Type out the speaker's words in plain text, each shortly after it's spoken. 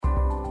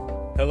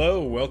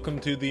Hello, welcome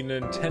to the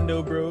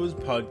Nintendo Bros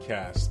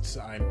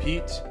podcast. I'm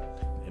Pete,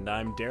 And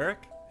I'm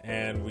Derek.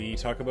 and we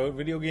talk about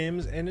video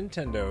games and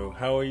Nintendo.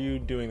 How are you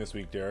doing this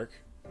week, Derek?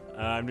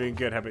 I'm doing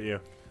good. How about you?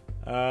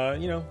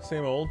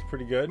 Same old,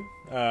 pretty good.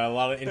 A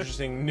lot of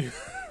interesting new...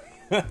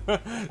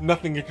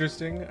 Nothing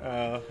interesting.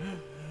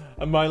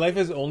 My life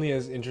is only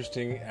as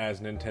interesting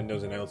as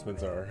Nintendo's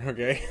announcements are,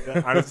 okay?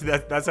 Honestly,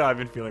 that's how I've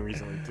been feeling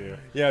recently, too.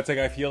 Yeah, it's like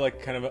I feel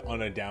like kind of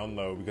on a down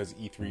low because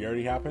E3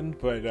 already happened,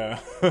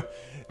 but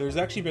there's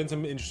actually been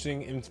some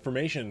interesting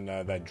information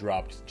that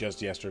dropped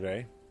just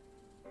yesterday.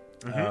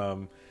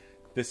 Mm-hmm.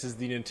 This is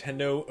the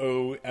Nintendo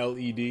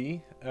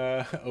OLED,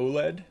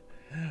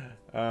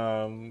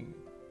 OLED.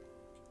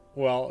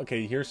 Well,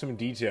 okay, here's some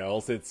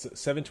details. It's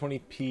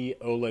 720p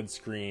OLED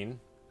screen,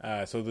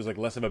 so there's like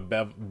less of a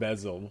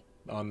bezel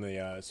on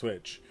the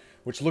Switch,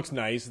 which looks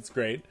nice. It's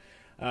great.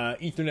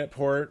 Ethernet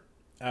port.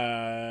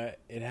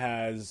 It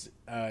has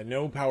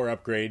no power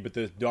upgrade, but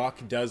the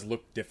dock does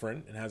look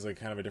different. It has like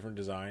kind of a different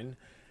design.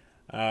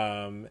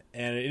 And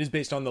it is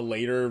based on the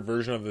later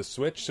version of the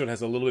Switch, so it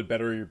has a little bit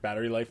better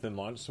battery life than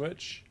launch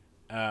Switch.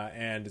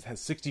 And it has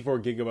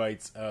 64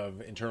 gigabytes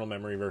of internal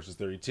memory versus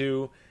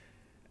 32.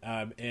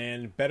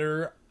 And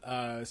better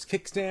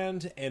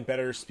kickstand and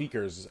better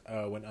speakers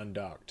when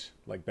undocked,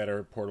 like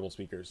better portable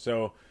speakers.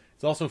 So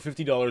it's also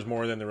 $50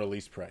 more than the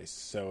release price.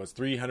 So it's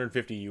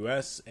 $350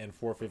 US and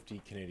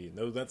 $450 Canadian.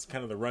 Though that's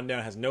kind of the rundown.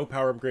 It has no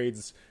power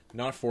upgrades,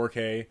 not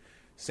 4K,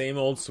 same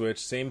old Switch,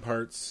 same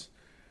parts.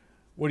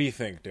 What do you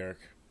think, Derek?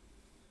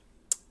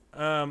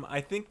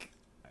 I think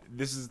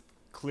this is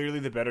clearly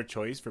the better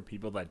choice for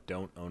people that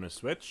don't own a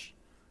Switch.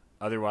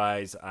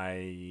 Otherwise,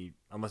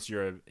 unless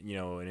you're an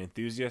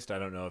enthusiast, I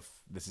don't know if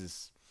this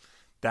is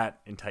that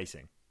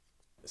enticing.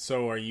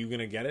 So are you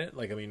gonna get it?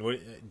 Like, I mean, what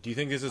do you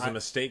think this is a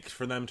mistake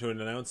for them to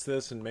announce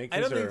this and make this?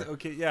 I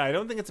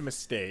don't think it's a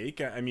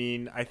mistake. I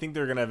mean, I think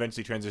they're gonna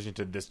eventually transition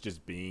to this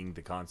just being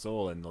the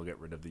console, and they'll get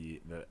rid of the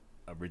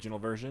original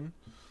version.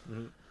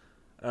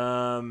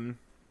 Mm-hmm.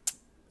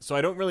 So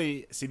I don't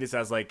really see this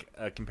as like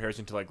a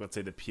comparison to, like, let's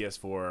say the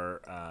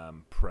PS4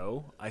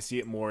 Pro. I see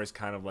it more as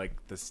kind of like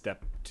the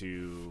step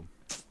to,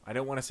 I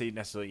don't want to say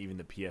necessarily even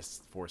the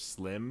PS4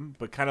 Slim,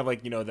 but kind of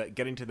like, that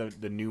getting to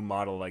the new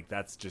model, like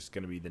that's just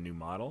going to be the new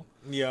model.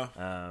 Yeah.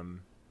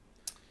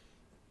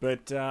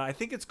 But I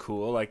think it's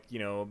cool. Like,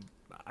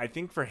 I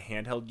think for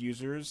handheld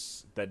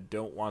users that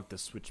don't want the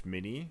Switch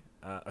Mini,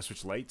 a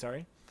Switch Lite,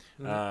 sorry,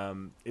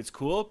 it's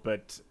cool.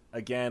 But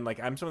again, like,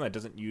 I'm someone that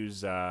doesn't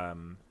use,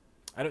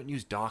 I don't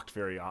use docked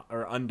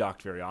or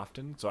undocked very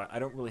often, so I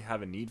don't really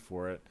have a need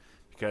for it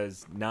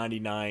because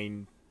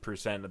 99%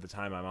 of the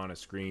time I'm on a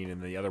screen,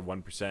 and the other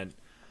 1%,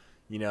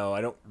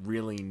 I don't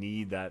really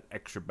need that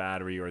extra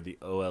battery or the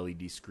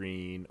OLED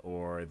screen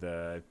or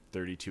the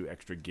 32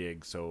 extra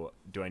gigs. So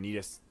do I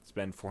need to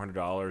spend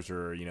 $400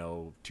 or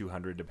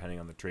 $200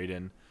 depending on the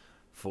trade-in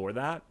for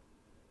that?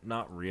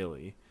 Not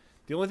really.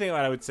 The only thing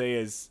I would say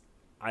is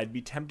I'd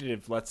be tempted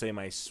if, let's say,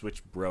 my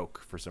Switch broke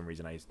for some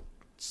reason. I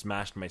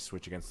smashed my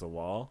Switch against the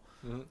wall.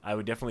 I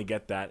would definitely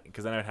get that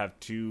because then I'd have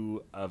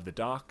two of the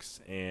docks.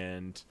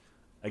 And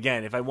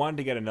again, if I wanted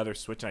to get another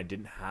Switch and I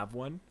didn't have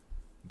one,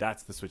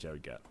 that's the Switch I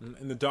would get.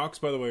 And the docks,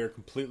 by the way, are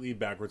completely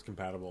backwards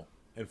compatible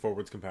and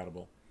forwards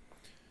compatible.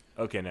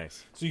 Okay,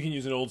 nice. So you can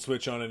use an old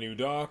Switch on a new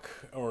dock,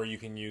 or you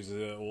can use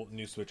a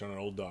new Switch on an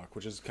old dock,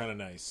 which is kind of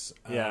nice.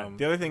 Yeah.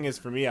 The other thing is,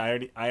 for me,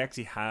 I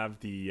actually have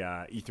the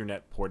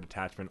Ethernet port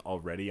attachment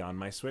already on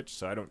my Switch,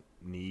 so I don't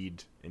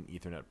need an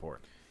Ethernet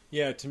port.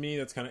 Yeah, to me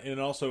that's kind of,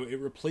 and also it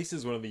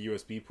replaces one of the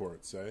USB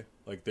ports.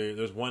 Like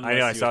there's one. I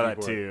know, I USB saw that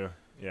port. too.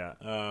 Yeah.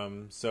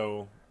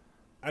 So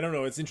I don't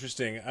know. It's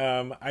interesting.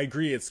 I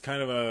agree. It's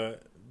kind of a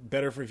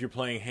better for if you're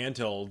playing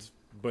handheld,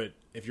 but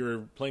if you're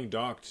playing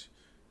docked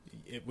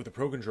with a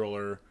Pro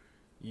controller,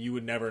 you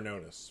would never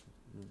notice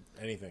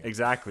anything.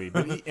 Exactly.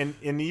 But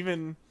and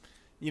even,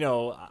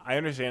 I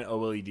understand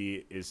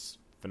OLED is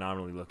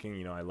phenomenally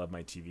looking. I love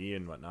my TV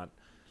and whatnot.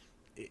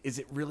 Is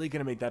it really going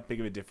to make that big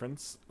of a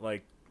difference?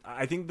 Like,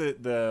 I think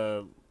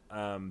the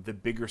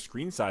bigger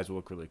screen size will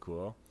look really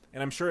cool,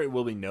 and I'm sure it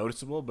will be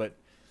noticeable. But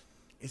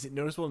is it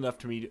noticeable enough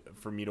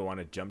for me to want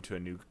to jump to a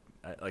new,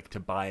 to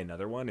buy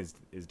another one? Is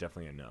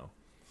definitely a no.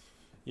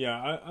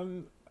 Yeah,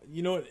 I'm.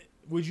 You know what?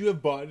 Would you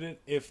have bought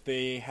it if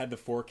they had the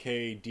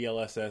 4K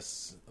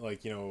DLSS,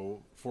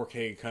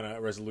 4K kind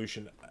of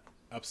resolution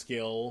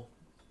upscale?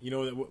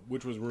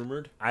 Which was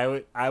rumored.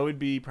 I would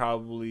be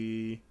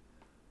probably.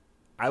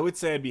 I would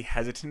say I'd be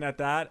hesitant at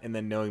that, and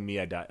then knowing me,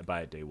 I'd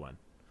buy it day one.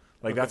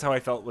 Like, okay. That's how I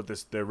felt with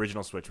the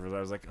original Switch, where I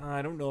was like,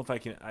 I don't know if I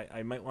can.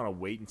 I might want to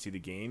wait and see the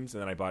games,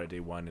 and then I bought it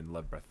day one and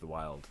loved Breath of the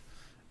Wild.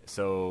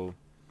 So,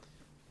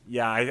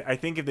 yeah, I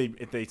think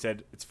if they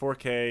said it's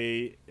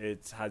 4K,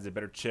 it has a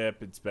better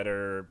chip, it's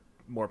better,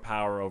 more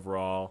power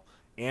overall,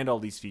 and all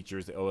these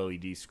features, the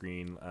OLED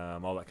screen,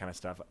 all that kind of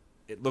stuff,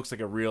 it looks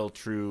like a real,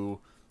 true,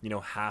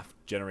 half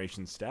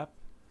generation step.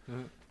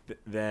 Mm-hmm.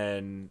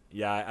 Then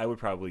yeah, I would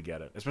probably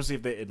get it, especially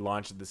if it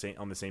launched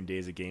on the same day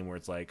as a game where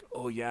it's like,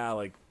 oh yeah,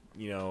 like,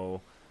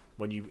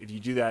 if you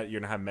do that,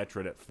 you're gonna have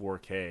Metroid at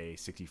 4K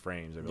 60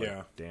 frames. I'd be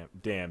Yeah. like,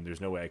 damn, there's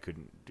no way I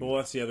couldn't do Well,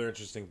 that's the other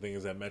interesting thing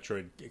is that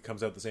Metroid, it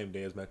comes out the same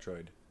day as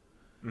Metroid,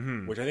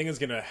 which I think is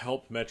going to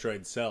help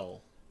Metroid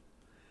sell.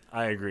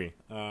 I agree.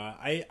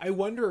 I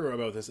wonder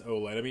about this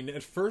OLED. I mean,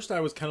 at first I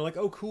was kind of like,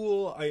 oh,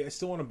 cool. I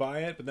still want to buy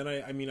it, but then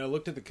I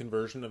looked at the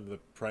conversion of the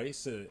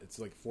price. It's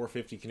like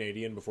 $450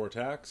 Canadian before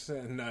tax,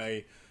 and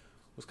I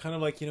was kind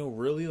of like,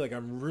 really, like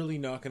I'm really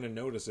not going to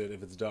notice it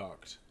if it's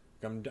docked.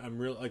 I'm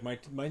real like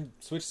my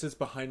Switch sits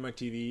behind my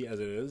TV as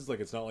it is.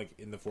 Like it's not like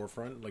in the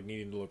forefront, like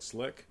needing to look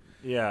slick.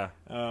 Yeah.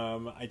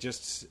 I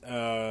just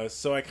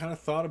so I kind of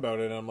thought about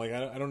it, and I'm like,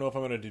 I don't know if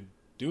I'm going to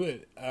do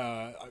it.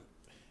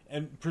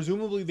 And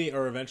presumably they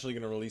are eventually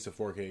going to release a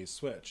 4K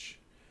Switch.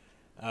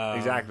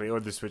 Exactly,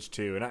 or the Switch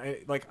 2. And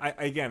I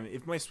again,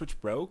 if my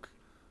Switch broke,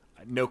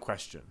 no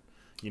question.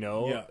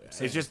 Yeah,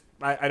 it's just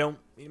I don't.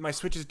 My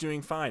Switch is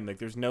doing fine.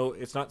 Like it's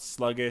not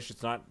sluggish.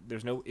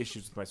 There's no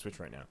issues with my Switch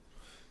right now.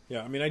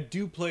 Yeah, I mean, I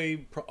do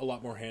play a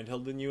lot more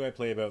handheld than you. I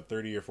play about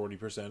 30 or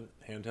 40%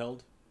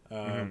 handheld.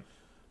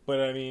 But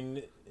I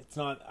mean, it's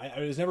not. I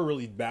was never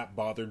really that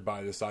bothered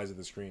by the size of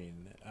the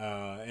screen.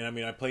 And I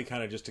mean, I play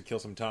kind of just to kill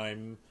some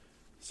time.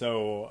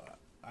 So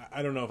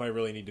I don't know if I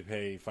really need to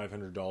pay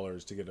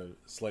 $500 to get a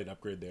slight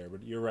upgrade there.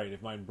 But you're right.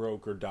 If mine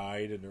broke or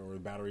died or the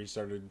battery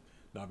started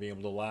not being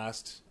able to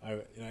last,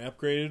 I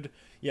upgraded.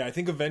 Yeah, I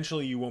think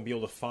eventually you won't be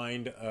able to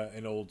find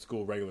an old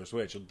school regular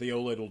Switch. The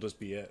OLED will just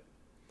be it.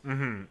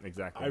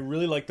 Exactly. I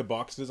really like the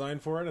box design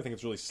for it. I think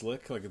it's really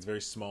slick. Like it's very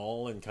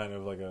small and kind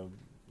of like a,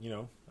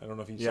 I don't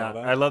know if you saw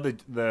that. I love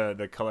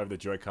the color of the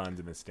Joy-Cons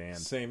in the stand.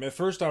 Same. At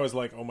first I was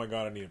like, oh my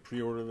god, I need to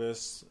pre-order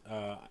this.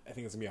 I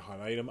think it's going to be a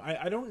hot item.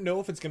 I don't know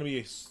if it's going to be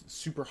a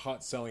super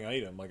hot selling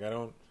item. Like I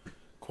don't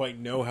quite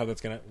know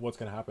what's going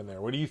to happen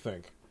there. What do you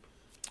think?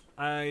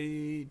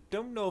 I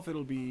don't know if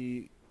it'll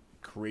be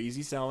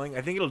crazy selling.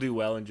 I think it'll do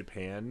well in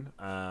Japan.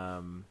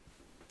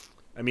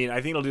 I mean,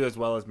 I think it'll do as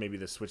well as maybe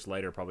the Switch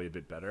Lite, or probably a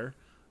bit better.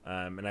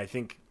 And I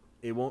think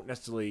it won't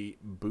necessarily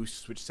boost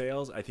Switch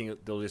sales. I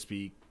think they'll just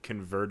be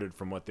converted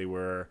from what they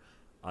were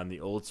on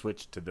the old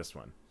Switch to this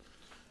one.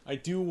 I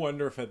do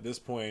wonder if at this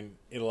point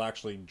it'll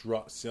actually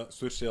drop.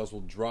 Switch sales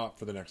will drop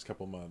for the next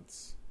couple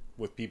months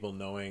with people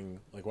knowing,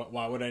 like,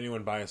 why would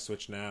anyone buy a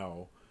Switch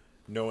now,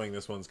 knowing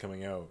this one's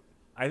coming out?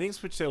 I think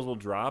Switch sales will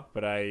drop,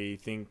 but I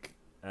think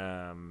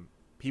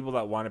people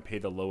that want to pay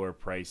the lower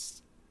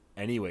price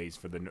anyways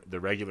for the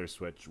regular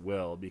Switch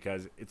will,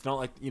 because it's not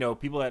like,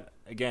 people that,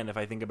 again, if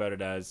I think about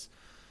it as,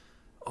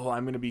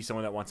 I'm going to be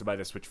someone that wants to buy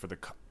the Switch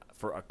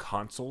for a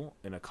console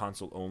and a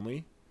console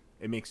only,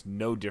 it makes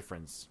no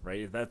difference,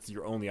 right? If that's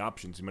your only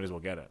options, you might as well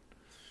get it.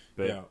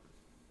 But Yeah.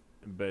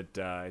 But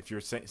if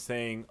you're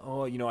saying,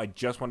 I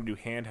just want to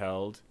do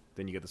handheld,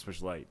 then you get the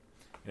Switch Lite.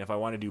 And if I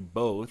want to do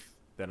both,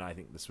 then I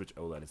think the Switch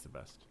OLED is the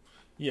best.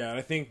 Yeah, and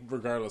I think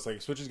regardless,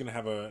 like Switch is going to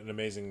have an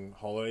amazing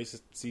holiday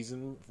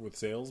season with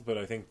sales, but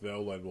I think the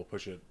OLED will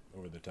push it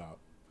over the top.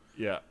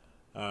 Yeah.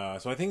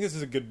 So I think this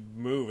is a good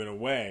move in a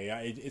way.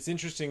 It's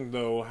interesting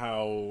though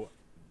how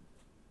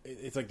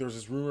it's like there's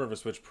this rumor of a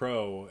Switch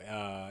Pro,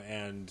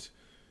 and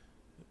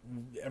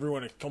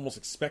everyone almost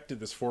expected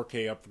this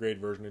 4K upgrade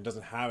version. It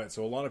doesn't have it,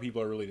 so a lot of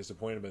people are really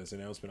disappointed by this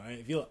announcement.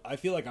 I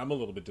feel like I'm a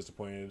little bit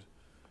disappointed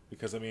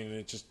because I mean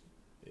it just.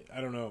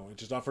 I don't know. It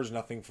just offers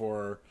nothing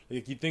for.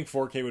 Like, you'd think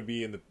 4K would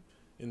be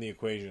in the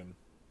equation,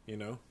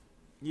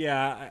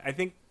 Yeah, I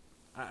think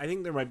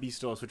there might be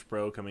still a Switch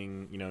Pro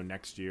coming,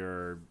 next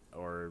year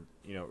or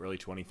early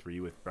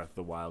 23 with Breath of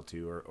the Wild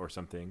 2 or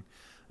something.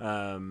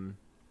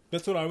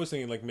 That's what I was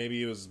thinking. Like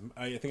maybe it was.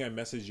 I think I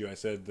messaged you. I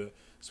said the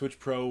Switch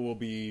Pro will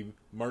be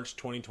March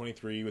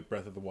 2023 with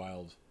Breath of the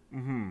Wild.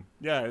 Mm-hmm.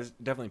 Yeah, it's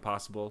definitely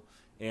possible.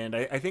 And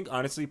I think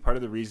honestly, part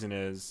of the reason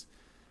is.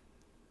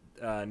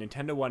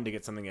 Nintendo wanted to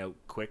get something out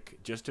quick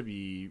just to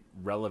be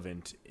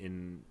relevant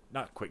in,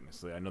 not quick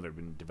necessarily, I know they've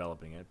been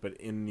developing it, but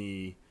in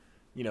the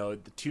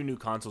two new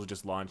consoles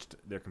just launched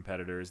their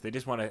competitors. They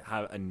just want to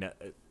have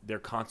their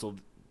console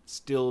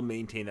still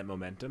maintain that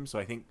momentum. So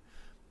I think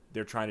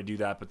they're trying to do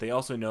that, but they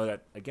also know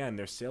that, again,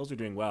 their sales are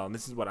doing well. And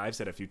this is what I've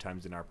said a few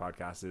times in our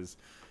podcast is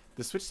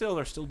the Switch sales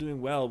are still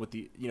doing well with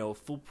the,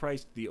 full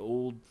price, the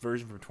old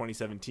version from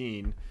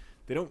 2017.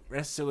 They don't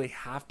necessarily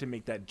have to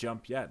make that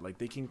jump yet. Like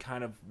they can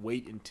kind of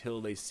wait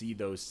until they see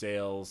those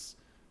sales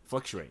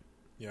fluctuate.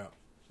 Yeah,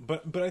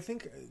 but I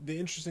think the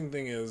interesting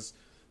thing is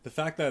the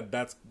fact that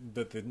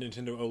the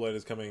Nintendo OLED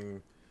is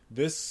coming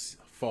this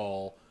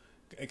fall.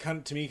 It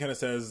to me kind of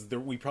says that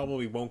we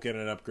probably won't get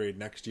an upgrade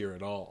next year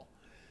at all.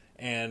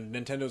 And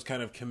Nintendo's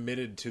kind of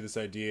committed to this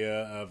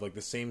idea of like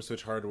the same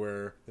Switch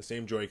hardware, the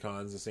same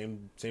Joy-Cons, the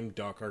same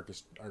dock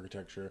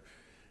architecture.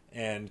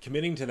 And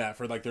committing to that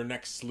for like their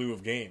next slew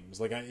of games.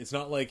 Like it's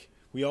not like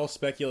we all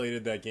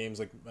speculated that games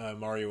like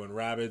Mario and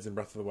Rabbids and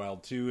Breath of the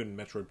Wild 2 and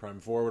Metroid Prime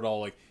 4 would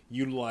all like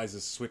utilize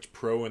this Switch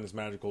Pro in this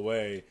magical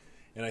way.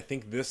 And I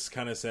think this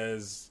kind of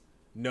says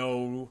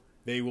no,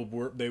 they will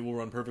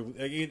run perfectly.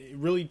 Like, it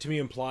really to me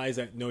implies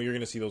that no, you're going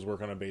to see those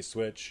work on a base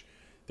Switch.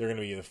 They're going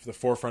to be the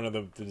forefront of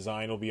the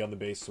design will be on the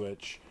base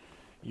Switch.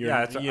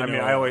 Yeah,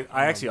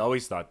 I actually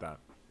always thought that.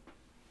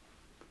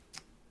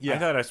 Yeah, I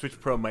thought a Switch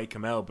Pro might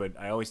come out, but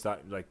I always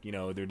thought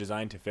they're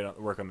designed to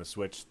work on the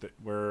Switch. That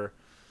where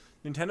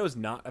Nintendo is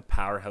not a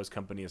powerhouse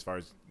company as far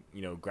as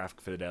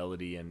graphic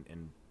fidelity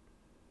and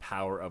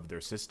power of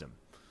their system.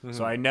 Mm-hmm.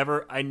 So I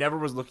never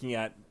was looking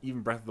at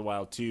even Breath of the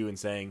Wild 2 and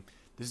saying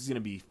this is going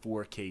to be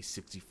 4K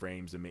 60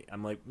 frames.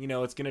 I'm like,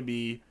 it's going to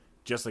be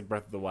just like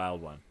Breath of the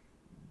Wild 1.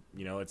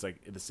 It's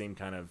like the same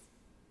kind of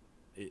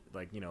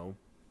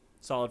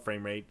solid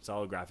frame rate,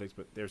 solid graphics,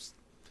 but there's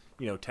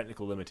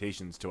technical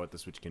limitations to what the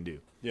Switch can do.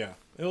 Yeah,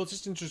 it was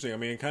just interesting. I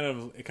mean, it kind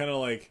of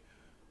like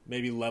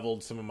maybe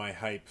leveled some of my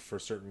hype for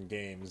certain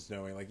games,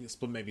 knowing like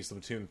maybe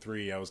Splatoon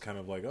 3. I was kind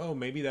of like, oh,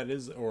 maybe that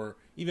is, or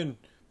even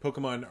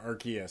Pokemon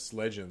Arceus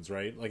Legends,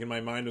 right? Like in my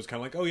mind, it was kind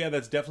of like, oh yeah,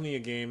 that's definitely a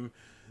game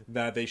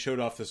that they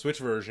showed off the Switch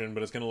version,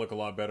 but it's going to look a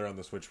lot better on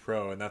the Switch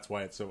Pro, and that's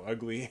why it's so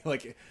ugly.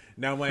 Like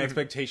now, my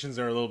expectations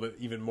are a little bit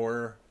even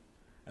more.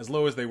 As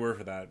low as they were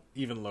for that,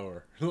 even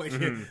lower.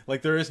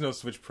 Like there is no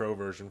Switch Pro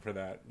version for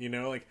that.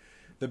 Like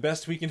the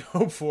best we can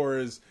hope for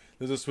is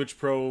there's a Switch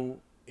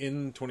Pro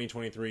in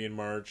 2023 in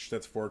March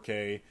that's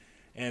 4K,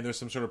 and there's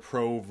some sort of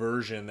Pro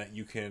version that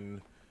you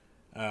can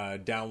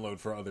download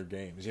for other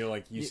games.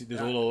 See,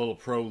 there's a little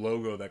Pro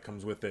logo that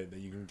comes with it that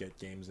you can get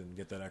games and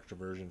get that extra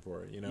version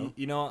for it.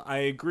 I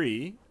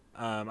agree.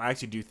 I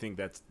actually do think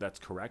that's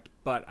correct,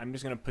 but I'm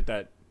just gonna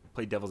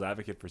play devil's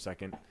advocate for a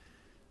second.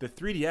 The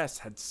 3DS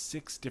had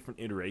 6 different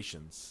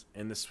iterations,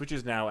 and the Switch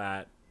is now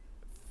at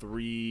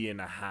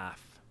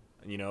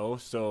 3.5.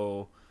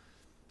 So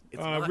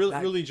it's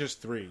really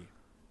just 3.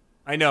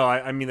 I know.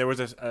 I mean, there was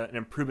an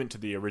improvement to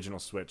the original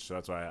Switch, so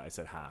that's why I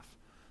said half.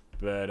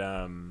 But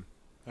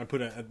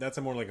that's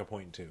more like a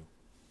 0.2.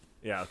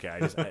 Yeah.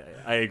 Okay.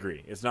 I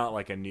agree. It's not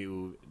like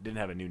didn't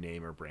have a new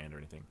name or brand or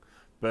anything,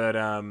 but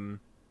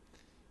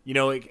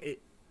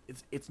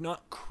it's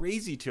not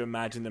crazy to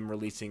imagine them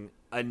releasing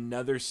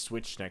another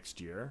Switch next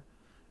year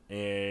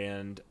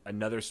and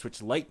another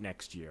Switch Lite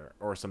next year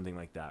or something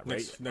like that,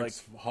 right?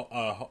 Next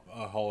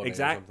holiday.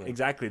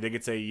 Exactly. They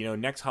could say,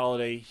 next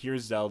holiday,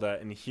 here's Zelda,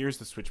 and here's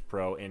the Switch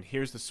Pro, and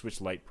here's the Switch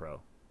Lite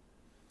Pro.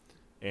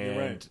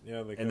 And,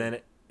 you're right. Yeah, and then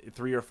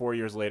 3 or 4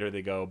 years later,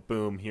 they go,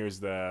 boom, here's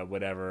the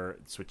whatever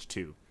Switch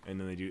 2. And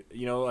then they do,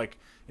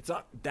 it's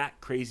not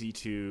that crazy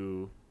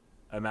to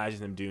imagine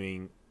them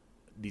doing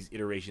these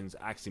iterations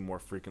actually more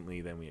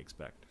frequently than we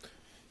expect.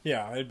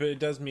 Yeah, but it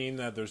does mean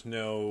that there's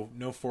no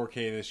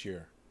 4K this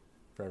year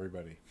for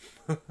everybody.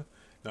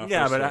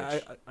 Yeah,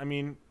 but I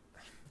mean,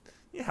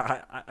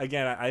 yeah. I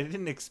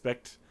didn't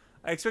expect.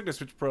 I expect a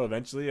Switch Pro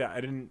eventually. I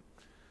don't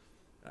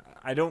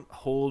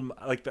hold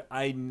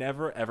I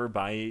never ever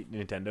buy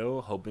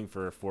Nintendo hoping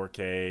for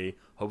 4K,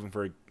 hoping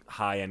for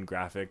high end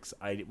graphics.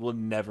 I will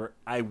never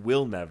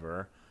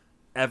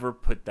ever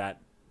put that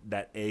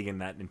egg in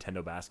that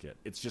Nintendo basket.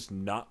 It's just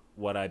not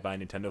what I buy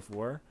Nintendo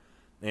for.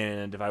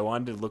 And if I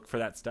wanted to look for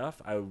that stuff,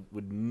 I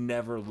would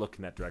never look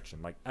in that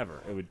direction, like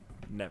ever. It would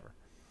never.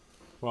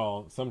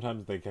 Well,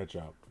 sometimes they catch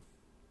up.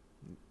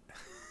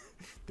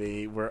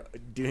 They were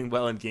doing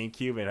well in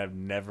GameCube and have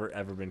never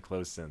ever been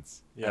close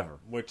since. Yeah, ever.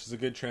 Which is a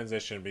good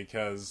transition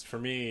because for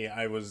me,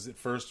 I was at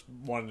first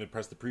wanted to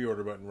press the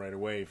pre-order button right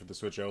away for the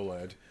Switch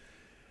OLED.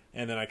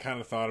 And then I kind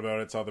of thought about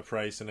it, saw the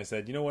price, and I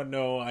said, you know what?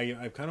 No,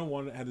 I kind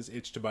of had this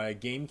itch to buy a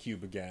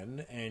GameCube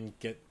again and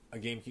get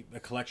a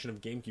collection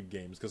of GameCube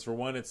games. Because for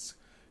one, it's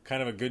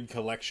kind of a good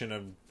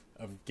collection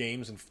of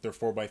games in their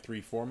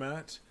 4x3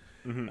 format.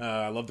 Mm-hmm.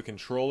 I love the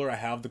controller. I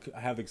have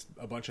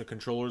a bunch of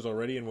controllers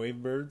already in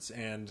Wavebirds,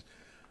 and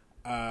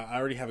I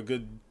already have a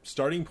good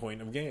starting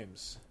point of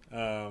games. Do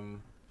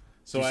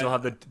you still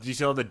have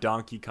the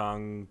Donkey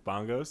Kong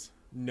bongos?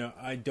 No,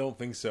 I don't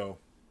think so.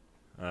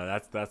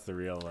 That's the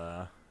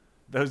real.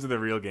 Those are the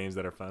real games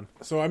that are fun.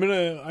 So I'm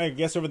gonna, I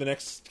guess, over the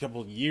next couple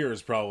of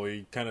years,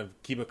 probably kind of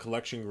keep a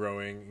collection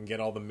growing and get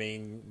all the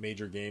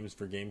major games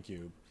for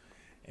GameCube.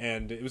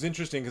 And it was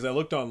interesting because I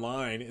looked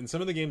online, and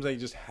some of the games I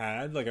just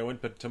had, like I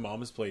went to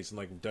Mom's place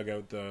and dug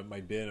out my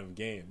bin of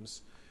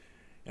games,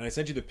 and I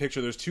sent you the picture.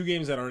 There's 2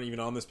 games that aren't even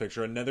on this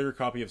picture: another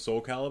copy of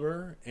Soul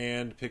Calibur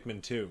and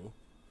Pikmin 2.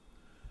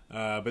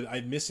 But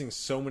I'm missing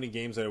so many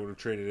games that I would have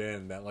traded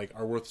in that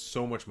are worth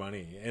so much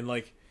money, and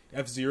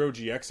F-Zero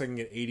GX I can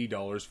get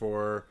 $80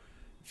 for.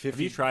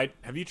 50.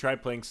 Have you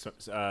tried playing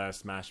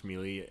Smash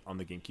Melee on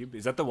the GameCube?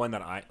 Is that the one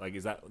that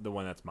is that the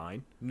one that's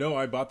mine? No,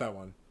 I bought that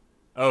one.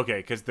 Okay,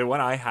 because the one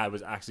I had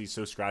was actually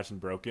so scratched and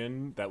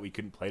broken that we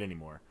couldn't play it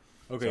anymore.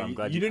 Okay, so I'm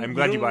glad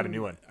you bought a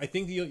new one. I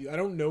think I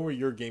don't know where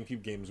your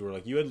GameCube games were.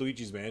 You had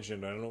Luigi's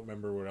Mansion, but I don't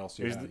remember what else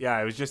you had.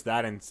 Yeah, it was just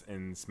that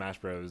in Smash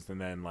Bros. And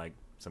then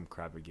some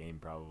crappy game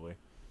probably.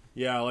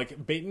 Yeah,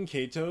 Baten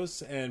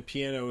Kaitos and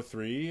Piano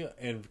 3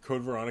 and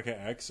Code Veronica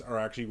X are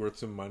actually worth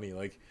some money.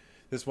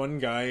 This one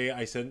guy,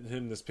 I sent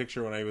him this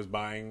picture when I was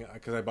buying,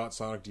 because I bought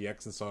Sonic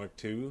DX and Sonic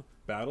 2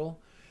 Battle.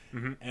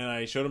 Mm-hmm. And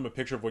I showed him a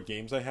picture of what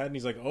games I had, and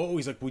he's like,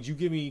 would you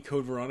give me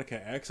Code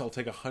Veronica X? I'll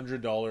take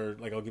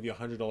 $100, I'll give you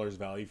 $100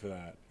 value for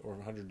that, or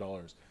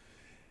 $100.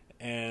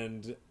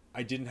 And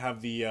I didn't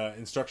have the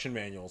instruction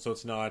manual, so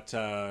it's not.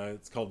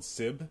 It's called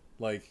SIB,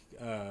 like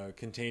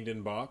contained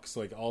in box.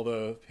 Like all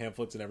the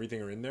pamphlets and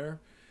everything are in there.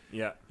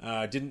 Yeah.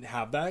 Didn't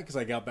have that because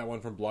I got that one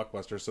from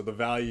Blockbuster, so the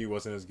value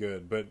wasn't as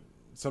good. But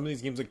some of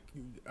these games, like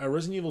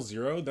Resident Evil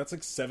Zero, that's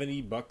like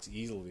 $70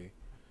 easily.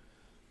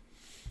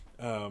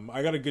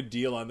 I got a good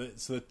deal on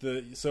it.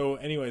 So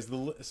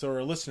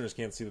our listeners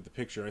can't see the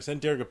picture. I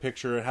sent Derek a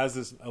picture. It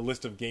has a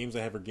list of games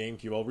I have for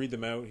GameCube. I'll read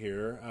them out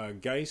here: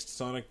 Geist,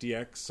 Sonic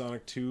DX,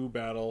 Sonic 2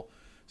 Battle,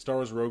 Star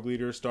Wars Rogue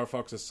Leader, Star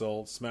Fox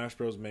Assault, Smash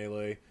Bros.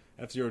 Melee,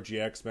 F-Zero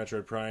GX,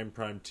 Metroid Prime,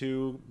 Prime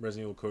 2,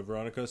 Resident Evil Code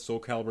Veronica, Soul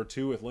Calibur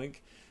 2 with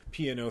Link,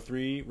 PNO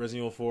 3,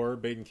 Resident Evil 4,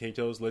 Baten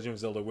Kaitos, Legend of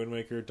Zelda Wind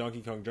Waker,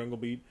 Donkey Kong Jungle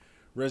Beat,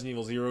 Resident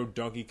Evil 0,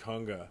 Donkey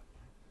Konga.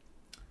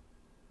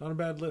 Not a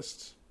bad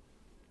list.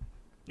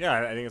 Yeah,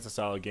 I think it's a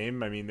solid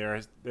game. I mean, there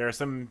are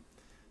some,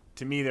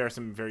 to me, there are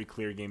some very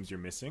clear games you're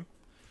missing.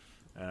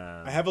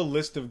 I have a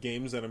list of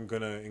games that I'm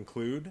gonna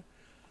include.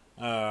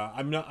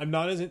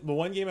 The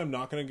one game I'm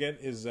not gonna get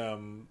is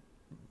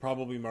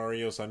probably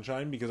Mario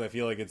Sunshine, because I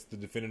feel like it's the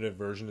definitive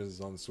version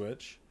is on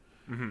Switch.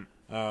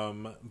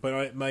 Mm-hmm.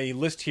 But my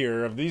list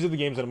here of these are the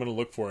games that I'm gonna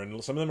look for,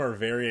 and some of them are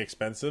very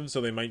expensive,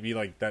 so they might be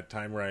like that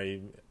time where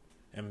I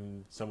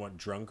am somewhat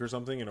drunk or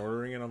something and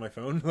ordering it on my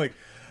phone, like.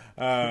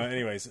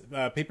 Anyways,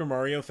 Paper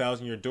Mario,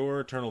 Thousand Year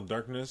Door, Eternal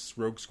Darkness,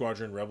 Rogue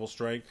Squadron, Rebel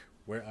Strike,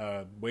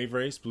 Wave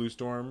Race, Blue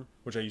Storm,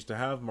 which I used to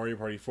have, Mario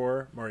Party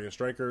 4, Mario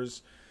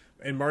Strikers,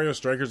 and Mario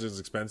Strikers is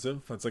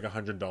expensive. That's like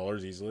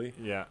 $100 easily.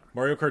 Yeah.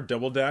 Mario Kart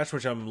Double Dash,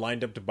 which I'm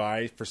lined up to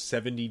buy for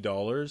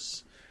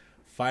 $70.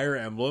 Fire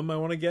Emblem I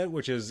want to get,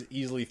 which is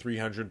easily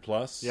 300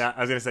 plus. Yeah,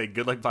 I was gonna say,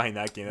 good luck buying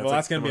that game.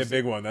 That's gonna be a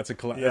big one. That's a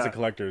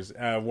collector's.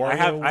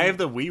 Wario, I have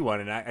the Wii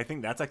one, and I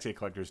think that's actually a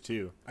collector's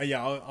too.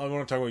 Yeah, I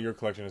want to talk about your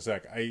collection in a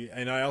sec.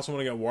 I also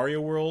want to get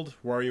Wario World,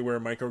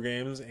 WarioWare Micro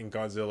Games, and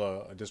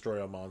Godzilla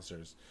Destroy All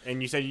Monsters.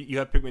 And you said you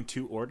have Pikmin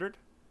 2 ordered?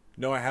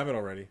 No, I have it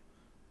already.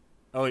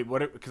 Oh wait,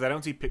 what? Because I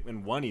don't see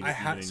Pikmin 1 either. I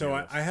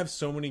have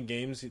so many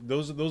games.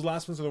 Those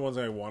last ones are the ones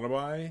I want to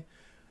buy.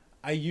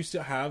 I used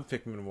to have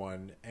Pikmin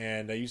 1,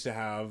 and I used to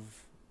have...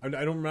 I'm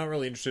not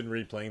really interested in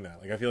replaying that.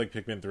 Like, I feel like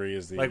Pikmin 3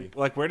 is the...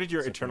 Like where did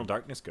your Eternal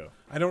Darkness go?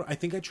 I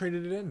think I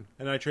traded it in.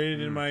 And I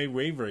traded in my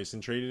Wave Race,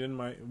 and traded in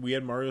my... We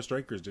had Mario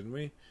Strikers, didn't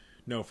we?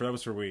 No, that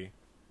was for Wii.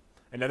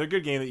 Another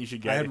good game that you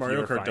should get, I had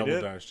Mario Kart Double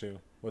Dash, too.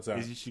 What's that?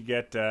 Is you should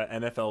get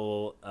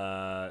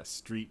NFL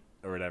Street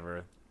or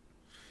whatever.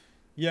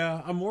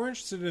 Yeah, I'm more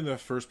interested in the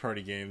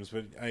first-party games,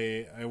 but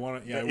I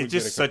want to... Yeah, it's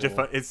just such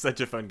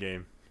a fun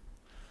game.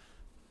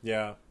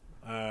 Yeah.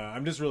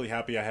 I'm just really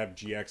happy I have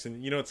GX,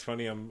 and you know what's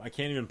funny? I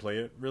can't even play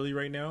it really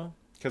right now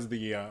because of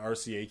the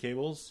RCA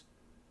cables.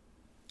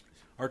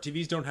 Our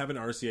TVs don't have an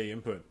RCA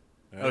input.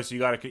 Right? Oh, so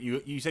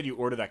you said you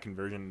ordered that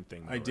conversion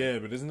thing. I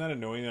did, but isn't that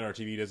annoying that our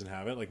TV doesn't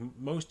have it? Like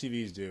most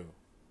TVs do.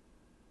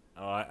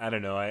 Oh, I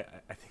don't know. I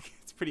think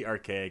it's pretty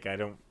archaic.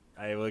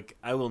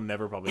 I will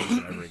never probably use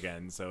it ever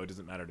again, so it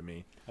doesn't matter to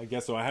me. I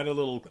guess so. I had a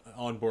little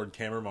onboard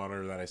camera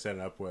monitor that I set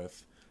it up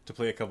with to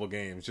play a couple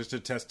games, just to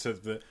test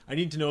I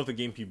need to know if the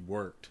GameCube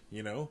worked,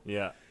 you know?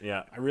 Yeah.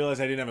 I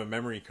realized I didn't have a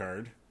memory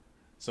card,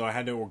 so I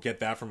had to get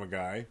that from a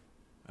guy.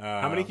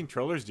 How many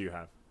controllers do you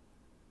have?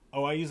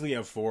 Oh, I usually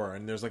have 4,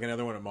 and there's like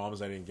another one at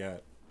Mom's I didn't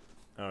get.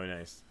 Oh,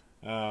 nice.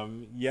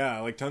 Yeah,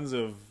 like tons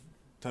of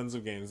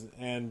games,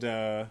 and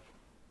I'm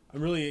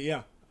really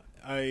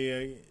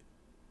I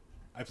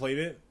played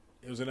it.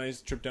 It was a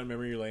nice trip down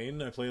memory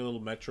lane. I played a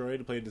little Metroid.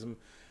 I played some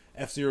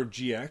F-Zero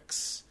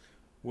GX,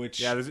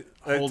 which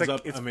holds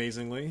up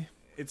amazingly.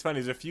 It's funny.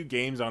 There's a few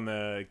games on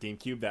the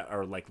GameCube that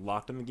are like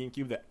locked on the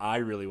GameCube that I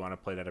really want to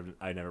play that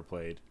I never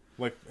played.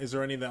 Like, is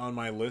there any that on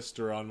my list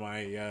or on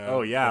my?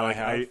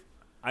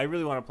 I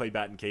really want to play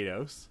Baten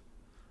Kaitos.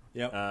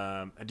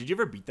 Yeah. Did you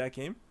ever beat that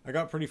game? I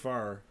got pretty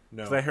far.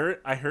 No. 'Cause I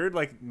heard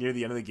like near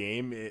the end of the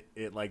game,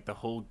 it like the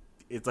whole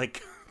it's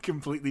like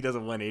completely does a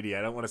 180.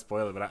 I don't want to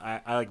spoil it, but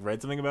I like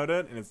read something about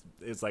it, and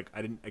it's like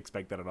I didn't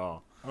expect that at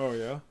all. Oh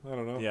yeah, I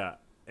don't know. Yeah,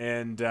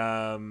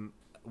 and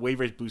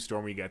Wave Race Blue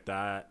Storm, we get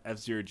that.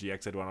 F-Zero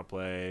GX, I'd want to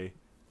play.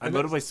 I'd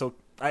love to play Soul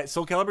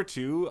Calibur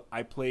 2.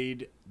 I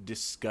played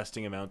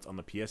disgusting amounts on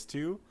the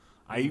PS2.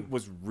 I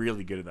was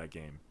really good at that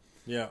game.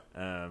 Yeah.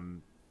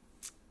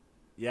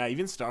 Yeah,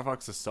 even Star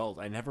Fox Assault.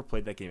 I never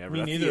played that game ever.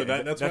 Me neither.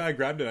 That's why I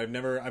grabbed it.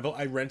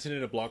 I rented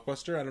it at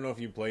Blockbuster. I don't know if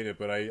you played it,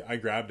 but I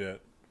grabbed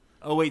it.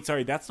 Oh wait,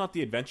 sorry, that's not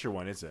the adventure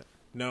one, is it?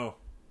 No.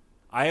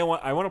 I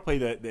want to play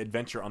the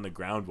adventure on the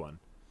ground one.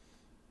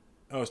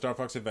 Oh, Star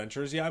Fox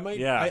Adventures. Yeah, I might.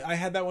 Yeah. I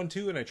had that one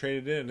too, and I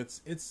traded it in.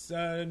 It's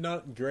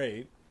not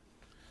great.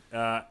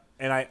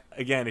 And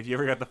if you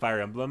ever got the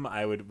Fire Emblem,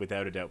 I would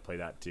without a doubt play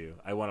that too.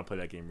 I want to play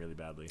that game really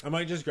badly. I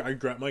might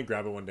might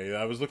grab it one day.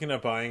 I was looking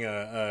at buying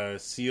a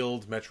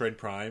sealed Metroid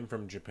Prime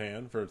from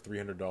Japan for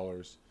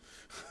 $300,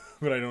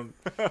 but I don't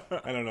know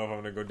if I'm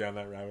gonna go down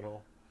that rabbit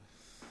hole.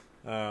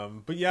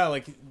 But yeah,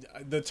 like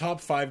the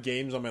top 5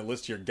 games on my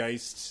list here: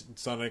 Geist,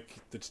 Sonic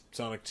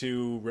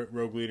 2,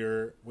 Rogue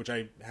Leader, which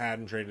I had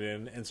and traded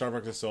in, and Star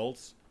Fox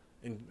Assault,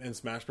 and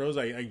Smash Bros.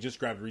 I just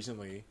grabbed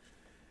recently.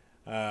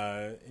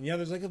 And yeah,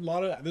 there's like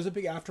there's a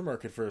big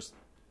aftermarket for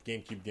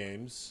GameCube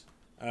games.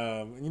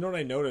 And you know what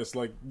I noticed?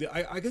 Like,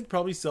 I could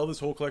probably sell this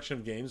whole collection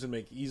of games and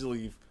make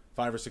easily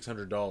 $500 or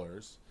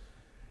 $600.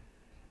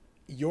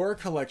 Your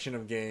collection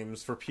of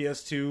games for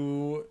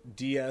PS2,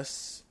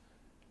 DS,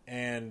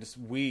 and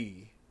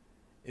Wii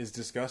is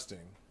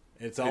disgusting.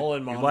 It's all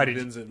in mom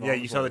bins at Yeah,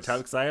 you saw the tab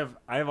because I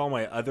have all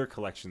my other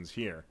collections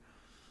here.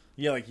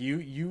 Yeah, like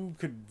you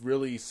could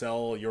really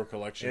sell your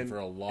collection for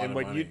a lot of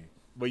money.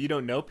 What you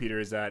don't know, Peter,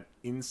 is that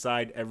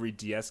inside every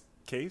DS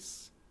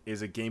case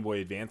is a Game Boy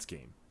Advance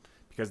game,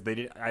 because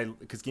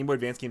Game Boy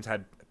Advance games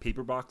had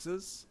paper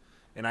boxes,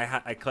 and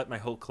I collect my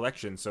whole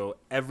collection. So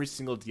every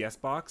single DS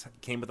box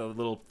came with a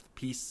little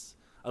piece,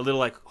 a little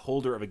like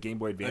holder of a Game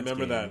Boy Advance. I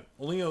remember game.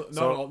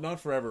 that. Not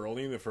forever.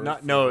 Only in the first.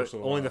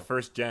 Only the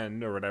first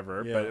gen or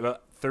whatever. Yeah. But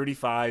about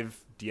 35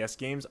 DS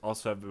games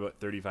also have about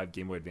 35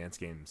 Game Boy Advance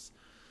games.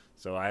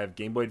 So I have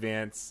Game Boy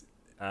Advance.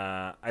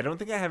 I don't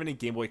think I have any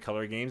Game Boy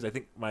Color games. I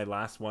think my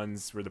last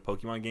ones were the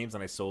Pokemon games,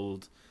 and I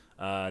sold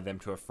them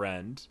to a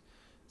friend.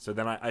 So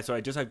then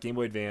I just have Game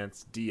Boy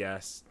Advance,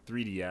 DS,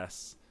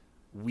 3DS,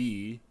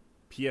 Wii,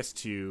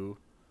 PS2.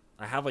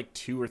 I have like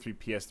 2 or 3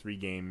 PS3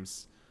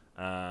 games,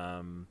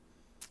 and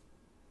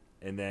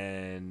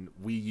then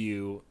Wii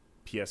U,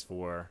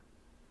 PS4,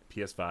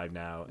 PS5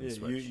 now. And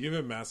Switch. You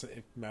have a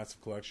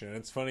massive collection. And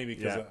it's funny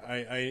because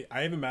I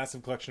have a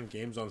massive collection of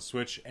games on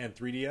Switch and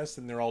 3DS,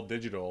 and they're all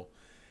digital.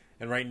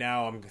 And right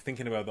now I'm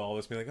thinking about all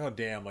this, being like, oh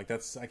damn, like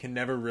I can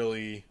never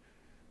really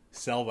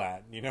sell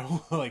that, you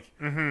know, like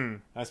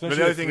especially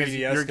the other thing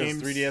 3DS,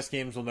 because 3DS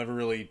games will never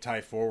really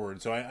tie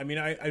forward. So I mean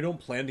I don't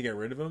plan to get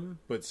rid of them,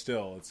 but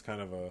still, it's kind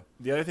of a.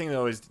 The other thing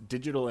though is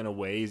digital in a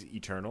way is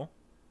eternal,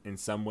 in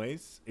some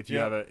ways. If you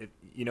have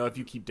if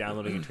you keep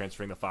downloading and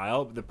transferring the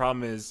file, but the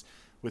problem is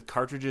with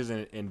cartridges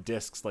and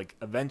discs, like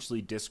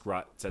eventually disc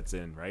rot sets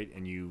in, right,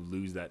 and you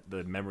lose that,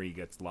 the memory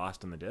gets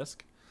lost on the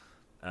disc.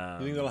 You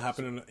think that'll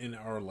happen in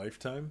our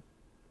lifetime?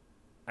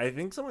 I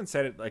think someone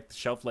said it, like the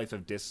shelf life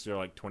of discs are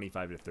like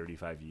 25 to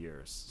 35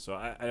 years. So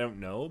I don't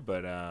know,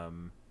 but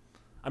I'm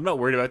not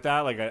worried about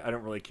that. Like I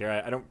don't really care.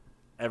 I don't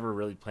ever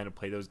really plan to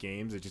play those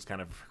games. It's just kind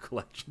of for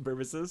collection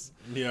purposes.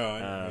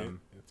 Yeah,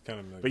 it's kind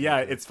of. Like, but yeah,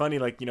 it's funny.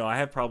 Like, you know, I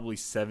have probably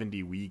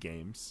 70 Wii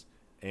games,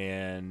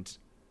 and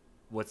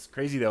what's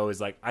crazy though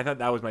is like I thought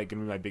that was going to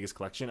be my biggest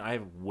collection. I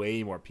have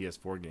way more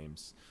PS4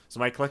 games, so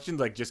my collections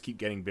like just keep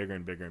getting bigger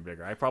and bigger and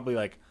bigger. I probably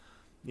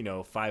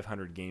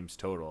 500 games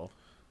total.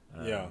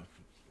 Yeah,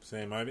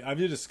 same. I have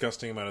a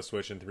disgusting amount of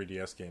Switch and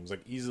 3DS games,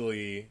 like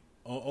easily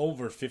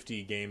over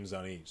 50 games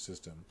on each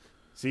system.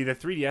 See, the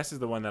 3DS is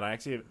the one that I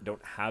actually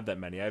don't have that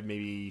many. I have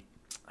maybe,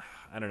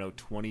 I don't know,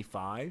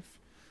 25.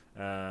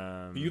 You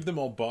have them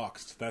all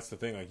boxed. That's the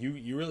thing. Like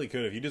you really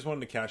could, if you just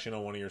wanted to cash in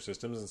on one of your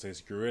systems and say,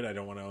 screw it, I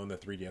don't want to own the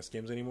 3DS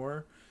games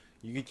anymore.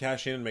 You could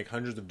cash in and make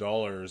hundreds of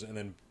dollars, and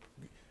then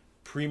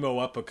primo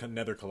up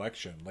another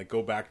collection. Like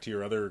go back to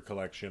your other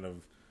collection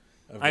of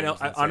I know.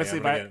 Honestly,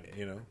 if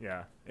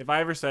I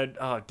ever said,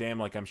 "Oh, damn,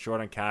 like I'm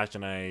short on cash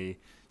and I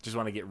just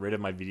want to get rid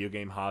of my video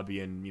game hobby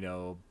and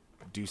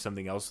do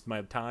something else with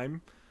my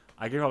time,"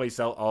 I could probably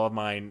sell all of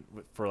mine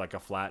for like a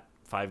flat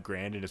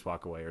 $5,000 and just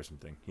walk away or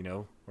something,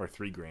 or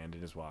 $3,000 and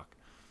just walk.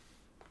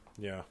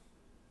 Yeah.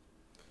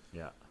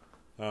 Yeah.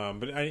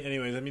 But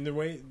anyways, I mean,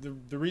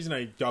 the reason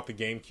I got the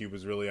GameCube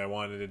was really I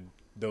wanted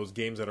those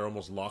games that are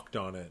almost locked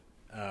on it.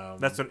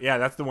 That's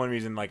the one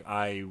reason. Like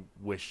I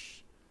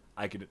wish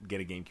I could get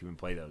a GameCube and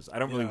play those. I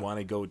don't really want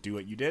to go do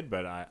what you did,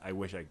 but I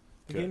wish I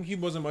could. The GameCube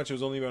wasn't much. It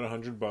was only about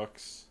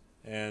 $100,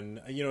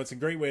 and it's a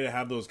great way to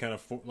have those kind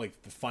of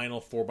like the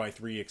final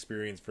 4x3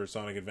 experience for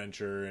Sonic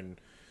Adventure, and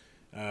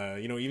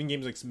even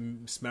games like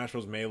Smash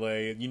Bros.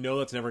 Melee.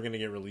 That's never going to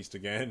get released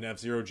again.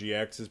 F-Zero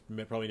GX is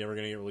probably never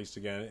going to get released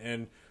again.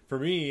 And for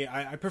me,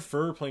 I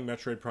prefer playing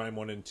Metroid Prime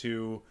 1 and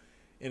 2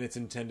 in its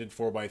intended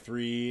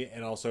 4x3,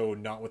 and also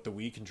not with the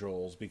Wii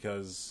controls,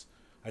 because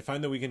I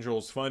find the Wii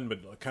controls fun,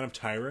 but kind of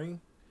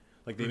tiring.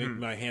 Like they make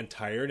my hand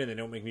tired, and they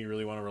don't make me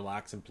really want to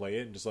relax and play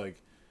it, and just hold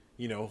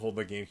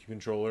the GameCube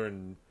controller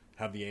and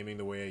have the aiming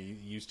the way it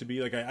used to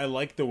be. Like I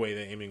like the way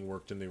the aiming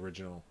worked in the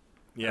original.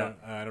 Yeah,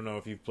 I don't know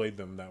if you've played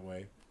them that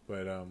way,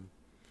 but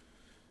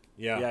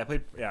I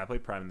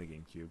played Prime in the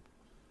GameCube.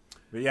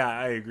 But yeah,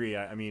 I agree.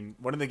 I mean,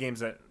 one of the games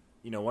that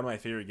one of my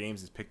favorite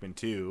games is Pikmin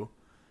 2,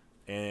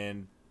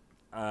 and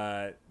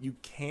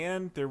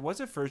there was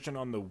a version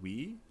on the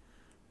Wii,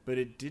 but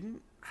it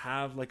didn't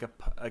have like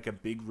a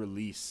big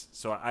release.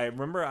 So I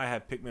remember I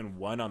had Pikmin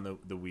 1 on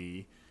the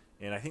Wii,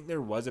 and I think there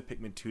was a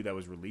Pikmin 2 that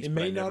was released. It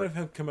may not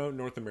have come out in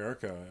North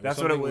America.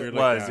 That's what it was.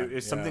 Like it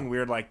was something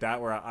weird like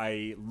that, where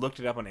I looked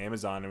it up on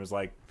Amazon and it was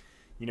like,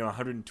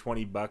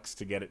 $120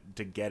 to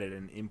get it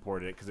and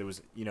import it, because it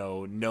was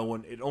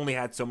it only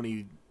had so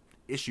many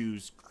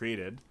issues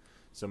created,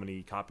 so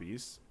many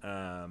copies.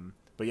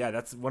 But yeah,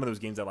 that's one of those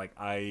games that like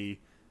I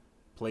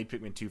played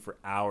Pikmin 2 for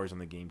hours on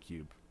the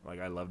GameCube.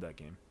 Like I love that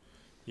game.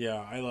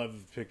 Yeah, I love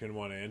Pikmin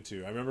 1 and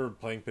 2. I remember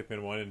playing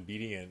Pikmin 1 and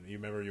beating it.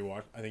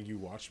 I think you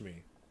watched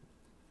me.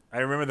 I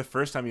remember the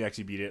first time you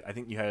actually beat it. I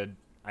think you had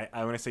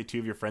I want to say 2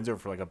 of your friends over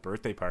for like a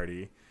birthday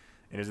party,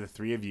 and there's the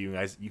 3 of you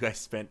guys. You guys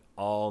spent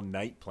all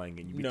night playing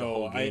it. You beat the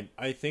whole game.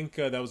 I think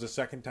that was the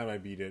second time I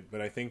beat it,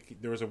 but I think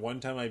there was a one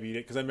time I beat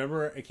it because I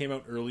remember it came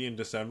out early in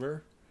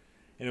December,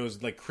 and it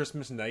was like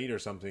Christmas night or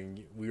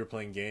something. We were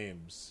playing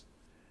games,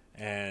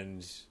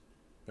 and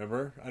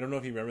remember, I don't know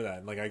if you remember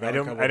that. Like I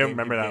don't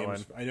remember that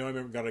games. one. I know I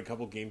got a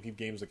couple GameCube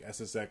games like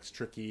SSX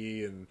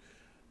Tricky and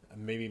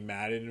maybe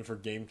Madden for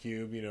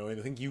GameCube. You know, and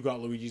I think you got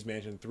Luigi's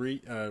Mansion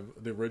 3,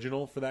 the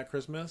original, for that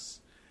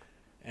Christmas.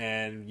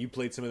 And you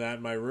played some of that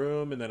in my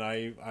room, and then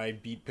I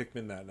beat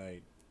Pikmin that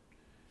night.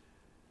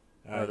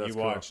 You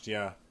watched, cool.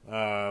 Yeah.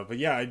 But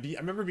yeah, I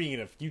remember being it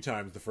a few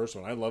times, the first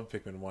one. I love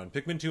Pikmin 1.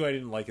 Pikmin 2 I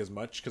didn't like as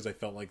much because I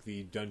felt like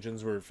the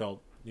dungeons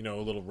felt, a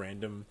little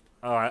random.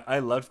 Oh, I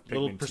loved Pikmin 2. A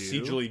little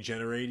procedurally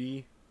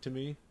generated to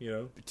me,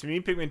 To me,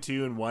 Pikmin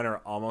 2 and 1 are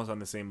almost on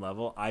the same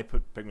level. I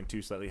put Pikmin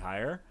 2 slightly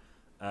higher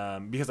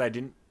because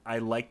I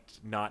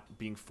liked not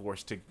being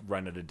forced to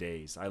run out of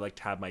days. I liked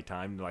to have my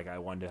time. Like I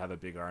wanted to have a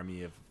big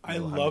army of. I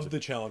love the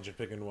challenge of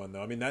Pikmin 1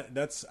 though. I mean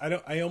that's I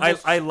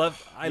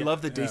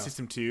love the day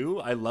system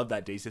too. I love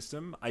that day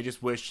system. I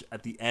just wish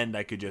at the end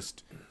I could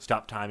just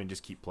stop time and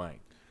just keep playing.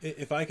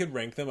 If I could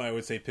rank them, I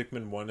would say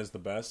Pikmin 1 is the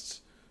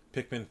best,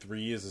 Pikmin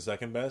 3 is the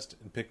second best,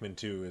 and Pikmin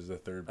 2 is the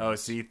third best. Oh,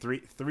 see,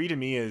 three to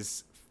me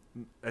is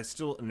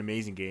still an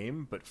amazing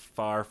game, but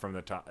far from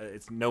the top.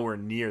 It's nowhere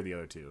near the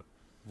other two.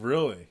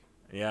 Really?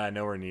 Yeah,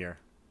 nowhere near.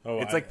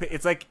 Oh, it's like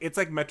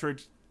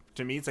Metroid.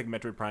 To me, it's like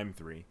Metroid Prime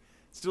 3.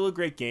 Still a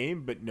great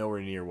game, but nowhere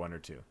near 1 or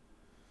 2.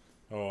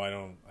 Oh, I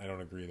don't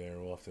agree there.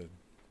 We'll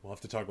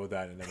have to talk about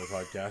that in another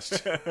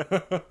podcast.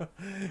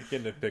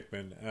 Getting to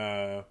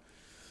Pikmin.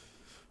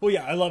 Well,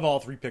 yeah, I love all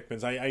 3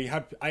 Pikmins.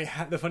 I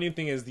have the funny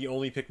thing is the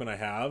only Pikmin I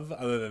have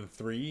other than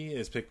 3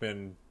 is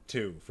Pikmin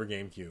 2 for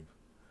GameCube.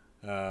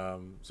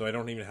 So I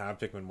don't even have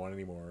Pikmin 1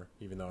 anymore,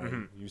 even though I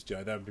used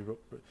to. That'd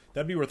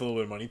be worth a little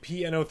bit of money.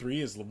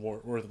 PNO3 is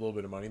worth a little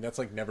bit of money. That's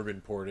like never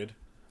been ported.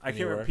 I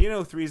can't remember.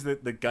 PNO3 is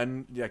the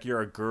gun, like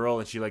you're a girl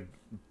and she like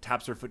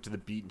taps her foot to the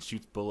beat and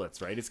shoots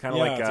bullets, right? It's kind of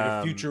it's like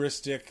a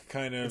futuristic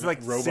kind of, it's like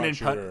robot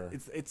shooter.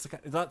 It's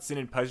not Sin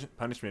and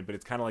Punishment, but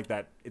it's kind of like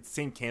that. It's the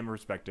same camera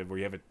perspective where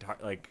you have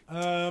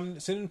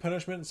Sin and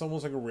Punishment. It's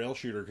almost like a rail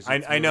shooter.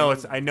 I know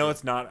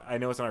it's not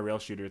a rail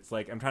shooter. It's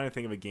like I'm trying to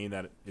think of a game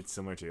that it's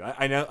similar to.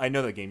 I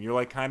know that game. You're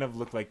like kind of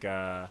look like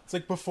it's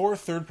like before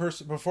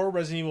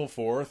Resident Evil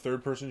 4,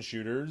 third person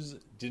shooters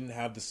didn't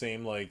have the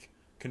same like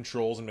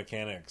controls and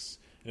mechanics.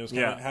 And it was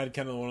had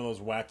kind of one of those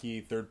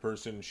wacky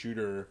third-person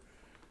shooter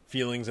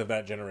feelings of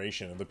that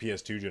generation, of the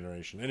PS2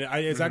 generation, and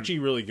it's actually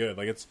really good.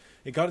 Like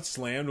it got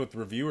slammed with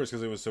reviewers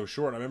because it was so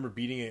short. I remember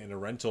beating it in a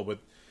rental, but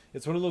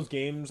it's one of those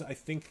games. I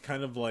think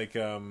kind of like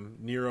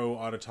Nero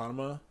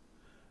Automata.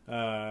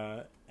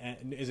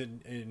 Is it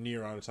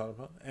Nier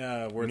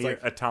Automata? Where it's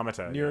like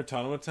Automata. Nier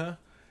Automata,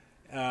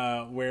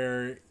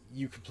 where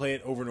you can play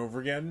it over and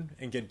over again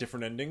and get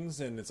different endings,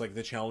 and it's like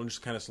the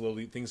challenge kind of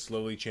things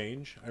slowly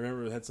change. I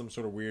remember it had some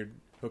sort of weird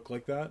hook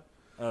like that.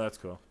 Oh, that's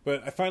cool.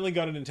 But I finally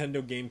got a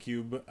Nintendo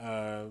GameCube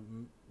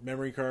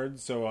memory card,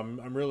 so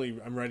I'm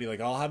ready.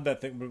 Like I'll have that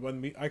thing. But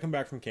when I come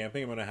back from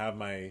camping, I'm gonna have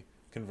my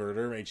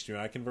converter,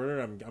 HDMI converter.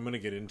 I'm gonna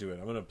get into it.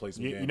 I'm gonna play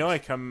some games. You know, I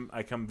come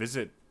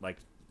visit like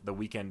the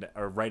weekend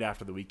or right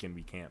after the weekend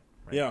we camp.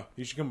 Right? Yeah,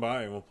 you should come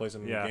by and we'll play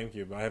some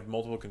GameCube. I have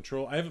multiple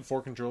I have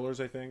 4 controllers,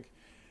 I think.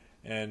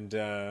 And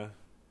so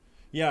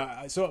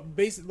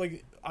basically,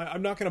 like,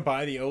 I'm not going to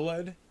buy the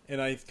OLED, and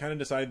I kind of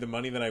decided the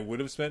money that I would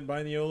have spent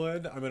buying the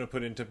OLED, I'm going to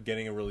put into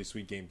getting a really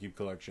sweet GameCube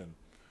collection.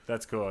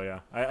 That's cool,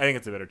 yeah. I think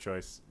it's a better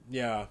choice.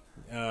 Yeah,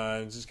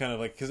 it's just kind of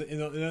like, because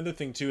another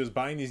thing too is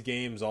buying these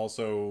games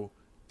also,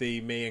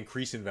 they may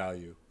increase in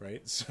value,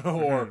 right?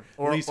 So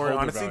or at least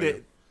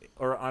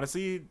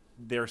honestly,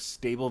 they're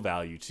stable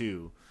value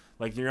too.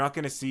 Like you're not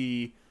going to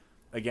see.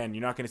 Again,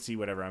 you're not going to see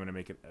whatever I'm going to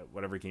make it.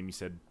 Whatever game you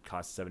said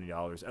costs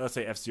 $70. Let's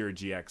say F-Zero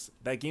GX.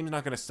 That game's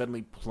not going to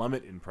suddenly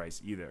plummet in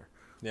price either,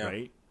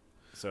 right?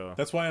 So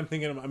that's why I'm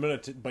thinking I'm going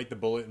to bite the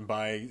bullet and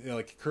buy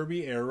like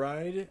Kirby Air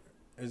Ride.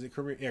 Is it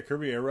Kirby? Yeah,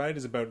 Kirby Air Ride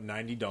is about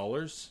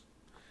 $90.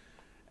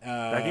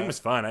 That game was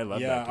fun. I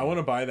love that. Yeah, I want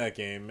to buy that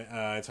game.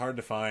 It's hard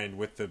to find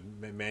with the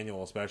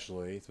manual,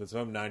 especially. So it's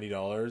about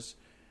 $90.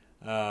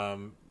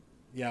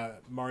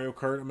 Mario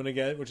Kart I'm going to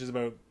get, which is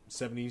about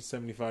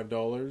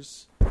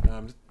 $75.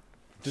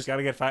 Just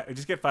gotta get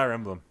Fire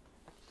Emblem.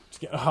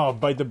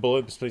 Bite the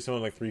bullet. Just play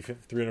someone like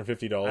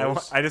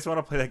 $350. I just want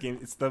to play that game.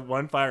 It's the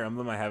one Fire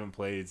Emblem I haven't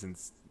played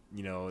since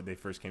they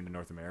first came to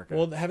North America.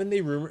 Well, isn't it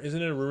a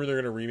rumor they're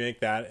going to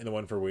remake that and the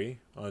one for Wii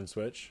on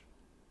Switch?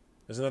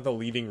 Isn't that the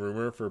leading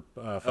rumor for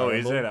Fire Emblem?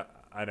 Is it?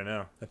 I don't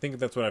know. I think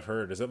that's what I've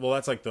heard. Is it? Well,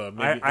 that's like the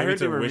I heard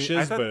they were wishes.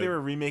 I thought they were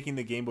remaking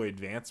the Game Boy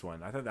Advance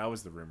one. I thought that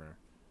was the rumor.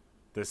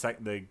 The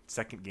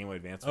second Game Boy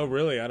Advance one. Oh,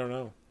 really? I don't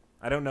know.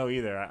 I don't know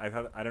either. I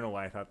don't know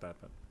why I thought that,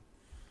 but.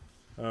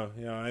 Oh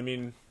yeah, I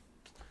mean,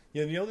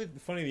 yeah. The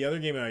other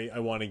game I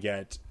want to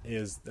get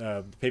is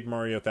Paper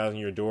Mario Thousand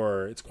Year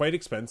Door. It's quite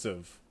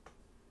expensive.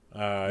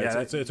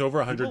 It's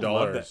over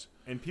 $100.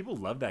 And people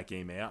love that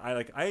game, man.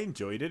 I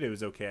enjoyed it. It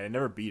was okay. I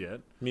never beat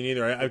it. Me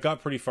neither. I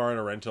got pretty far in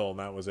a rental, and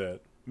that was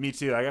it. Me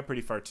too. I got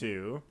pretty far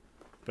too.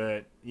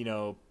 But,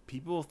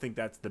 people think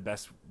that's the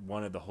best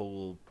one of the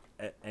whole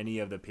any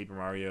of the Paper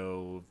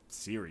Mario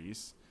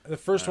series. The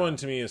first one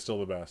to me is still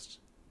the best.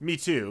 Me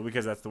too,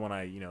 because that's the one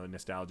I,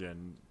 nostalgia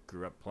and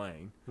grew up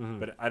playing. Mm-hmm.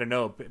 But I don't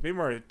know, Paper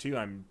Mario 2,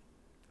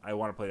 I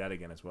want to play that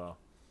again as well.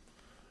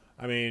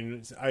 I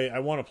mean, I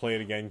want to play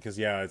it again because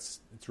it's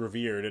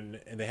revered,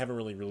 and they haven't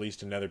really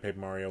released another Paper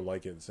Mario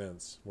like it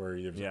since,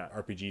 where there's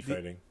RPG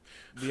fighting.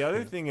 The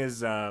other thing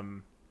is,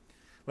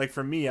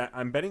 for me,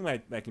 I'm betting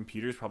my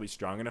computer is probably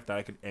strong enough that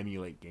I could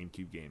emulate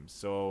GameCube games.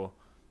 So,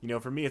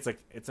 for me, it's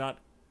it's not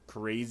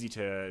crazy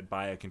to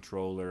buy a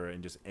controller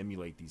and just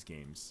emulate these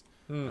games.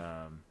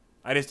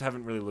 I just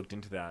haven't really looked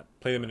into that.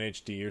 Play them in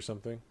HD or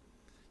something?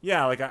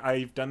 Yeah,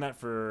 I've done that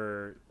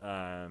for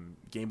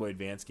Game Boy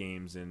Advance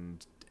games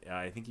and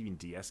I think even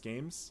DS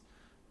games,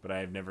 but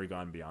I've never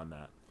gone beyond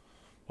that.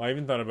 Well, I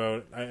even thought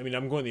about,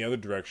 I'm going the other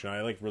direction. I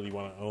really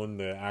want to own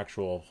the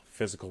actual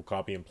physical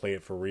copy and play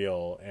it for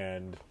real.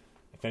 And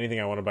if anything,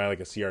 I want to buy a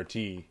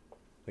CRT,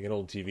 like an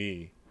old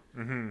TV,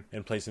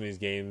 and play some of these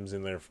games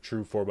in their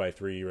true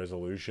 4:3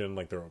 resolution,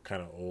 like they're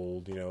kind of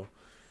old,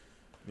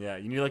 Yeah,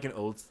 you need an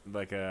old,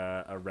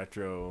 a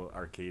retro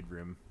arcade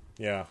room.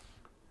 Yeah.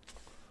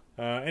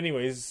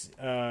 Anyways,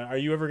 are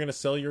you ever going to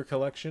sell your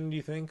collection, do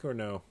you think, or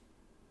no?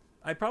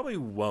 I probably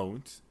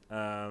won't,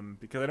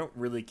 because I don't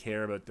really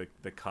care about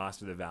the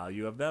cost or the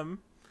value of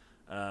them.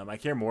 I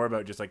care more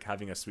about just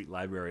having a sweet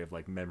library of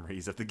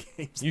memories of the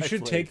games. You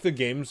should take the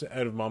games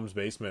out of Mom's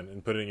basement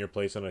and put it in your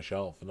place on a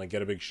shelf and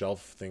get a big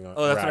shelf thing on.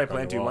 Oh, that's what I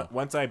plan to.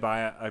 Once I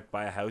buy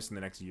a house in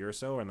the next year or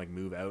so and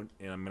move out,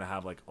 and I'm gonna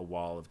have a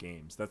wall of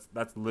games.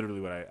 That's literally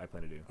what I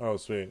plan to do. Oh,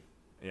 sweet.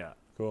 Yeah.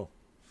 Cool.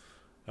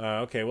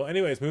 Okay. Well,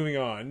 anyways, moving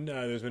on.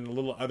 There's been a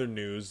little other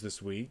news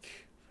this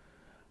week.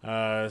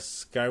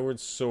 Skyward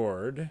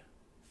Sword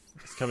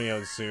is coming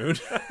out soon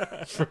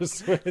for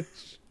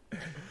Switch.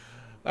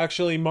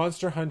 Actually,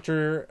 Monster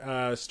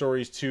Hunter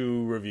Stories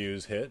 2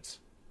 reviews hit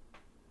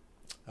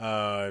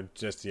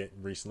just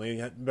recently.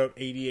 About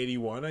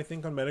 80-81, I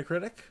think, on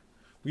Metacritic.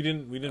 We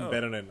didn't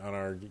bet on it on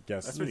our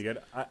guesses. That's pretty good.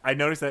 I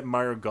noticed that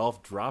Mario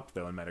Golf dropped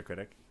though on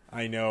Metacritic.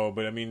 I know,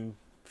 but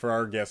for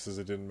our guesses,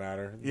 it didn't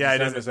matter. Yeah, it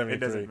doesn't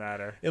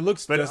matter. It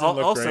doesn't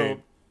look great.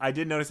 I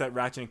did notice that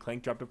Ratchet and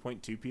Clank dropped a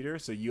point too, Peter.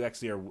 So you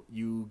actually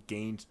you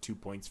gained 2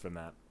 points from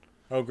that.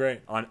 Oh,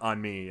 great!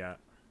 On me, yeah.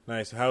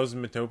 Nice. How's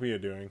Metopia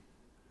doing?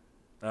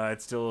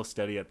 It's still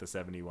steady at the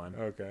 71.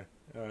 Okay.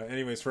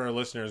 Anyways, for our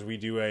listeners, we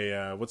do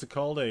a what's it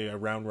called? A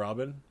round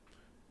robin.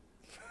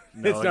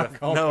 No, it's not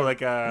called. No,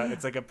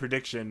 it's a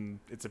prediction.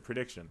 It's a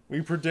prediction.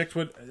 We predict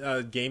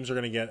what games are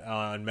going to get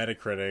on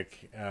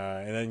Metacritic,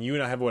 and then you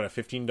and I have a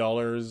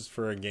 $15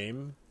 for a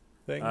game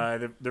thing.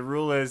 The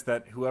rule is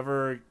that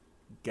whoever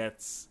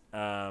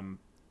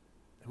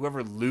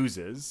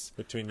loses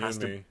between you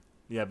and me,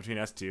 between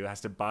us two, has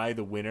to buy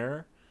the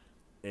winner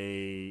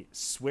a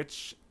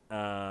Switch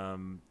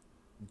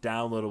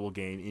downloadable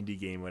game, indie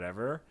game,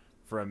 whatever,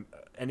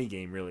 any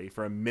game really,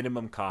 for a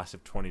minimum cost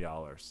of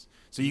 $20.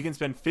 So you can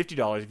spend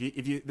 $50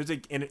 if you there's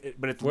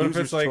but it's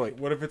loser's choice.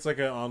 What if it's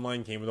an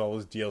online game with all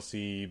this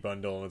DLC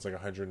bundle and it's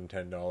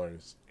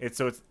 $110? It's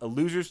a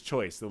loser's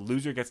choice. The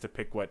loser gets to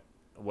pick what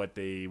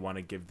they want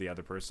to give the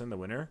other person, the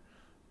winner.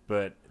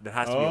 But it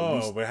has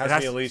to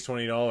be at least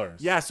 $20.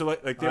 Yeah, so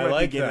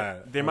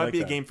there might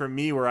be a game for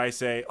me where I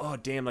say, oh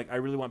damn, I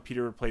really want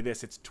Peter to play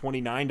this. It's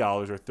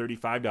 $29 or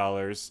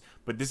 $35,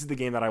 but this is the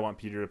game that I want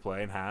Peter to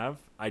play and have.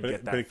 But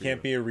it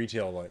can't be a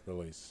retail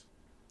release.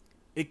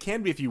 It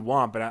can be if you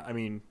want, but I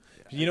mean,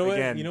 you know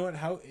what? You know what?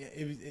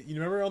 You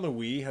remember on the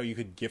Wii how you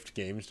could gift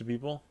games to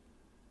people?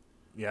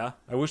 Yeah,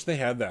 I wish they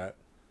had that.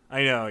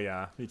 I know.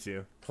 Yeah, me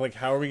too.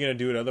 How are we going to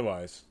do it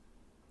otherwise?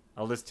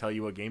 I'll just tell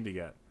you what game to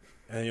get.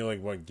 And you're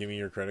what, give me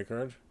your credit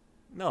card?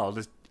 No, I'll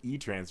just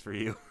e-transfer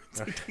you.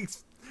 It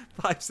takes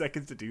 5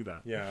 seconds to do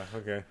that. Yeah,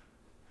 okay.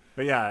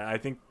 But yeah, I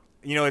think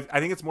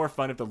it's more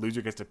fun if the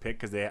loser gets to pick,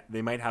 because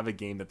they might have a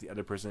game that the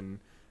other person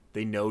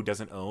they know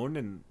doesn't own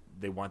and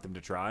they want them to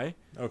try.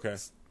 Okay.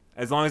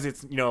 As long as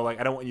it's,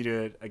 I don't want you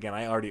to, again,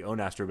 I already own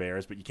Astro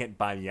Bears, but you can't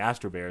buy me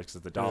Astro Bears because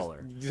it's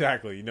 $1.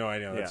 Exactly. No, I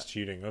know. That's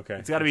cheating. Okay.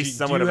 It's got to be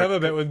somewhat do you have a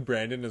bet with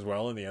Brandon as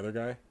well and the other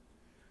guy?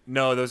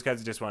 No, those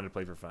guys just wanted to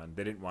play for fun.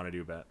 They didn't want to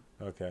do a bet.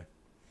 Okay.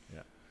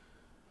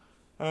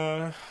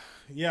 Yeah.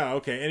 Yeah,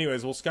 okay.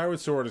 Anyways,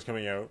 Skyward Sword is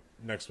coming out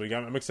next week.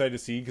 I'm excited to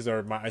see because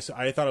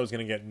I thought I was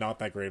going to get not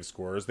that great of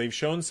scores. They've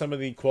shown some of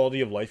the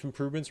quality of life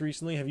improvements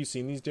recently. Have you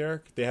seen these,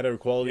 Derek? They had a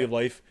quality of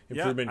life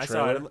improvement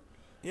trailer.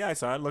 I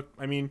saw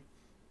it.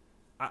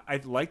 I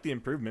like the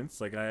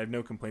improvements. I have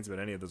no complaints about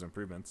any of those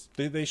improvements.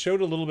 They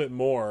showed a little bit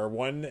more.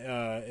 One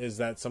is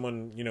that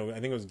someone, I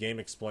think it was Game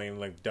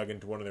Explain, dug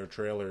into one of their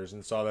trailers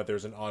and saw that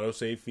there's an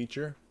autosave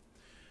feature.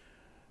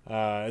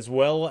 As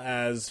well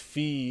as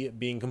Fee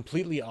being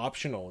completely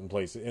optional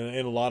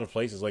in a lot of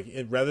places.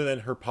 Rather than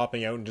her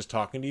popping out and just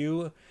talking to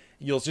you,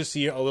 you'll just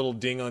see a little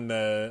ding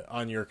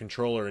on your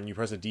controller, and you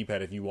press a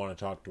D-pad if you want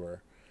to talk to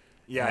her.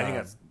 Yeah, I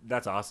think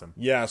that's awesome.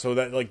 Yeah, so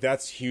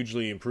that's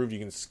hugely improved. You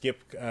can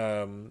skip.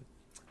 I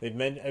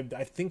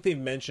think they've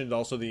mentioned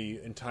also the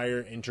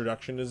entire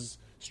introduction is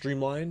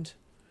streamlined,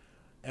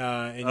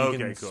 and you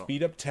can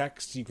speed up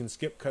text. You can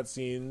skip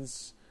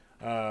cutscenes.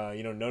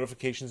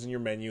 Notifications in your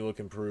menu look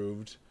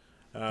improved.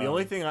 The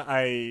only thing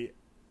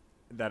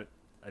that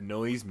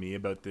annoys me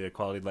about the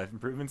quality of life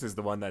improvements is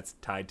the one that's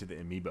tied to the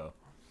amiibo.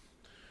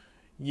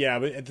 Yeah,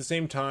 but at the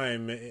same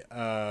time,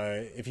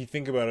 if you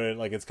think about it,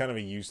 like, it's kind of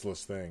a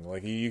useless thing.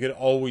 Like, you could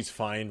always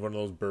find one of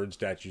those bird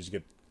statues to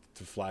get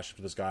to flash up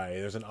to the sky.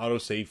 There's an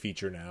autosave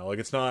feature now. Like,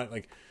 it's not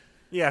like...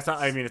 Yeah, it's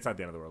not. I mean, it's not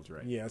the end of the world,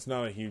 right? Yeah, it's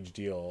not a huge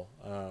deal.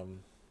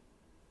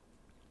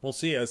 We'll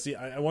see.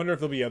 I wonder if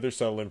there'll be other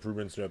subtle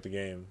improvements throughout the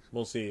game.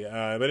 We'll see.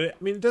 But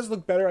it does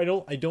look better. I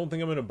don't think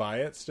I'm going to buy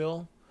it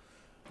still.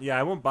 Yeah,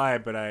 I won't buy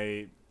it, but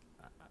I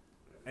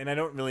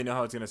don't really know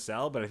how it's going to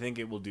sell, but I think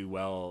it will do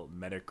well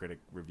Metacritic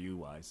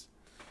review-wise.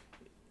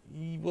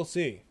 We'll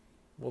see.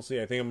 I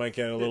think it might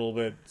get a little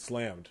bit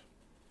slammed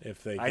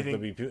if there'll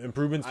be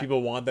improvements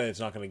people want that it's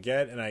not going to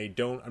get, and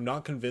I'm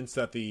not convinced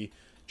that the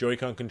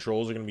Joy-Con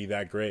controls are going to be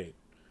that great.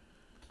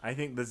 I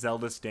think the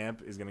Zelda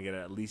stamp is going to get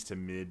at least to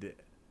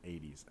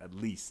mid-80s, at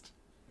least.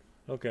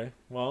 Okay.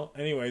 Well,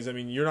 anyways, I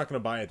mean, you're not going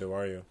to buy it though,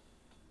 are you?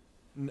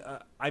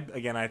 I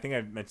think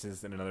I've mentioned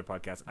this in another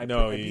podcast. I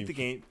beat the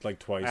game like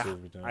twice.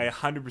 I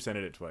 100%ed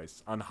it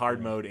twice on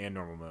hard mode and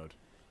normal mode.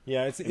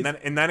 Yeah,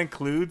 and that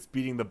includes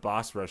beating the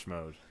boss rush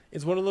mode.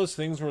 It's one of those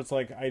things where it's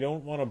like I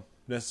don't want to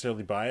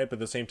necessarily buy it, but at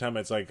the same time,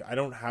 it's like I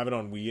don't have it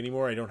on Wii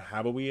anymore. I don't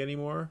have a Wii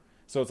anymore,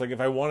 so it's like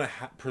if I want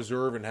to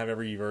preserve and have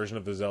every version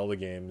of the Zelda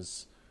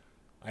games,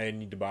 I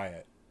need to buy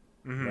it,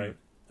 right?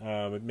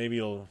 But maybe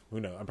who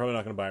knows? I'm probably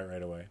not going to buy it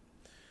right away.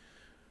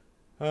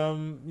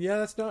 Yeah,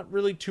 that's not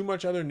really too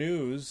much other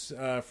news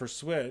for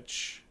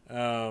Switch.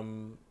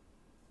 So,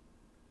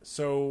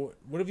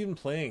 what have you been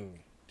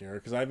playing,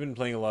 Derek? Because I've been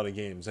playing a lot of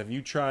games. Have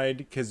you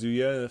tried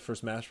Kazuya for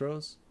Smash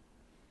Bros?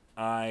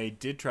 I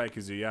did try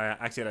Kazuya. I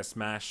actually had a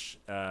Smash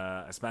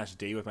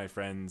day with my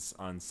friends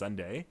on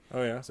Sunday.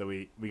 Oh yeah. So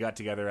we got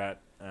together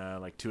at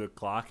like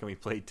 2:00 and we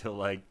played till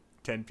like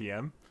 10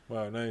 p.m.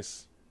 Wow,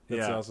 nice.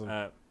 That's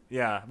awesome. We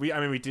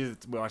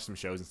watched some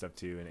shows and stuff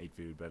too and ate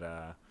food,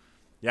 but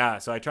yeah,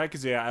 so I tried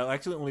Kazuya. I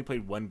actually only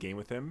played one game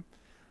with him,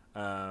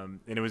 and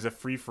it was a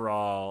free for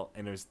all.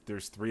 And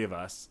there's three of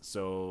us,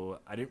 so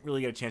I didn't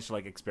really get a chance to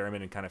like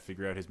experiment and kind of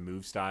figure out his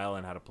move style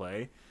and how to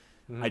play.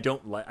 Mm-hmm.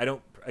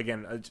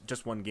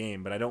 Just one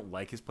game, but I don't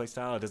like his play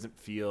style. It doesn't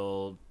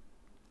feel.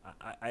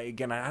 I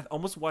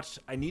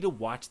need to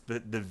watch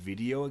the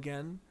video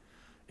again,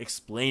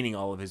 explaining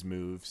all of his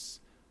moves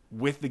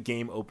with the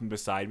game open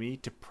beside me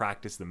to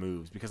practice the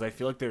moves, because I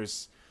feel like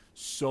there's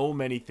so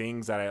many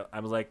things that I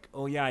was like,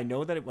 oh yeah, I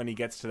know that when he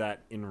gets to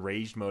that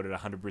enraged mode at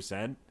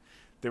 100%,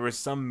 there was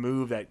some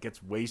move that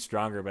gets way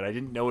stronger, but I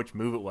didn't know which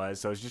move it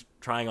was, so I was just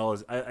trying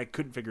I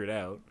couldn't figure it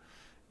out.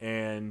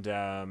 And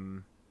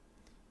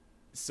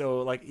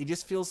so like he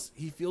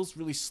feels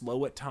really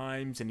slow at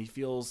times, and he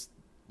feels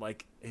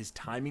like his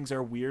timings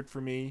are weird for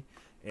me,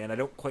 and I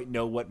don't quite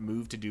know what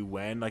move to do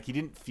when. Like, he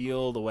didn't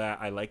feel the way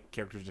I like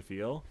characters to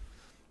feel.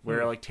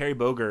 Where like Terry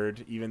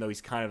Bogard, even though he's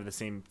kind of the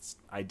same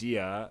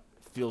idea,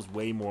 feels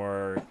way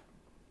more.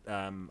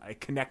 I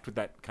connect with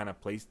that kind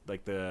of place,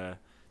 like the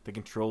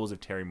controls of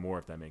Terry more,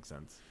 if that makes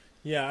sense.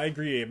 Yeah, I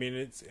agree. I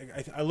mean,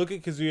 I look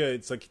at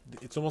Kazuya.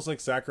 It's almost like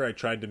Sakurai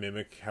tried to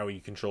mimic how he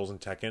controls in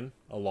Tekken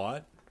a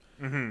lot.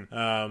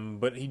 Mm-hmm.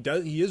 But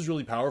he is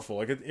really powerful.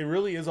 Like it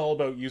really is all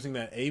about using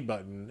that A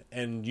button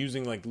and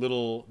using like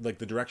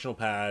the directional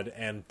pad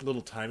and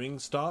little timing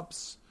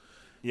stops.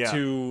 Yeah.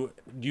 To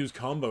use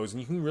combos, and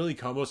you can really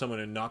combo someone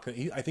and knock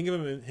them. I think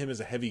of him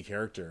as a heavy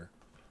character.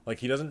 Like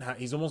he's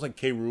almost like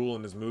K. Rool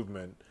in his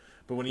movement.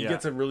 But when he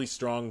gets a really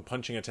strong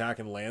punching attack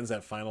and lands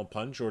that final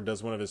punch or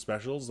does one of his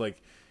specials,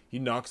 like he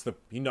knocks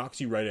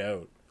you right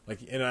out. Like,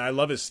 and I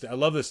love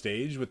the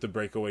stage with the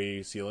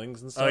breakaway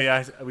ceilings and stuff. Oh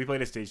yeah, we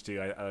played a stage too.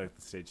 I like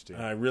the stage too.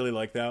 I really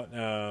like that.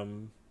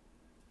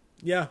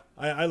 Yeah,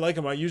 I like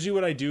them. Usually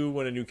what I do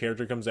when a new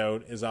character comes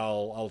out is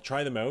I'll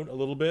try them out a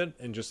little bit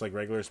and just like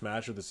regular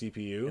Smash with the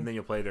CPU. And then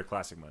you'll play their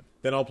classic mode.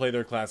 Then I'll play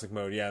their classic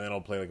mode, yeah, and then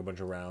I'll play like a bunch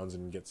of rounds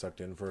and get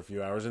sucked in for a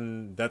few hours,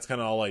 and that's kind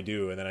of all I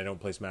do, and then I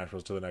don't play Smash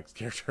Bros. Till the next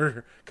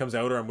character comes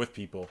out or I'm with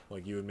people,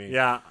 like you and me.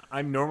 Yeah,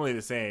 I'm normally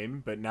the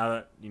same, but now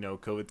that,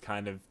 COVID's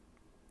kind of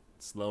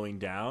slowing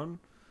down,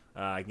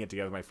 I can get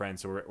together with my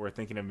friends, so we're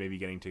thinking of maybe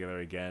getting together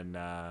again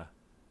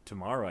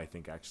tomorrow, I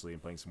think, actually,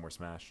 and playing some more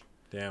Smash.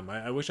 Damn,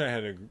 I wish I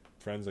had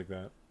friends like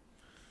that.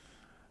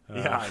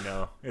 Yeah, I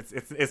know.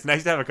 It's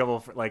nice to have a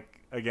couple,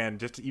 like, again,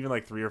 just even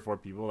like 3 or 4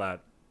 people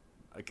that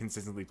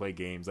consistently play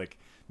games. Like,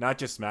 not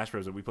just Smash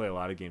Bros, but we play a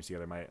lot of games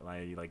together. My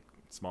like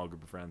small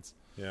group of friends.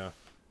 Yeah.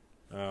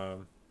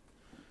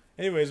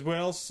 Anyways, what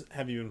else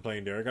have you been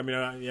playing, Derek? I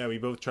mean, we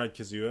both tried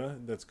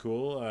Kazuya. That's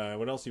cool.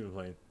 What else have you been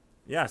playing?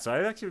 Yeah, so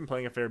I've actually been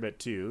playing a fair bit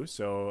too.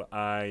 So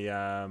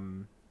I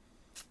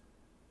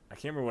I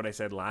can't remember what I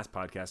said last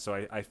podcast. So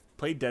I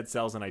played Dead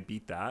Cells and I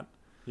beat that.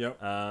 Yep.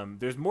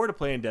 There's more to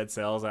play in Dead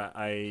Cells.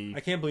 I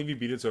can't believe you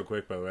beat it so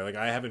quick, by the way. Like,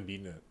 I haven't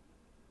beaten it.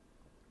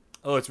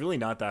 Oh, it's really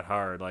not that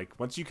hard. Like,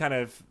 once you kind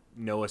of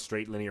know a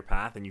straight linear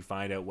path and you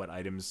find out what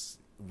items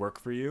work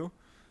for you.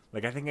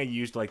 Like, I think I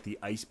used, like, the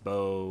ice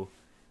bow,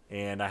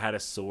 and I had a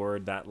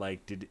sword that,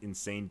 like, did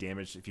insane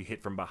damage if you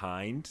hit from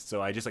behind. So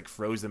I just, like,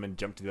 froze them and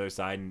jumped to the other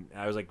side, and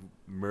I was, like,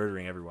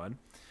 murdering everyone.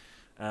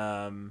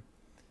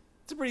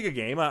 It's a pretty good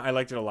game. I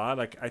liked it a lot.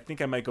 Like, I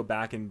think I might go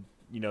back and,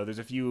 you know, there's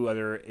a few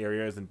other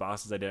areas and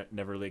bosses I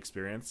never really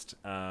experienced.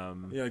 Yeah,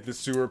 like the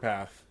sewer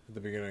path at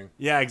the beginning.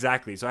 Yeah,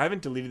 exactly. So I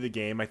haven't deleted the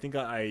game. I think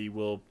I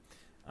will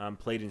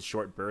play it in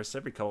short bursts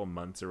every couple of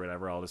months or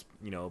whatever. I'll just,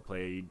 you know,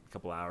 play a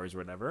couple hours or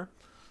whatever.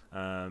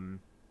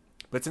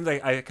 But since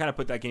I kind of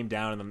put that game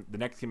down, and the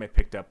next game I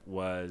picked up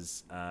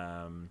was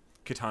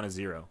Katana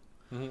Zero.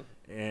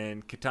 Mm-hmm.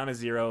 And Katana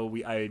Zero,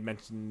 I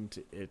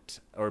mentioned it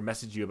or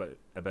messaged you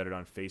about it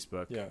on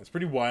Facebook. Yeah, it's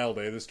pretty wild,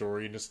 the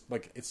story. Just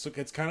like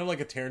it's kind of like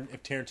if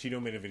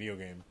Tarantino made a video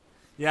game.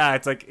 Yeah,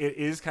 it's like it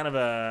is kind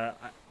of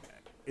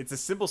it's a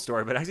simple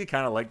story, but I actually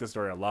kind of like the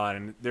story a lot.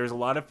 And there's a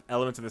lot of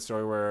elements of the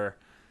story where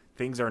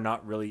things are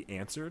not really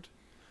answered.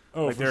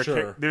 Oh, like, for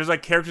sure. There's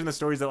like characters in the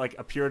stories that like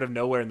appear out of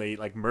nowhere and they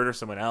like murder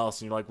someone else,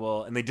 and you're like,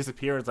 well, and they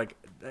disappear. And it's like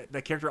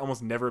that character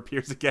almost never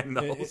appears again in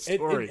the whole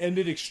story. It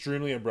ended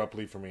extremely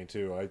abruptly for me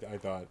too. I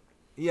thought.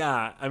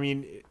 Yeah, I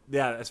mean,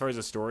 yeah. As far as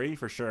the story,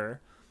 for sure,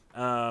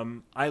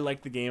 I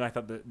liked the game. I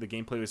thought the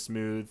gameplay was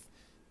smooth.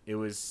 It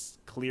was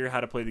clear how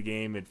to play the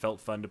game. It felt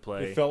fun to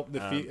play.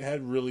 It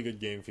had really good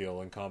game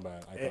feel and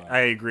combat. I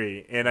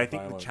agree, and I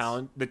think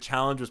the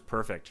challenge was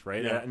perfect.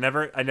 Right? Yeah.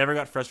 I never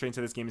got frustrated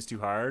until this game is too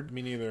hard.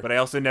 Me neither. But I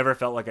also never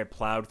felt like I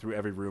plowed through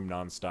every room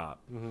nonstop.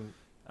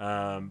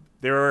 Mm-hmm.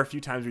 There are a few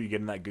times where you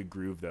get in that good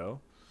groove, though.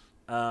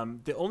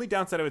 The only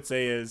downside I would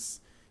say is,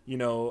 you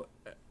know,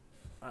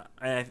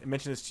 I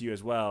mentioned this to you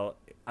as well.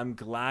 I'm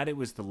glad it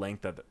was the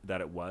length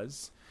that it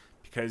was.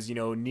 Because, you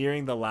know,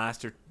 nearing the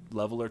last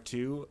level or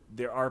two,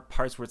 there are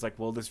parts where it's like,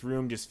 well, this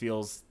room just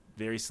feels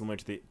very similar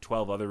to the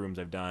 12 other rooms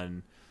I've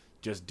done,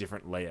 just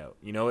different layout.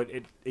 You know,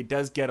 it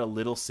does get a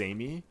little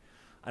samey.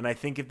 And I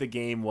think if the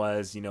game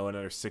was, you know,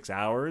 another 6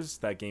 hours,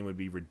 that game would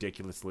be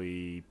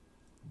ridiculously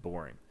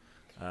boring.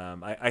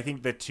 I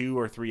think the 2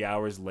 or 3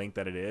 hours length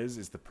that it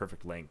is the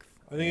perfect length.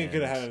 I think it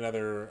could have had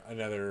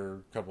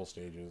another couple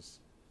stages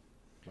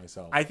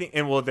myself. I think,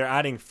 and well, they're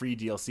adding free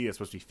DLC that's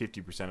supposed to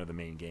be 50% of the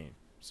main game.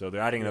 So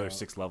they're adding another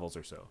 6 levels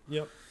or so.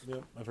 Yep,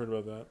 I've heard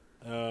about that.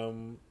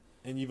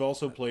 And you've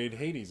also played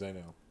Hades, I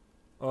know.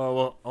 Oh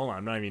well, hold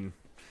on, I'm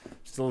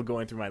still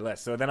going through my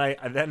list. So then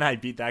I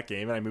beat that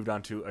game and I moved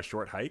on to A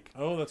Short Hike.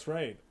 Oh, that's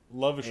right.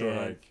 Love A Short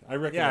Hike. I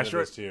recommended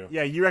this to you.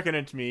 Yeah, you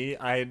recommended it to me.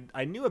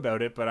 I knew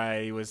about it, but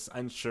I was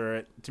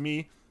unsure. To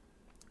me,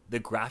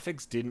 the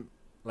graphics didn't,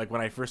 like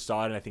when I first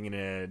saw it, I think in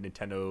a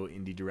Nintendo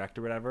Indie Direct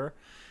or whatever,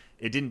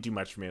 it didn't do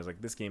much for me. I was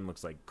like, this game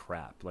looks like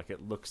crap. Like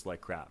it looks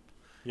like crap.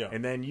 Yeah.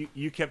 And then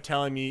you kept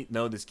telling me,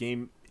 no, this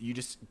game, you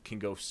just can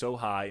go so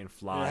high and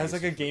fly. It has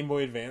like a Game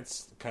Boy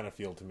Advance kind of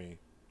feel to me.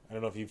 I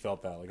don't know if you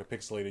felt that, like a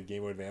pixelated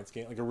Game Boy Advance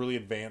game, like a really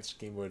advanced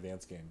Game Boy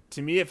Advance game.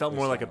 To me, it felt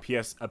more like a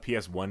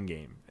PS1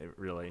 game,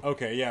 really.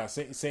 Okay, yeah,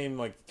 same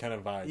like kind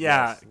of vibe.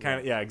 Yeah, yes. kind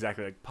of, yeah,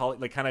 exactly.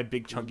 Like kind of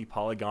big, chunky,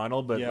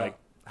 polygonal, but like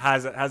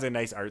has a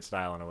nice art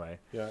style in a way.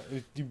 Yeah,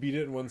 did you beat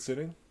it in one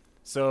sitting?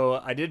 So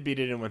I did beat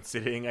it in one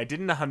sitting. I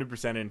didn't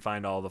 100% and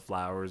find all the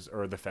flowers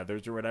or the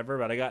feathers or whatever,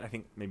 but I got, I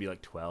think, maybe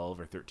like 12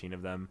 or 13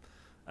 of them.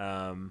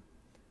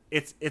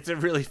 It's a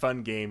really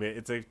fun game.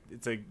 It's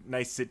a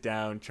nice sit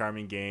down,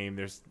 charming game.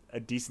 There's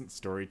a decent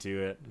story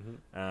to it.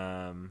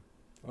 Mm-hmm.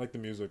 I like the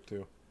music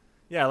too.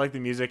 Yeah, I like the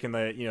music, and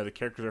the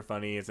characters are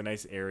funny. It's a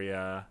nice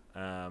area,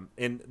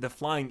 and the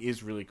flying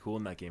is really cool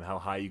in that game. How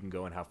high you can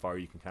go and how far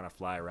you can kind of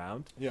fly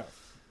around. Yeah,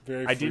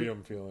 very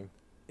freedom feeling.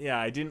 Yeah,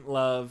 I didn't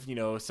love,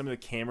 some of the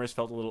cameras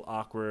felt a little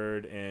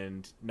awkward,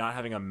 and not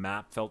having a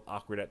map felt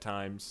awkward at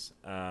times.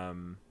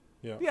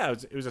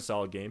 It was a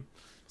solid game.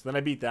 So then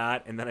I beat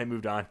that, and then I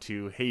moved on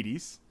to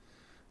Hades.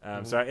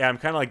 So I'm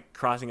kind of like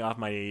crossing off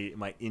my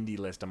indie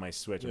list on my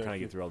Switch. I'm trying to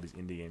get through all these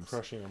indie games.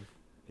 Crushing them.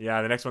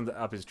 Yeah, the next one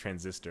up is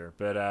Transistor.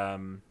 But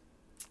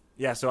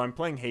so I'm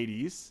playing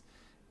Hades,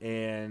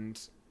 and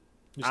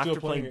you're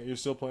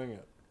still playing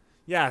it.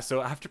 Yeah,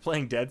 so after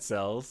playing Dead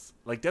Cells,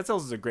 like Dead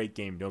Cells is a great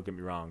game, don't get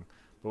me wrong.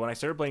 But when I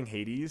started playing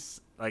Hades,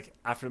 like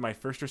after my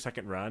first or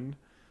second run,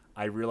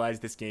 I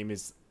realized this game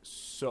is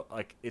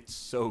it's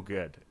so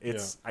good.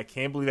 I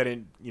can't believe I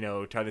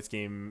didn't, try this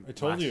game I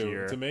told last you,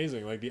 year. It's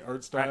amazing. Like the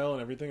art style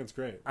and everything, it's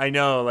great. I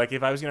know, like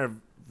if I was going to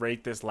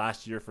rate this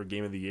last year for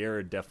Game of the Year,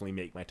 it'd definitely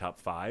make my top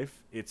 5.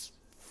 It's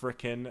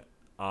freaking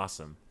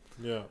awesome.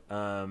 Yeah.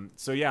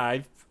 So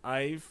yeah,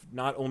 I've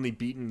not only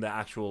beaten the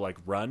actual like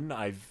run,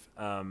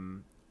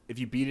 if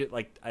you beat it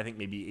like I think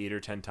maybe 8 or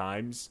 10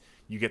 times,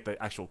 you get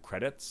the actual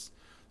credits.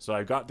 So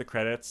I got the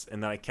credits,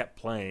 and then I kept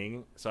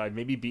playing. So I've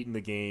maybe beaten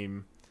the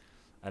game,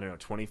 I don't know,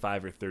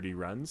 25 or 30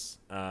 runs,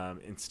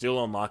 and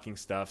still unlocking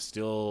stuff,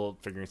 still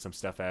figuring some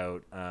stuff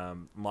out,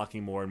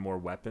 unlocking more and more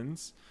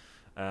weapons.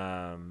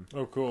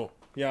 Oh, cool.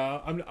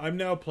 Yeah, I'm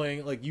now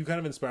playing. Like, you kind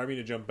of inspired me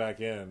to jump back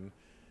in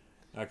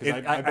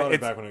because I bought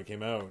it back when it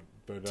came out.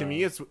 But to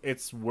me,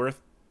 it's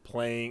worth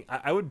playing.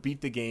 I would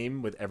beat the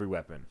game with every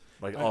weapon,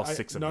 like all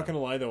six of them. Not gonna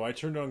lie though, I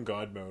turned on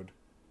God mode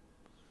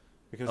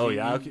because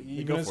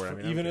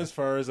even as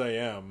far as I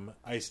am,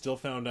 I still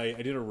found I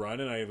did a run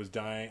and I was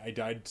dying. I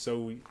died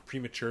so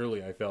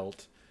prematurely. I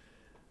felt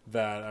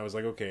that I was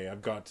like, okay, I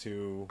want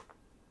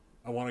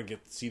to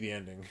see the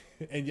ending.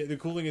 And yet the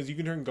cool thing is you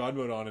can turn God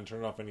mode on and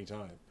turn it off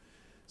anytime.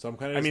 So I'm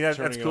kind of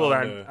that's cool.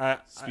 To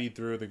speed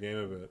through the game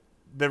a bit.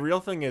 The real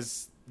thing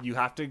is you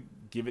have to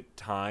give it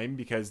time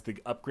because the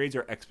upgrades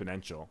are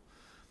exponential.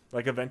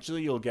 Like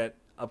eventually you'll get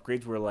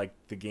upgrades where like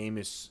the game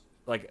is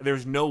like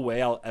there's no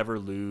way I'll ever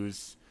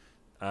lose.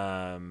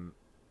 I'll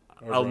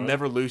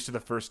never lose to the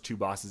first two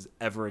bosses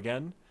ever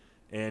again.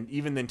 And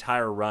even the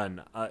entire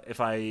run,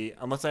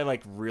 unless I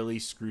like really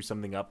screw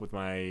something up with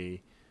my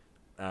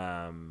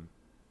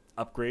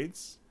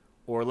upgrades,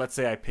 or let's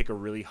say I pick a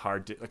really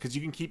hard because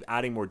you can keep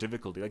adding more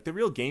difficulty. Like the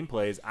real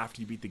gameplay is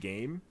after you beat the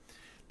game,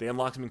 they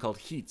unlock something called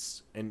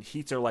heats, and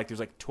heats are like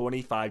there's like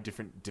 25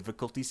 different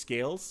difficulty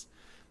scales,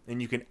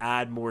 and you can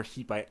add more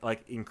heat by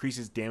like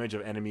increases damage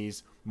of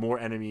enemies, more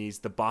enemies.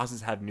 The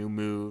bosses have new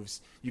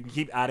moves. You can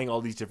keep adding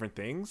all these different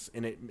things,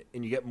 and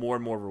you get more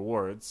and more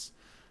rewards.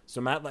 So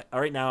I'm at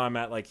right now I'm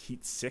at like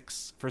heat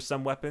 6 for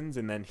some weapons,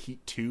 and then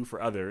heat 2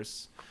 for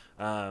others.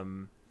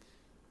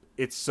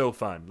 It's so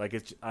fun. Like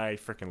I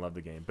freaking love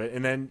the game.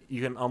 And then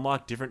you can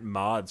unlock different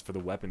mods for the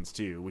weapons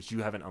too, which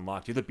you haven't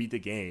unlocked. You have to beat the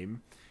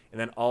game, and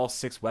then all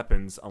 6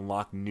 weapons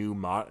unlock new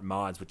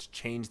mods, which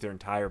change their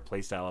entire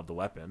playstyle of the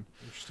weapon.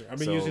 Interesting. I've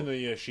been using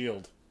the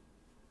shield.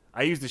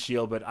 I use the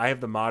shield, but I have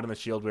the mod on the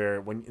shield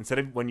where instead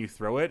of when you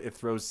throw it, it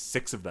throws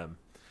 6 of them.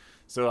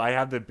 So I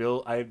have the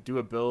build. I do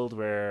a build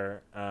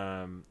where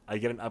I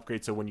get an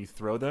upgrade. So when you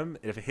throw them,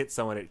 if it hits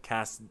someone, it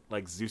casts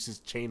like Zeus's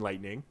chain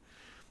lightning.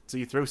 So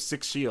you throw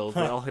 6 shields.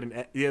 They all hit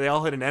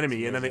an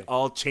enemy, and then they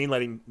all chain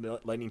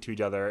lightning to each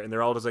other, and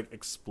they're all just like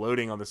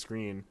exploding on the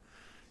screen.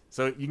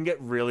 So you can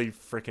get really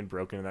freaking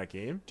broken in that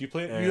game. Do you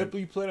play it?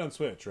 You play it on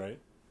Switch, right?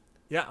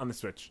 Yeah, on the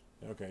Switch.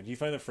 Okay. Do you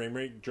find the frame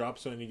rate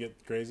drops when you get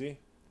crazy?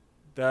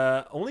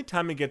 The only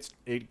time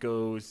it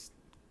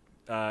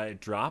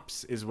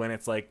drops is when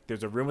it's like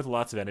there's a room with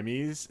lots of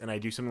enemies, and I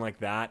do something like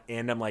that,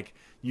 and I'm like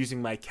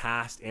using my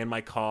cast and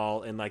my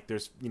call, and like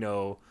there's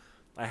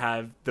I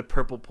have the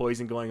purple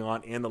poison going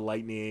on and the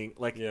lightning,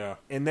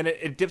 and then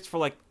it dips for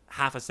like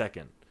half a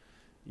second,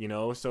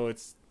 so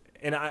it's.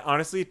 And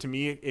honestly, to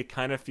me, it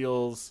kind of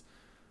feels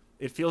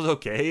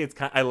okay.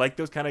 I like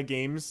those kind of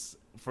games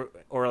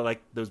or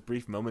like those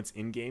brief moments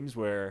in games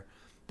where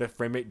the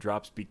frame rate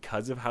drops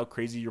because of how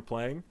crazy you're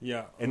playing.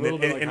 Yeah, a little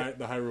bit like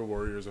the Hyrule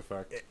Warriors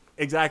effect.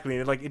 Exactly,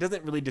 and it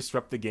doesn't really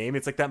disrupt the game.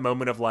 It's like that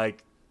moment of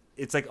like,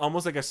 it's like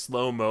almost like a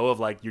slow mo of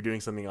like you're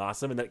doing something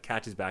awesome, and then it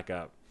catches back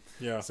up.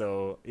 Yeah.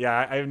 So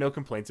yeah, I have no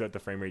complaints about the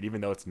frame rate,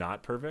 even though it's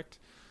not perfect.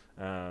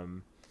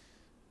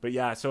 But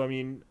yeah, so I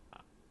mean,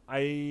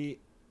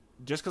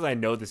 just because I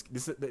know this,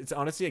 it's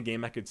honestly a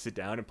game I could sit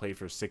down and play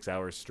for 6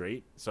 hours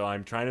straight. So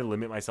I'm trying to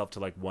limit myself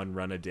to like one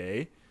run a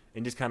day,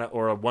 and just kind of,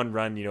 or a one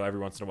run, every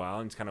once in a while,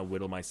 and just kind of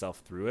whittle myself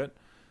through it,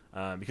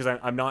 because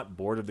I'm not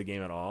bored of the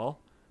game at all.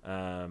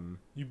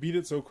 You beat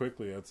it so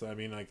quickly. To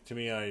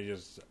me,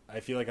 I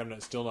feel like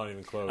I'm still not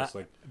even close.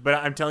 But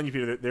I'm telling you,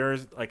 Peter, that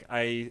there's like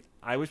I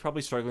was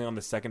probably struggling on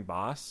the second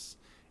boss.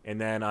 And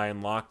then I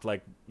unlocked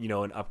an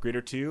upgrade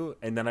or two,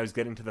 and then I was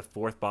getting to the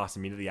 4th boss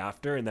immediately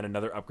after, and then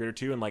another upgrade or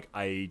two, and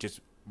I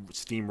just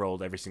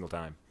steamrolled every single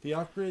time. The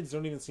upgrades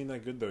don't even seem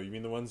that good though. You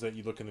mean the ones that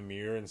you look in the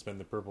mirror and spend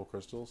the purple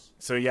crystals?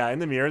 So yeah, in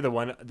the mirror, the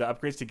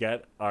upgrades to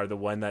get are the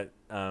one that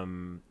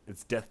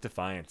it's Death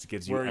Defiance. It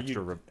gives you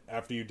extra.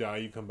 After you die,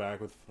 you come back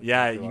with. You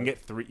can get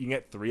 3. You can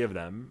get 3 of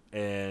them,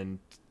 and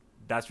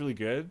that's really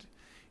good.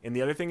 And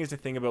the other thing is the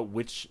thing about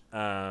which.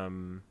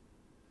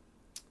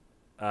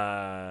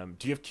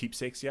 Do you have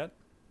keepsakes yet?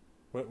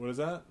 What is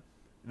that?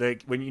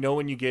 Like when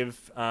you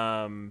give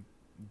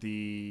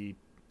the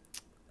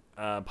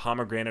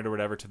pomegranate or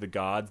whatever to the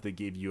gods, they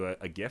give you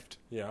a gift.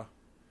 Yeah.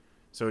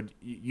 So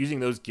using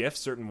those gifts,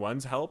 certain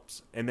ones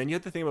helps, and then you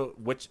have to think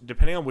about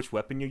depending on which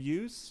weapon you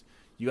use,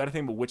 you got to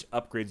think about which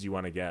upgrades you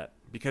want to get,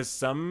 because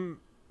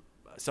some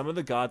of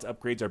the gods'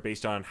 upgrades are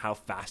based on how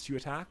fast you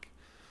attack.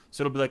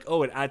 So it'll be like,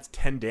 oh, it adds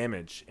 10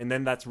 damage, and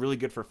then that's really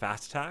good for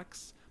fast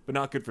attacks, but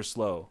not good for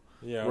slow.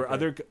 Yeah.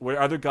 Where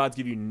other gods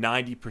give you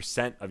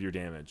 90% of your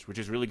damage, which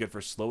is really good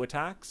for slow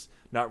attacks,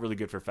 not really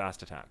good for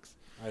fast attacks.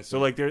 I see. So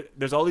like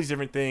there's all these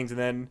different things, and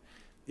then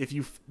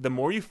the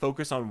more you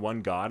focus on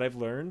one god, I've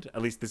learned,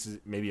 at least this is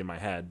maybe in my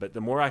head, but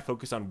the more I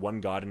focus on one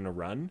god in a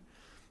run,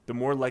 the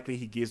more likely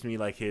he gives me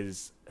like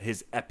his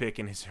epic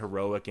and his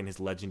heroic and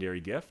his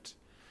legendary gift.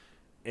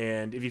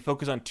 And if you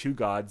focus on 2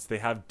 gods, they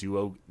have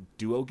duo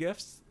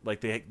gifts.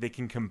 Like they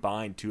can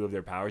combine 2 of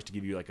their powers to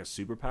give you like a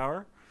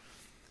superpower.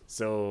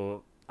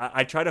 So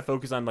I try to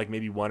focus on like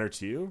maybe 1 or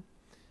 2,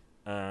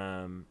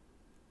 and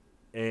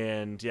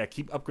yeah,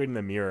 keep upgrading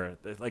the mirror.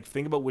 Like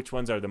think about which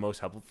ones are the most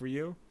helpful for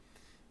you,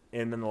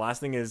 and then the last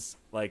thing is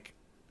like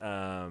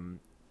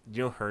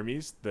you know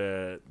Hermes,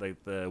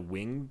 the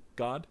wing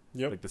god,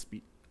 Yep. like the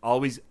speed.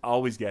 Always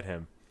get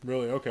him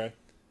Really? Okay.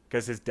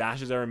 because his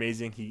dashes are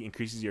amazing. He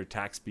increases your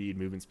attack speed,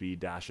 movement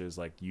speed, dashes.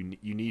 Like you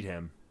need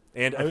him.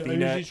 And I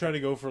Athena, usually try to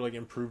go for like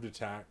improved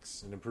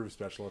attacks and improved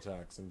special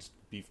attacks and just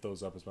beef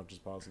those up as much as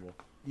possible.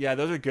 yeah,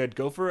 those are good.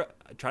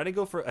 Try to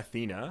go for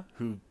Athena,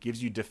 who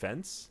gives you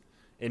defense,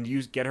 and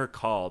get her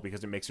call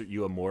because it makes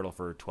you immortal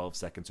for 12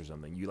 seconds or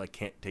something. You like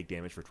can't take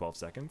damage for 12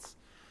 seconds.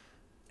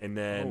 And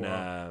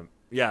then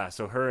yeah,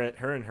 so her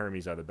and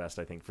Hermes are the best,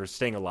 I think, for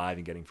staying alive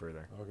and getting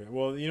further. Okay.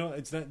 Well,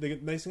 it's not, the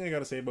nice thing I got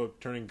to say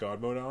about turning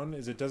God mode on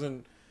is it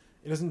doesn't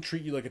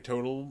treat you like a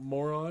total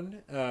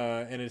moron,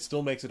 and it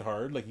still makes it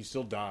hard. Like you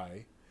still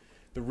die.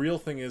 The real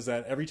thing is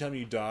that every time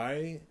you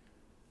die,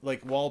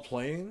 like while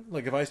playing,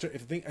 like I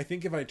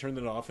think if I turn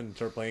it off and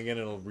start playing again,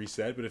 it'll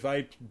reset. But if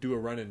I do a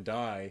run and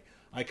die,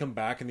 I come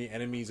back and the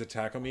enemy's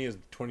attack on me is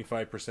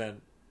 25%,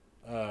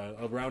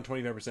 around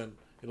 25%.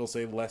 It'll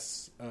say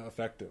less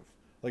effective.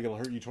 Like it'll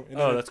hurt you.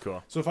 That's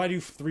cool. So if I do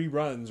 3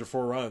 runs or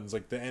 4 runs,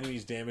 like the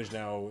enemy's damage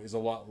now is a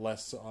lot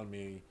less on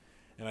me,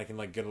 and I can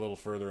like get a little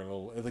further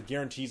and it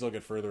guarantees I'll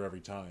get further every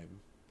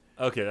time.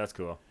 Okay, that's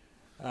cool.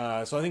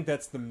 So I think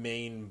that's the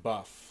main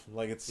buff.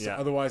 Like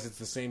otherwise it's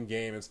the same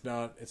game. It's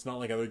not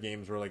like other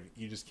games where like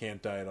you just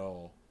can't die at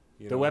all.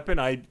 The weapon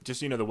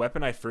the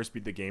weapon I first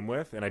beat the game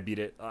with, and I beat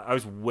it. I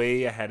was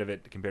way ahead of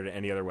it compared to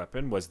any other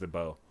weapon. Was the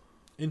bow.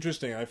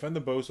 Interesting. I find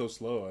the bow so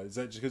slow. Is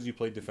that just because you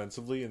played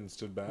defensively and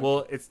stood back?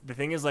 Well, the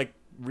thing is, like,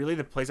 really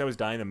the place I was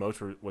dying the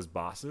most was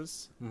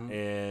bosses,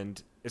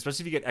 and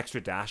especially if you get extra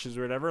dashes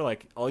or whatever,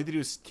 like all you have to do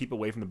is keep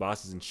away from the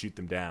bosses and shoot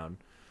them down.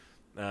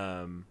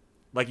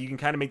 Like you can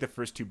kind of make the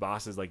first 2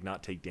 bosses like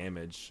not take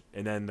damage,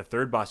 and then the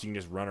third boss you can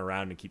just run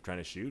around and keep trying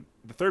to shoot.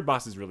 The third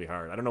boss is really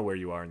hard. I don't know where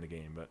you are in the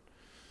game, but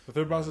the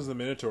third boss is the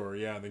Minotaur,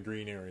 yeah, in the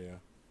green area.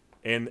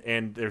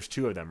 And there's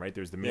 2 of them, right?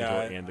 There's the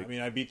Minotaur and the... I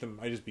mean, I beat them.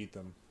 I just beat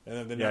them, and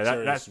then the next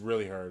area is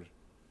really hard.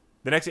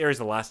 The next area is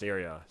the last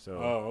area. So.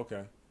 Oh,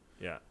 okay.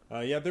 Yeah.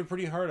 Yeah, they're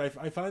pretty hard.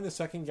 I find the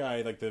second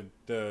guy, like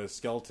the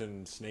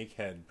skeleton snake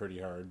head,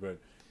 pretty hard, but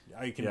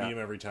I can beat him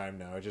every time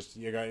now. You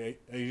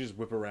just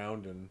whip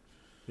around and.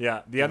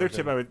 Yeah. The other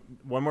tip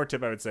one more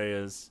tip I would say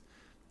is,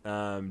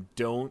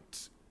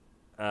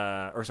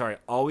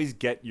 always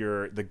get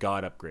the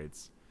god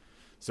upgrades.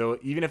 So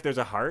even if there's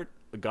a heart,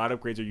 the god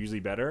upgrades are usually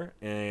better,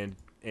 and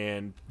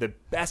the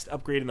best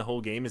upgrade in the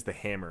whole game is the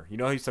hammer. You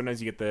know how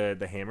sometimes you get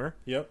the hammer?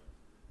 Yep.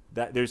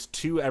 That there's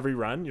 2 every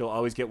run. You'll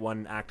always get one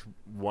in Act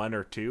 1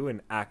 or 2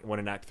 and one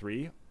in Act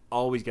 3.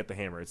 Always get the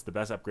hammer. It's the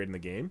best upgrade in the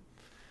game.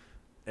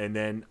 And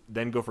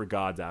then go for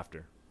gods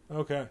after.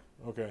 Okay.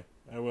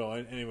 I will.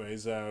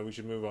 Anyways, we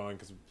should move on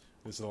because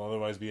this will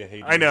otherwise be a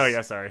hate. I know.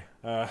 Yeah. Sorry.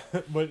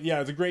 But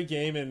yeah, it's a great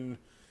game, and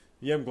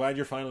yeah, I'm glad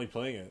you're finally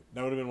playing it.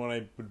 That would have been one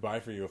I would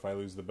buy for you if I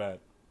lose the bet.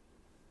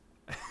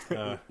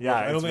 Yeah,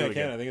 I don't think really I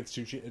can. good. I think it's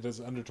too cheap. It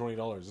does under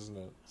 $20, isn't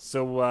it?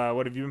 So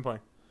what have you been playing?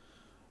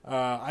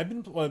 Other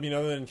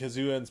than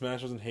Kazuya and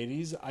Smash Bros. And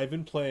Hades, I've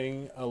been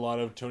playing a lot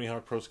of Tony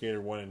Hawk Pro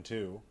Skater 1 and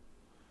 2.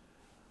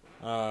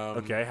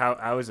 Okay,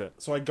 how is it?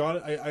 So I got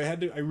it.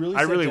 I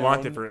really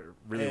want it for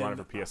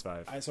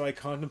PS5. So I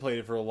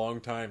contemplated for a long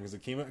time because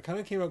it kind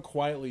of came out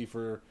quietly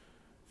for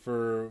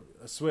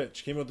a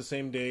Switch. Came out the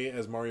same day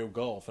as Mario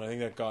Golf, and I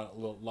think that got a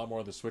lot more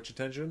of the Switch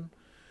attention.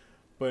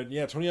 But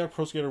yeah, Tony Hawk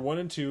Pro Skater 1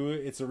 and 2,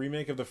 it's a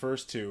remake of the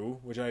first 2,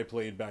 which I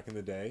played back in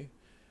the day.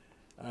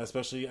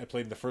 Especially, I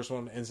played the first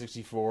one on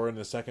N64 and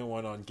the second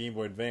one on Game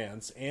Boy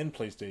Advance and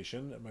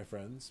PlayStation at my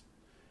friends.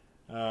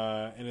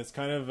 And it's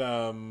kind of,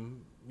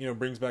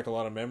 brings back a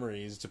lot of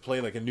memories to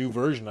play like a new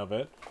version of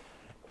it.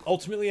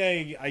 Ultimately,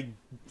 I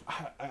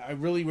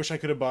really wish I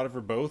could have bought it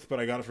for both, but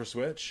I got it for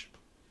Switch.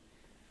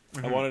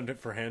 I wanted it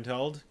for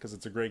handheld because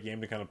it's a great game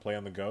to kind of play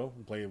on the go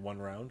and play one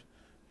round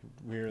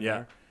here and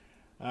there.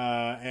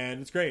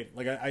 And it's great.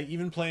 Like I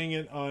even playing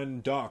it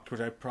on docked, which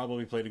I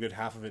probably played a good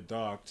half of it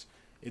docked.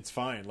 It's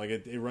fine. Like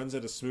it runs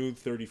at a smooth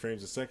 30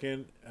 frames a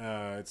second.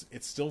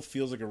 It still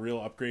feels like a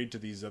real upgrade to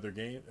these other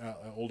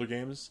older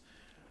games.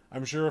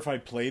 I'm sure if I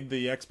played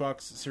the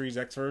Xbox Series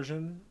X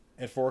version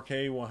at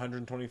 4K,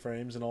 120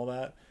 frames, and all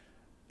that,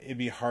 it'd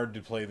be hard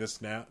to play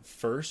this now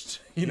first.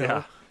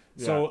 Yeah.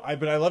 So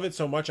but I love it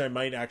so much. I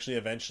might actually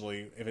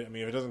eventually, if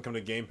it doesn't come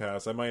to Game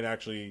Pass, I might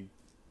actually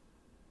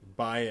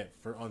buy it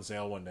on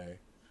sale one day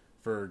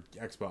for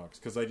Xbox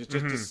because I just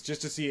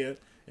to see it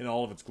in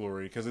all of its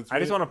glory. Because I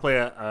just want to play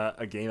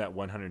a game at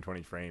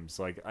 120 frames.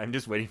 Like I'm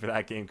just waiting for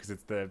that game because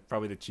it's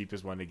probably the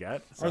cheapest one to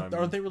get. So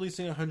aren't they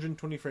releasing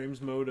 120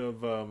 frames mode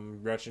of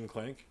Ratchet and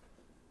Clank?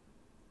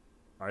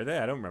 Are they?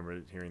 I don't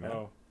remember hearing that.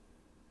 Oh.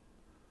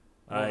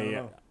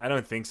 I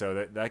don't think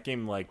so. That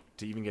game, like,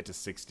 to even get to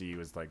 60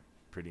 was like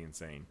pretty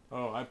insane.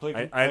 Oh, I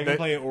can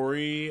play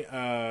Ori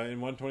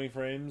in 120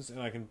 frames,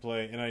 and I can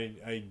play, and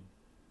I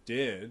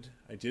did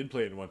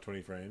play it in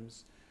 120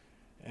 frames,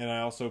 and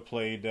I also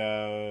played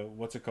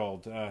what's it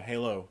called?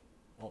 Halo,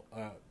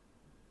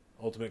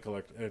 Ultimate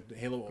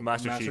Halo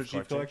Master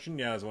Chief Collection.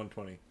 Yeah, it's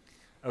 120.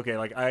 Okay,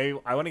 like I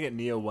want to get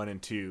Neo 1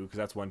 and 2 because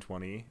that's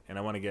 120, and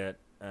I want to get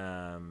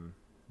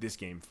this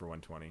game for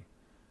 120.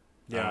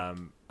 Yeah.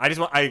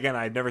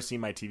 I've never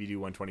seen my TV do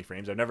 120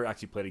 frames. I've never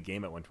actually played a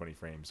game at 120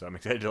 frames, so I'm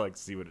excited to like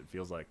see what it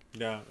feels like.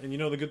 Yeah, and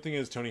the good thing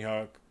is Tony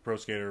Hawk Pro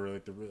Skater,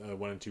 like the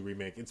 1 and 2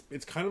 remake,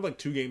 it's kind of like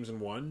 2 games in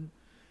one,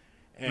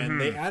 and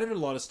they added a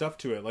lot of stuff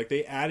to it. Like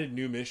they added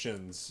new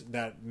missions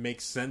that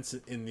make sense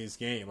in this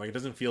game. Like it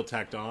doesn't feel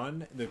tacked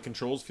on. The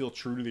controls feel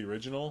true to the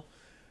original,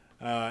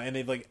 and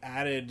they've like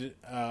added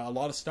a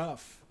lot of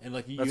stuff. And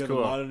like you have cool.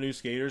 a lot of new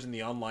skaters, and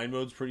the online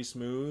mode's pretty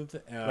smooth.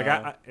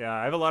 I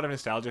have a lot of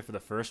nostalgia for the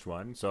first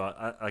one, so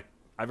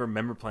I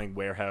remember playing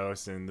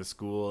Warehouse and the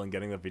school and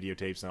getting the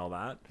videotapes and all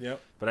that.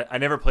 Yep. But I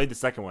never played the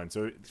second one,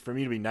 so for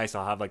me to be nice,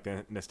 I'll have like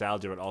the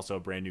nostalgia, but also a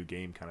brand new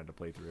game kind of to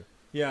play through.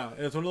 Yeah,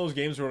 and it's one of those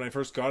games where when I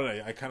first got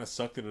it, I kind of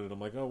sucked at it. I'm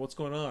like, oh, what's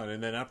going on?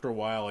 And then after a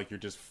while, like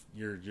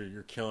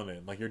you're killing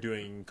it. Like you're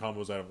doing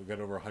combos that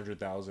get over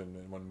 100,000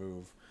 in one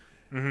move.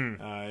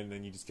 And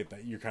then you just get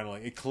that. You're kind of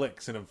like, it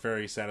clicks in a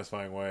very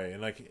satisfying way.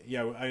 And like,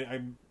 yeah,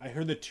 I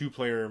heard the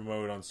 2-player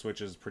mode on Switch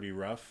is pretty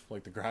rough,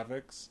 like the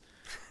graphics,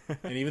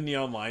 and even the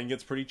online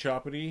gets pretty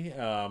choppy.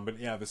 But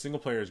yeah, the single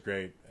player is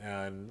great,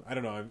 and I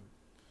don't know,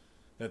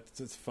 it's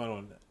a fun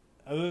one.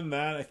 Other than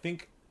that, I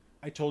think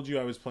I told you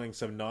I was playing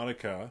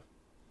Subnautica.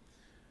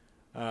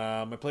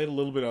 I played a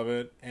little bit of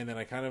it, and then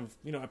I kind of,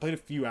 I played a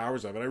few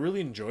hours of it. I really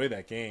enjoy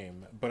that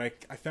game, but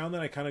I found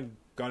that I kind of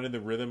got into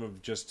the rhythm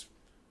of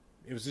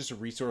it was just a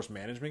resource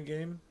management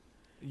game.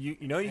 You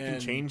can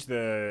change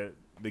the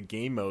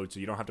game mode so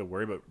you don't have to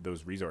worry about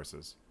those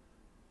resources.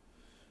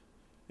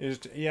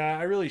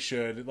 I really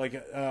should. Like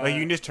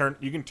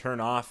you can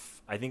turn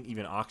off, I think,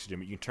 even oxygen,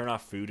 but you can turn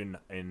off food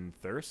and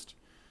thirst,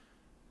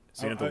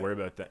 so you don't have to worry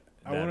about that.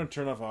 I want to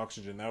turn off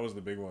oxygen. That was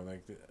the big one.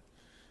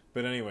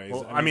 But anyways,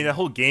 well, I mean, the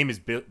whole game is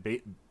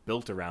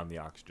built around the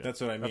oxygen.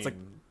 That's what I mean. That's like,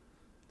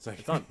 it's like,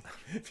 it's not,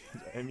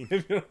 I mean,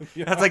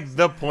 that's like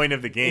the point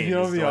of the game. If you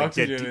don't have the like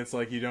oxygen, it's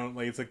like you don't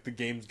like. It's like the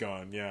game's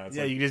gone. Yeah. It's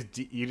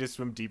you just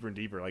swim deeper and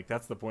deeper. Like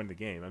that's the point of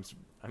the game.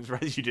 I'm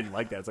surprised you didn't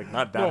like that. It's like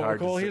not that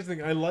hard. Well, here's the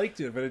thing. I liked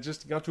it, but it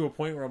just got to a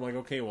point where I'm like,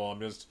 okay, well, I'm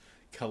just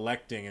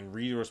collecting and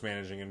resource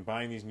managing and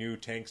buying these new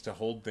tanks to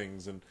hold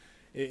things, and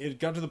it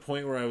got to the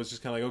point where I was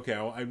just kind of like,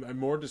 okay, I'm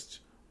more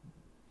just.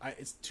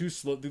 It's too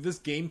slow. This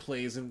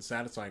gameplay isn't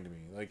satisfying to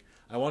me. Like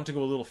I want to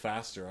go a little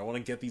faster. I want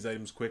to get these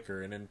items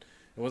quicker, and then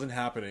it wasn't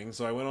happening.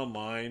 So I went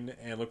online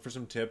and looked for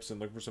some tips and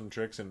looked for some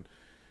tricks, and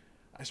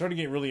I started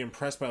getting really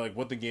impressed by like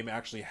what the game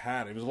actually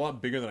had. It was a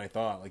lot bigger than I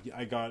thought. Like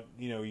I got,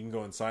 you can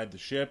go inside the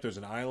ship. There's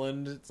an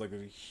island. It's like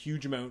a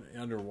huge amount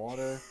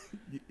underwater.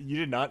 You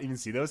did not even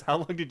see those? How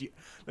long did you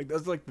like? That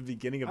was like the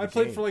beginning of the game. I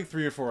played for like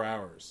 3 or 4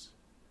 hours.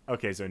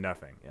 Okay, so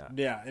nothing. Yeah.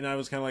 Yeah, and I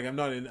was kind of like, I'm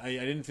not in. I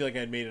didn't feel like I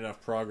had made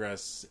enough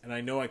progress, and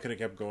I know I could have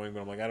kept going,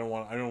 but I'm like, I don't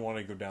want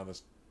to go down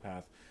this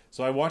path.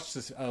 So I watched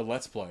this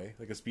Let's Play,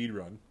 like a speed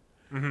run,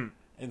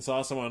 and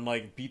saw someone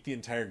like beat the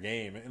entire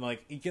game, and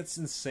like it gets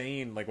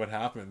insane, like what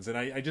happens. And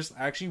I just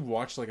actually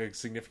watched like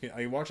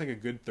I watched like a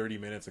good 30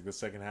 minutes, like the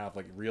second half,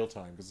 like real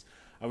time, because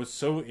I was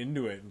so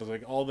into it. And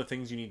like all the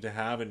things you need to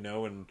have and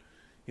know, and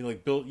he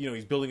like built,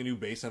 he's building a new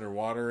base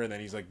underwater, and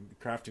then he's like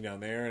crafting down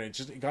there, and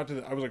it got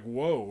to I was like,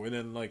 whoa. And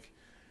then like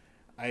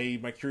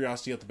my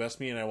curiosity got the best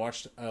of me, and I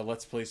watched a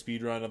Let's Play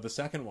speedrun of the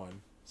second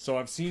one. So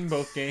I've seen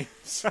both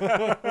games in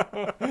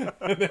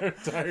their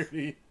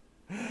entirety.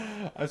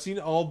 I've seen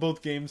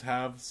both games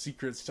have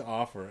secrets to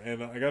offer,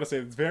 and I gotta say,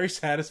 it's very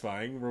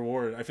satisfying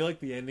reward. I feel like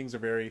the endings are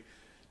very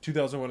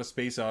 2001: A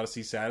Space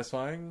Odyssey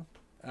satisfying.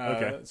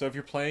 Okay. So if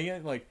you're playing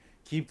it, like,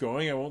 keep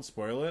going. I won't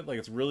spoil it. Like,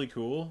 it's really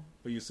cool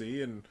what you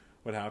see and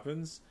what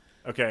happens.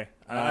 Okay.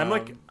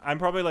 I'm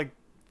probably like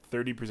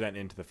 30%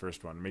 into the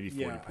first one, maybe 40%.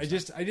 Yeah,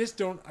 I just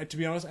don't. To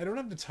be honest, I don't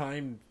have the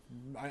time.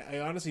 I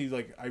honestly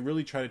like. I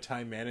really try to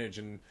time manage,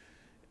 and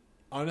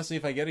honestly,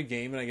 if I get a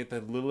game and I get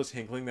the littlest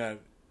inkling that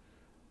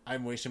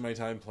I'm wasting my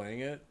time playing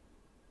it,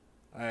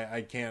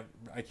 I can't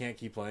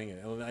keep playing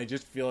it. And I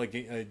just feel like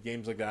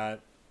games like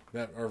that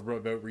are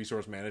about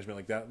resource management,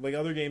 like that, like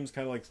other games,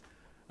 kind of like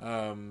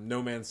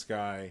No Man's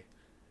Sky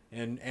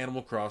and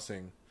Animal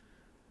Crossing.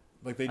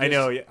 Like they, just,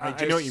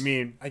 I know what you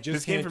mean. I just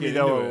this game can't for get me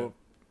into though. it.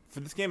 For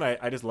this game,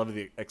 I just love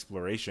the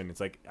exploration. It's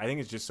like I think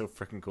it's just so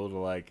freaking cool to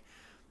like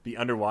be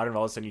underwater and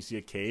all of a sudden you see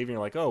a cave and you're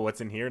like, oh,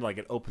 what's in here? And like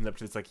it opens up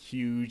to this like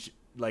huge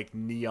like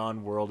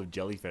neon world of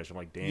jellyfish. I'm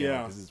like,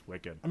 damn, like, this is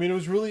wicked. I mean, it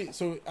was really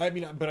so. I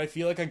mean, but I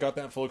feel like I got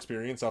that full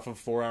experience off of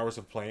 4 hours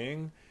of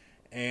playing,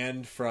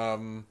 and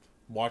from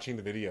watching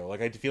the video.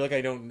 Like I feel like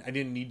I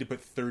didn't need to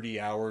put 30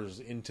 hours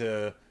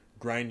into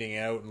grinding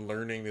out and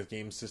learning the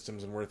game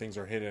systems and where things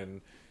are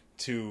hidden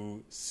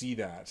to see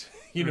that.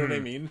 You know what I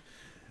mean?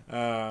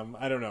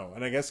 I don't know.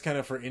 And I guess kind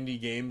of for indie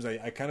games,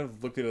 I kind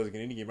of looked at it like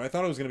an indie game. I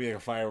thought it was going to be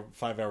like a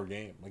 5 hour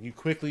game. Like you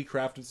quickly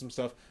crafted some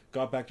stuff,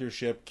 got back to your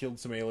ship, killed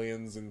some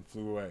aliens, and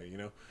flew away, you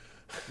know?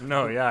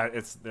 No, yeah,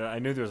 I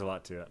knew there was a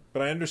lot to it.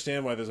 But I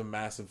understand why there's a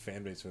massive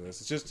fan base for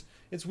this.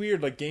 It's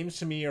weird. Like games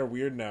to me are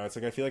weird now. It's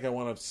like I feel like I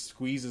want to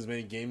squeeze as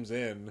many games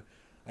in.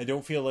 I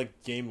don't feel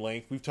like game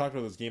length. We've talked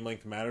about this. Game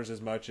length matters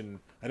as much, and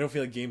I don't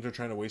feel like games are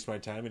trying to waste my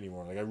time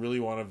anymore. Like I really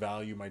want to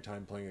value my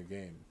time playing a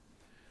game.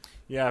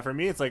 Yeah, for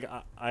me, it's like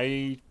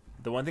I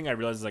the one thing I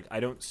realize is like I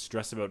don't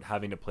stress about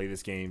having to play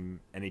this game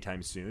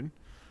anytime soon.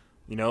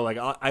 You know, like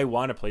I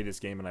want to play this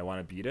game and I want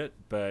to beat it,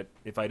 but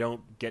if I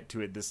don't get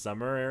to it this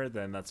summer,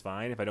 then that's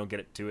fine. If I don't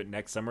get to it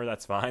next summer,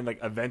 that's fine. Like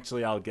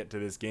eventually, I'll get to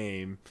this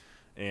game,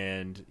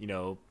 and you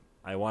know,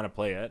 I want to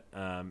play it.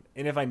 And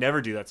if I never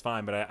do, that's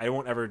fine. But I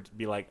won't ever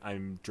be like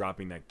I'm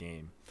dropping that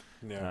game.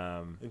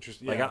 Yeah,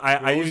 interesting. Like Yeah,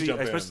 I always usually,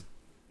 jump in. especially,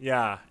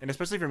 yeah, and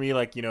especially for me,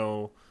 like you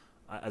know,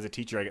 as a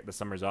teacher, I get the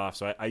summers off,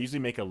 so I usually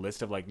make a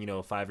list of like you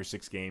know 5 or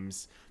 6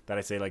 games that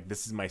I say like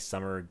this is my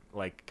summer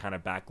like kind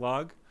of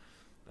backlog.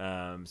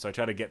 So I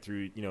try to get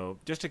through, you know,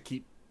 just to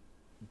keep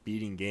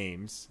beating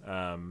games.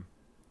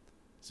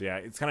 So yeah,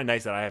 it's kind of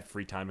nice that I have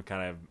free time to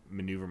kind of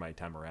maneuver my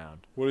time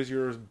around. What is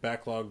your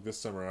backlog this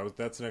summer?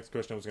 That's the next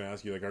question I was going to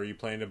ask you. Like, are you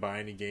planning to buy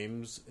any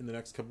games in the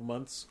next couple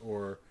months,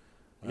 or?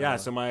 Yeah,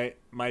 so my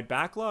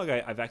backlog,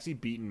 I've actually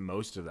beaten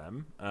most of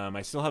them.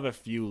 I still have a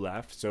few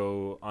left.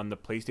 So on the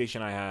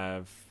PlayStation, I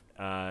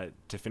have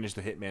to finish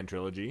the Hitman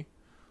trilogy.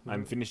 Mm-hmm.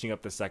 I'm finishing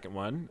up the second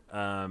one,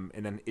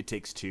 and then It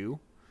Takes Two.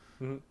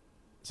 Mm-hmm.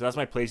 So that's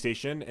my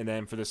PlayStation, and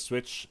then for the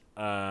Switch,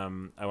 I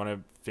want to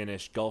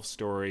finish Golf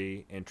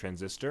Story and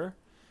Transistor,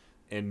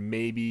 and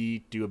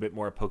maybe do a bit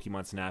more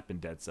Pokemon Snap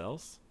and Dead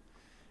Cells.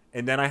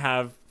 And then I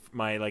have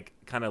my like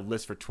kind of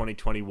list for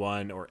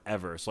 2021 or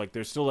ever. So like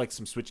there's still like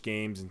some Switch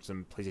games and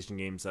some PlayStation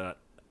games that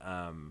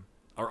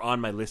are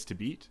on my list to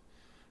beat.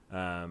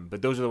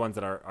 But those are the ones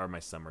that are my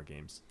summer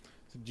games.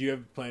 So do you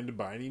have planned to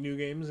buy any new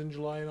games in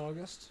July and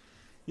August?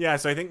 Yeah,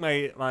 so I think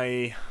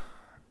my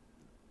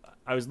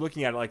I was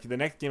looking at it, like the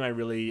next game I've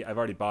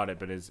already bought it,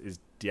 but is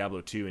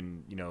Diablo 2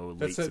 in, you know,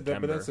 late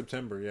September. But that's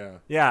September, yeah.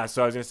 Yeah,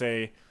 so I was going to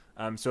say,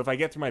 so if I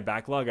get through my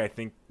backlog, I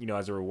think, you know,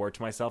 as a reward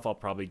to myself, I'll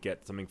probably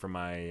get something from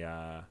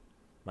my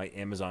my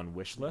Amazon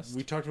wish list.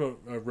 We talked about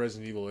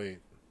Resident Evil 8.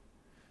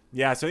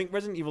 Yeah, so I think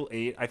Resident Evil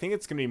 8, I think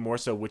it's going to be more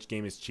so which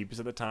game is cheapest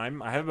at the time.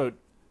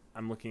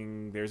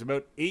 There's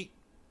about 8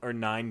 or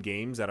 9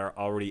 games that are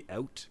already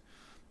out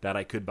that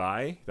I could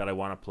buy, that I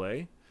want to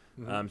play.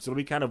 Mm-hmm. So it'll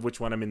be kind of which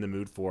one I'm in the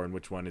mood for and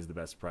which one is the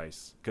best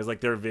price. Because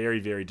like they're very,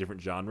 very different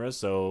genres.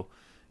 So,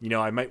 you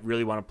know, I might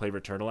really want to play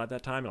Returnal at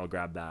that time, and I'll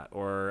grab that.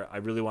 Or I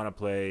really want to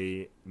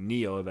play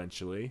Neo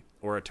eventually,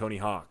 or a Tony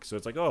Hawk. So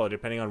it's like, oh,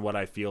 depending on what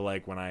I feel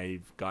like when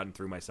I've gotten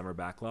through my summer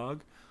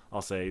backlog,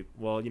 I'll say,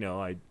 well, you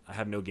know, I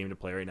have no game to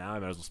play right now. I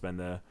might as well spend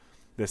the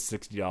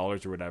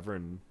 $60 or whatever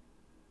and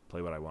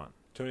play what I want.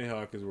 Tony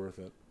Hawk is worth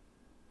it.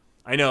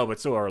 I know, but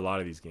so are a lot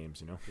of these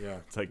games, you know? Yeah.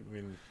 It's like, I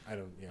mean, I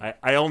don't, yeah.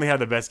 I only have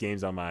the best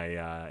games on my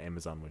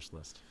Amazon wish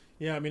list.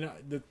 Yeah, I mean,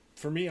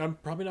 for me, I'm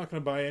probably not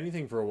going to buy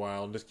anything for a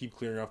while and just keep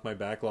clearing off my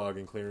backlog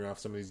and clearing off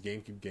some of these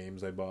GameCube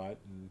games I bought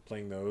and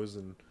playing those.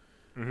 And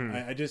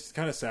mm-hmm. I just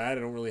kind of sad.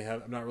 I'm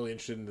not really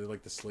interested in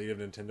the slate of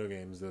Nintendo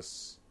games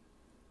this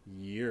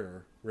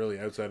year, really,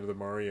 outside of the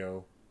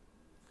Mario.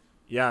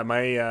 Yeah,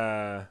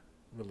 my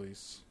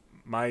release.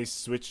 My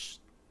Switch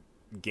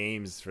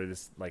games for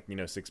this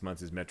 6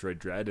 months is Metroid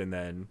Dread and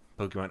then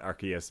Pokemon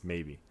Arceus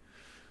maybe.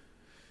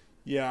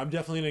 Yeah, I'm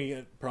definitely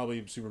gonna get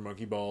probably Super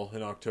Monkey Ball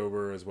in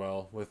October as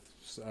well with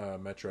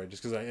Metroid,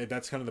 just because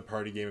that's kind of the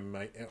party game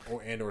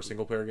or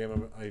single player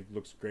game I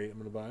looks great. I'm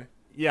gonna buy.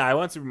 Yeah, I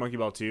want Super Monkey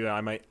Ball too. I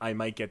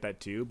might get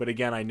that too, but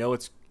again, I know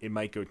it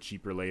might go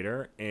cheaper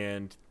later,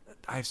 and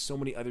I have so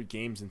many other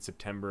games in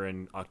September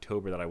and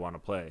October that I want to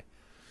play.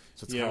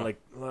 So it's kind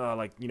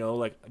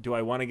of do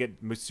I want to get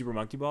Super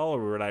Monkey Ball,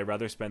 or would I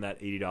rather spend that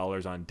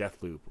 $80 on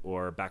Deathloop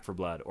or Back 4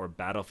 Blood or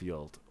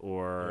Battlefield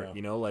or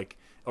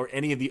or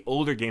any of the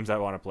older games I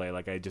want to play,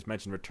 like I just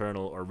mentioned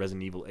Returnal or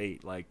Resident Evil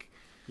 8.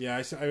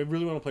 Yeah, I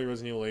really want to play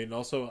Resident Evil 8, and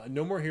also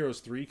No More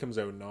Heroes 3 comes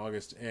out in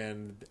August,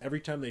 and every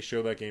time they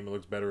show that game, it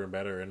looks better and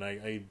better, and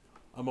I'm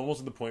almost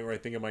at the point where I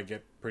think it might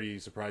get pretty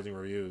surprising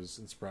reviews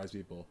and surprise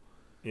people.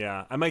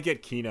 Yeah, I might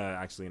get Kena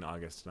actually in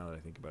August. Now that I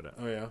think about it.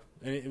 Oh yeah,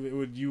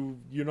 and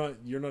you're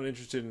not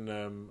interested in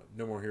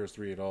No More Heroes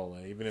 3 at all,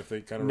 even if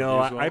they kind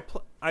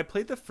of I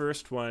played the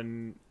first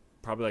one,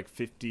 probably like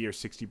 50 or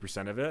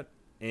 60% of it,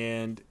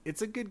 and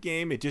it's a good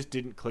game. It just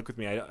didn't click with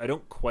me. I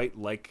don't quite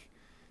like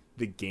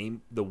the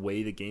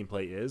way the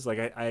gameplay is. Like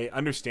I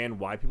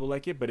understand why people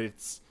like it, but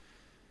it's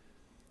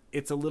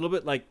a little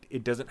bit like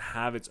it doesn't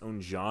have its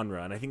own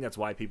genre, and I think that's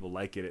why people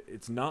like it.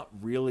 It's not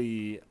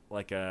really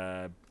like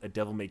a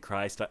Devil May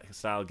Cry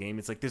style game.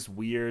 It's like this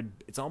weird,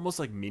 it's almost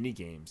like mini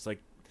games.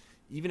 Like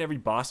even every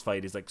boss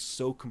fight is like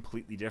so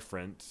completely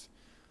different.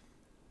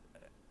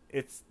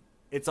 It's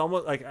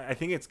almost like, I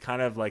think it's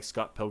kind of like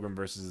Scott Pilgrim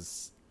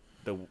versus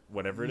the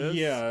whatever it is.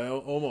 Yeah,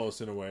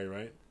 almost in a way,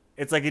 right?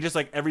 It's like, it just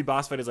like every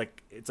boss fight is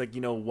like, it's like,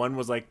 one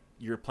was like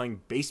you're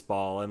playing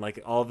baseball and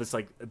like all of this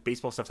like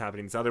baseball stuff's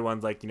happening. This other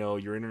one's like,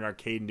 you're in an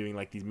arcade and doing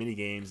like these mini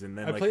games. And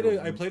then I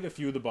played a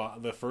few of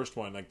the first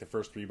one, like the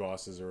first 3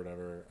 bosses or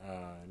whatever.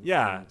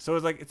 So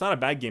it's like, it's not a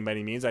bad game by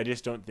any means. I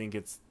just don't think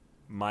it's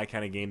my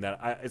kind of game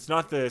it's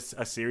not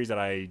a series that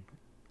I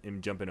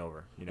am jumping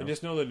over. I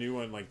just know the new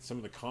one, like some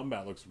of the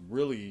combat looks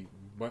really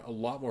a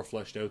lot more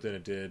fleshed out than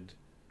it did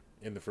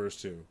in the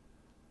first 2.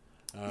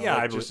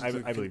 I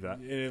believe that.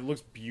 And it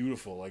looks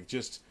beautiful. Like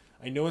just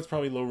I know it's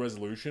probably low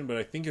resolution, but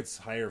I think it's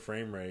higher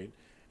frame rate.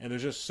 And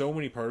there's just so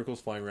many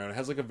particles flying around. It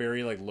has like a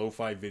very like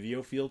lo-fi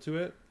video feel to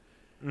it.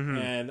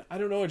 And I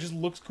don't know, it just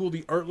looks cool.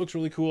 The art looks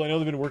really cool. I know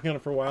they've been working on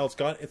it for a while.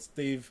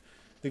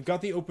 They've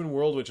got the open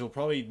world, which will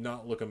probably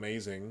not look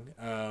amazing,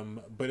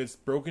 but it's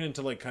broken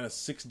into like kind of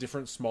 6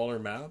 different smaller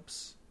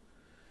maps.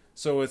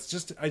 So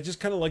I just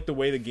kind of like the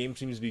way the game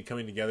seems to be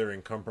coming together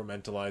and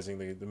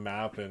compartmentalizing the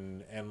map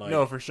and like.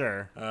 No, for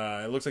sure.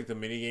 It looks like the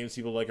mini games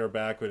people like are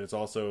back, but it's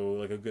also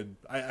like a good.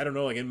 I don't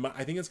know, like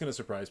I think it's going to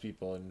surprise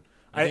people, and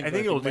I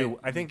think it will do.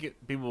 I think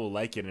people will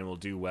like it and it will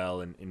do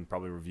well and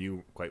probably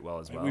review quite well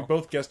as well. We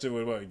both guessed it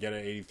would get an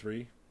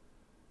 83.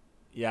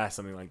 Yeah,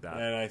 something like that.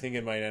 And I think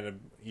it might end up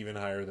even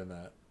higher than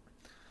that.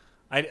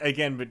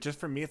 But just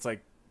for me, it's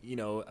like,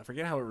 I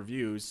forget how it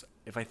reviews.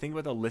 If I think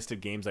about the list of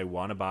games I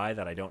want to buy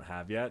that I don't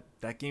have yet,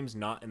 that game's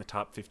not in the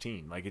top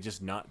 15. Like, it's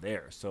just not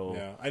there. So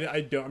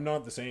yeah, I'm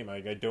not the same.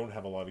 Like, I don't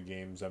have a lot of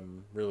games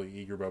I'm really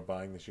eager about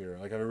buying this year.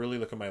 Like, if I really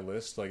look at my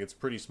list, like, it's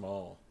pretty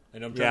small.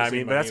 And I'm but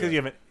that's because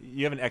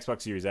you have an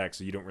Xbox Series X,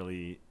 so you don't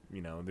really,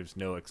 there's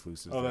no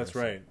exclusives. Oh, that's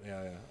right.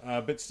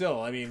 Yeah. But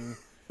still, I mean,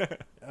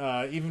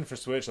 even for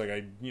Switch, like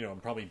I'm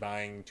probably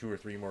buying 2 or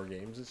 3 more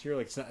games this year.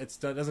 Like, it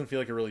doesn't feel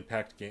like a really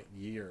packed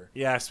year.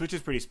 Yeah, Switch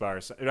is pretty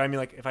sparse. I mean,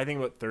 like if I think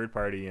about third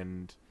party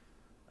and,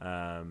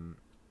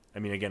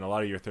 again, a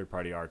lot of your third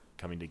party are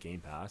coming to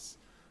Game Pass.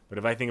 But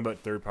if I think about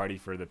third party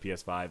for the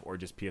PS5 or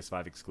just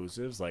PS5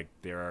 exclusives, like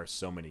there are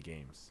so many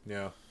games.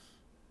 Yeah.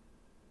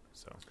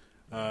 So.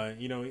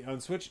 On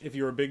Switch, if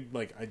you're a big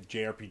like a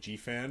JRPG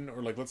fan,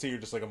 or like let's say you're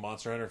just like a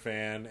Monster Hunter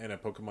fan and a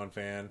Pokemon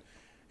fan,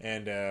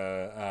 and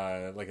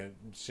like a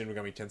Shin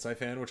Megami Tensei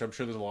fan, which I'm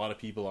sure there's a lot of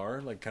people are,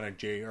 like kind of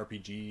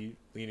JRPG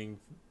leaning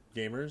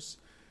gamers,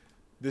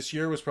 this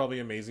year was probably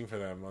amazing for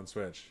them on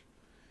Switch.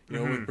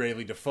 With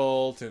Bravely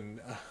Default and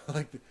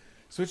like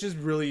Switch is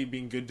really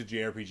being good to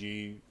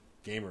JRPG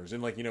gamers,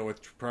 and like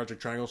with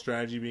Project Triangle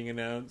Strategy being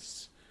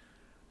announced.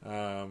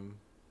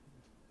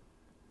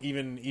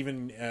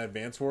 Even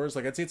Advance Wars,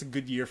 like I'd say it's a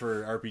good year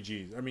for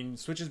RPGs. I mean,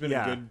 Switch has been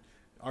a good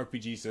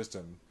RPG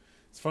system.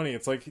 It's funny.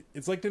 It's like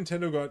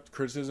Nintendo got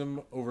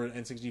criticism over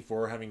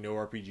N64 having no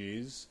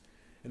RPGs,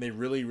 and they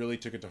really, really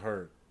took it to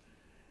heart.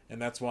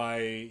 And that's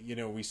why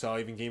we saw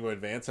even Game Boy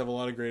Advance have a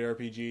lot of great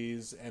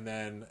RPGs, and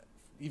then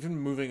even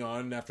moving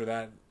on after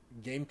that,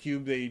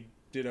 GameCube they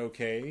did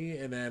okay,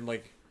 and then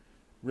like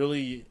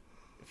really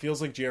it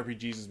feels like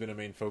JRPGs has been a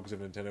main focus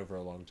of Nintendo for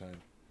a long time.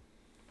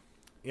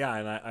 Yeah,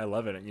 and I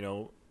love it.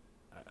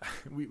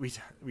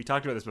 We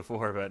talked about this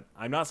before, but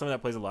I'm not someone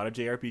that plays a lot of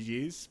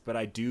JRPGs, but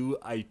I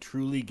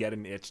truly get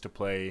an itch to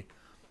play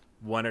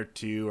 1 or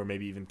 2 or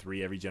maybe even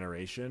 3 every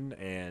generation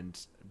and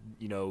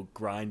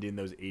grind in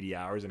those 80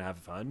 hours and have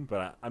fun.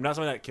 But I'm not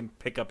someone that can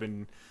pick up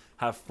and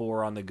have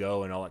 4 on the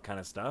go and all that kind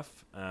of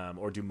stuff,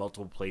 or do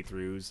multiple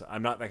playthroughs.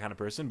 I'm not that kind of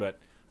person, but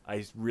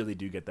I really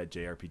do get that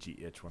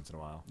JRPG itch once in a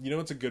while.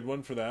 What's a good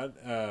one for that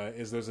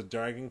is there's a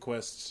Dragon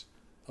Quest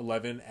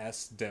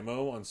 11S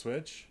demo on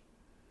Switch.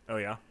 Oh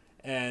yeah.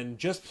 And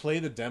just play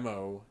the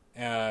demo,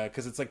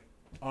 because it's like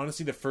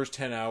honestly the first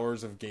 10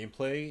 hours of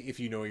gameplay if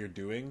you know what you're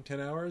doing. 10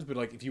 hours, but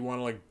like if you want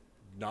to like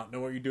not know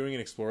what you're doing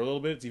and explore a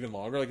little bit, it's even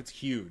longer. Like it's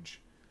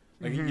huge.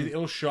 Like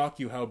it'll shock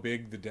you how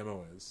big the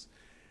demo is.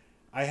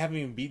 I haven't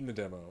even beaten the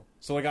demo,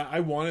 so like I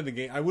wanted the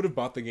game. I would have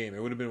bought the game.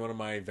 It would have been one of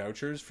my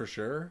vouchers for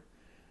sure.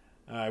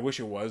 I wish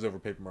it was over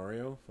Paper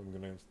Mario, if I'm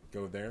gonna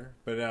go there,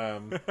 but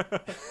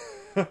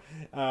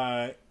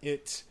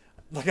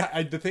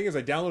the thing is,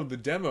 I downloaded the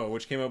demo,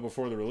 which came out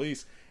before the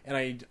release,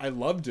 and I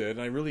loved it,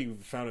 and I really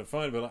found it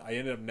fun, but I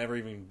ended up never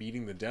even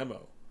beating the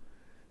demo.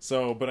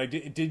 So, but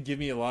it did give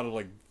me a lot of,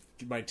 like,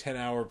 my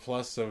 10-hour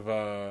plus of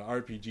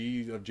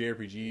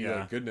JRPG,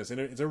 like, goodness. And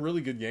it's a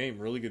really good game,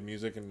 really good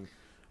music, and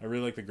I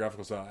really like the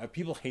graphical style.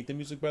 People hate the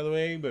music, by the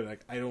way, but,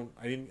 like, I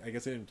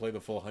guess I didn't play the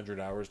full 100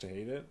 hours to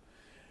hate it.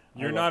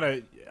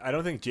 I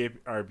don't think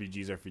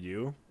JRPGs are for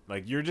you.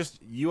 Like,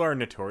 you are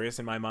notorious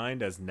in my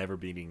mind as never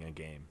beating a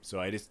game. So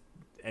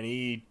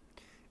any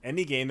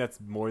game that's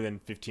more than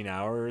 15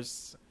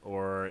 hours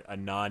or a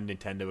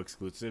non-Nintendo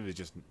exclusive is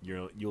just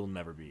you'll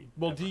never beat.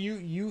 Well, ever. do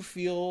you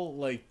feel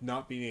like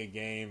not beating a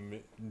game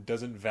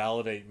doesn't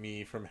validate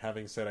me from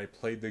having said I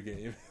played the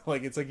game?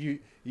 Like it's like you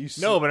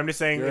No, but I'm just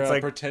saying it's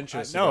like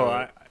pretentious.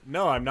 No,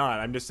 I'm not.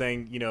 I'm just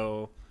saying,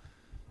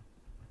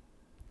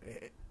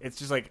 it's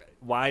just like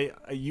why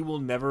you will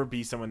never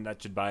be someone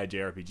that should buy a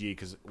JRPG,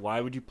 because why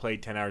would you play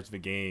 10 hours of a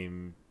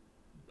game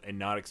and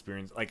not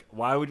experience, like,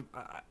 why would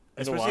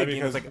especially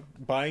because like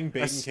buying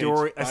bait and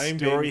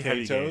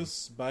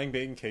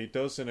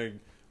Kaitos in a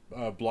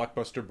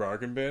Blockbuster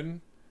bargain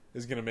bin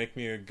is going to make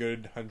me a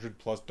good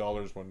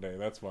 $100+ one day.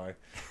 That's why.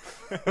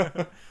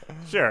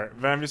 Sure,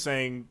 but I'm just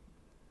saying.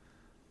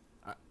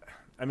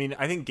 I mean,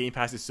 I think Game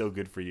Pass is so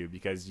good for you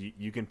because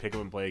you can pick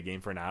up and play a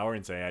game for an hour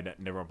and say I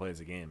never want to play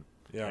this again.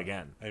 Yeah,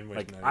 again.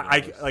 Like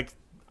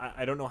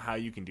I don't know how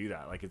you can do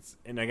that. Like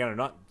and again, I'm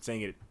not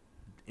saying it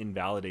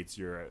invalidates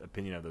your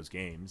opinion of those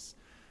games.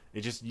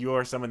 It's just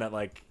you're someone that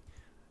like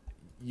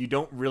you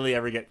don't really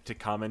ever get to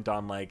comment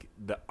on like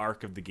the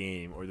arc of the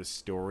game or the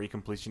story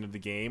completion of the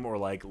game or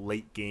like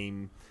late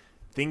game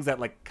things that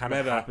like kind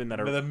of happen that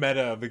are the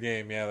meta of the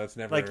game. Yeah, that's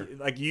never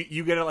like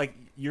you get it. Like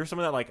you're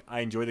someone that like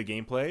I enjoy the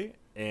gameplay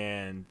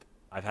and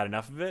I've had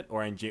enough of it,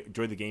 or I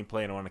enjoy the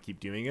gameplay and I want to keep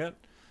doing it.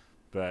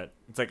 But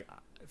it's like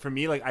for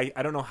me, like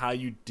I don't know how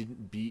you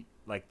didn't beat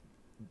like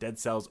Dead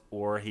Cells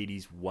or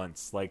Hades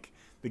once. Like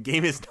the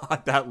game is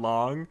not that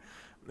long,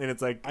 and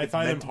it's like I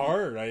find them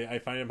hard. I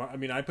find them hard. I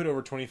mean, I put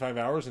over 25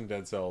 hours in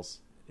Dead Cells.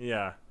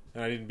 Yeah.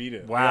 And I didn't beat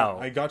it. Wow.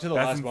 I got to the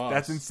last boss.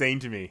 That's insane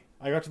to me.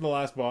 I got to the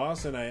last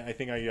boss, and I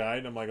think I died,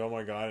 and I'm like, oh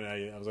my god.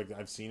 And I was like,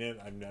 I've seen it.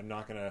 I'm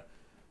not going to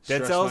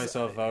stress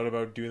myself out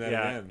about doing that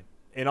again.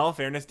 In all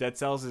fairness, Dead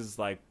Cells is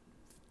like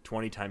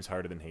 20 times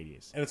harder than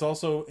Hades. And it's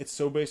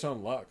so based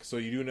on luck. So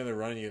you do another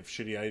run, you have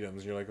shitty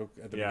items. You're like,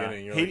 at the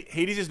beginning. You're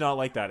Hades is not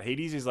like that.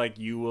 Hades is like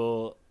you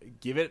will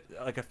give it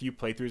like a few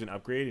playthroughs and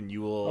upgrade, and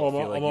you will. Oh,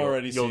 feel like I'm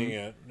already seeing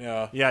it.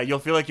 Yeah. Yeah, you'll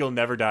feel like you'll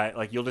never die.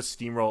 Like you'll just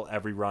steamroll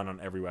every run on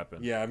every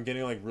weapon. Yeah, I'm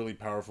getting like really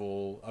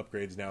powerful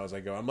upgrades now as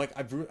I go. I'm like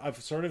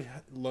I've started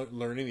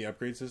learning the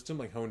upgrade system,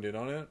 like honed in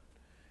on it,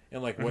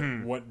 and like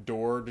what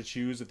door to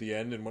choose at the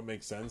end and what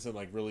makes sense, and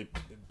like really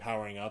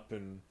powering up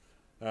and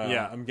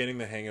I'm getting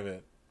the hang of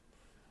it.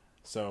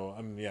 So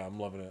I'm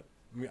loving it.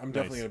 I'm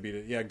definitely gonna beat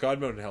it. Yeah, God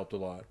mode helped a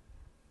lot.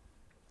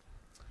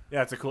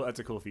 Yeah, that's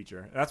a cool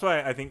feature. That's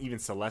why I think even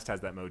Celeste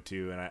has that mode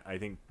too, and I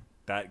think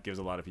that gives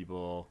a lot of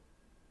people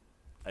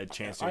a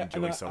chance to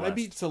enjoy Celeste. I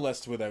beat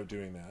Celeste without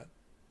doing that.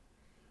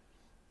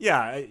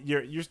 Yeah,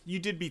 you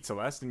did beat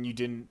Celeste, and you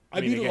didn't.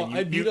 I beat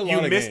a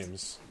lot of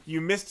games.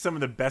 You missed some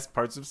of the best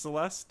parts of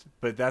Celeste,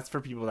 but that's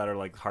for people that are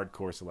like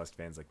hardcore Celeste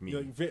fans like me.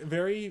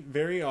 Very,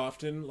 very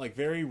often, like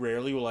very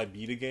rarely will I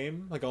beat a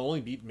game. Like I'll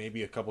only beat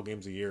maybe a couple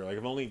games a year.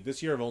 Like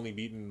this year I've only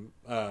beaten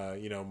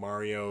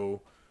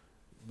Mario,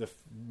 the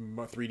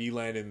 3D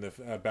Land and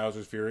the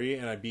Bowser's Fury,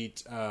 and I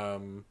beat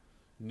Cyber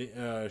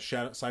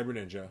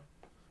Ninja,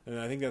 and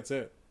I think that's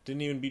it.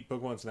 Didn't even beat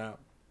Pokemon Snap.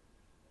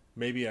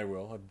 Maybe I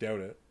will. I doubt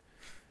it.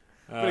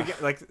 But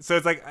again, so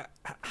it's like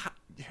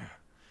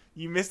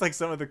you missed like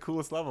some of the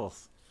coolest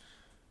levels.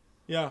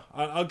 Yeah,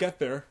 I'll get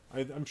there.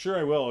 I'm sure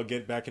I will. I'll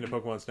get back into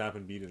Pokemon Snap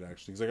and beat it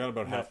actually, because I got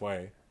about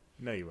halfway.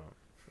 No, you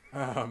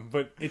won't.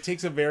 But it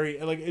takes very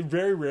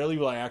rarely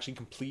will I actually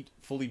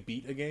fully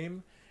beat a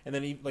game, and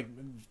then like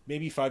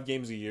maybe 5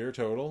 games a year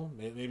total,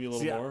 maybe a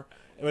little more.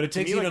 But it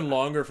takes even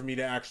longer for me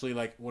to actually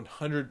like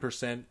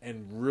 100%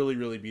 and really,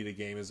 really beat a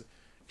game is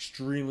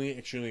extremely,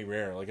 extremely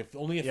rare. Like if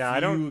only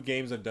a few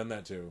games I've done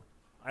that to.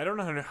 I don't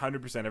know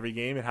 100% every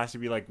game. It has to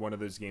be like one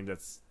of those games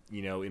that's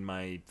in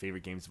my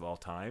favorite games of all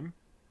time.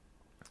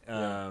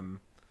 Yeah.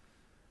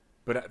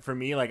 But for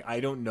me, like I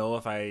don't know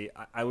if I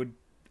would,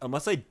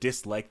 unless I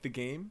dislike the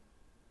game,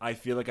 I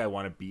feel like I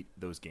want to beat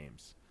those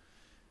games.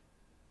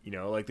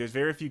 Like there's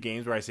very few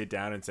games where I sit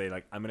down and say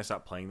like I'm gonna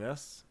stop playing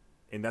this,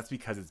 and that's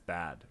because it's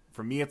bad.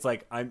 For me, it's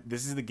like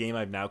this is the game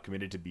I've now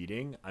committed to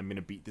beating. I'm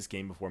gonna beat this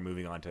game before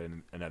moving on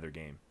to another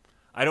game.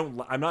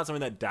 I'm not someone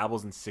that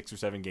dabbles in 6 or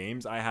 7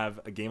 games. I have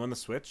a game on the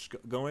Switch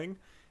going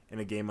and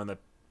a game on the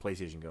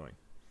PlayStation going.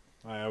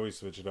 I always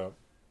switch it up.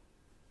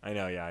 I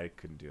know, yeah, I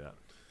couldn't do that.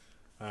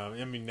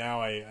 I mean, now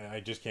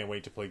I just can't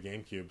wait to play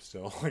GameCube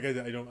still. Like I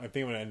think I'm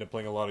gonna end up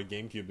playing a lot of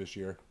GameCube this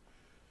year.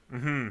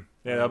 Mm-hmm.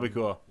 Yeah, that'll be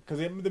cool. Because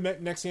the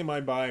next game I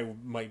buy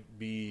might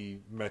be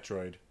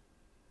Metroid.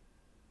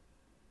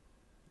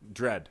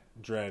 Dread,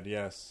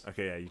 yes.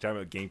 Okay, yeah, you're talking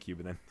about GameCube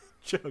and then...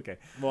 Okay.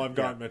 Well, I've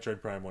got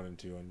Metroid Prime 1 and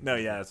 2. No,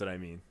 yeah, that's what I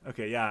mean.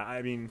 Okay, yeah,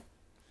 I mean...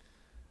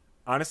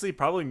 Honestly,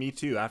 probably me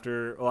too. I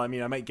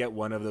might get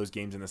one of those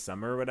games in the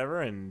summer or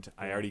whatever, and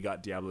I already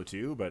got Diablo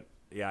 2, but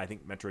yeah, I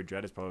think Metroid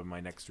Dread is probably my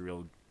next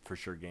real for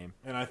sure game.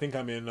 And I think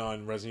I'm in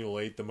on Resident Evil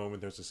 8 the moment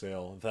there's a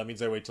sale. If that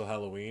means I wait till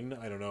Halloween,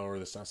 I don't know, or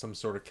there's some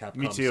sort of Capcom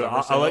me too.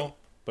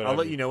 I'll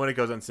let you know when it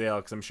goes on sale,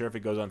 because I'm sure if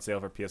it goes on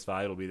sale for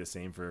PS5, it'll be the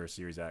same for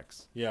Series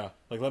X. Yeah,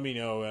 like let me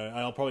know.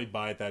 I'll probably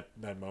buy it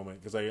that moment,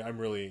 because I'm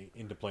really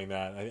into playing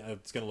that.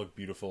 It's going to look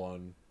beautiful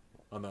on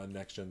the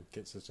next-gen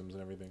kit systems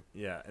and everything.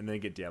 Yeah, and then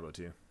get Diablo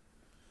 2.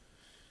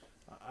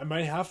 I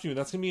might have to.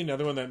 That's going to be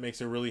another one that makes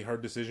a really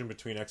hard decision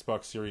between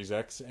Xbox Series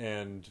X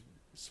and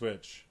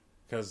Switch,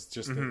 because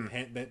just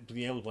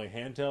being able to play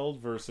handheld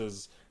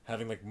versus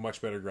having like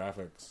much better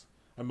graphics.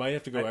 I might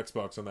have to go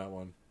Xbox on that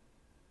one.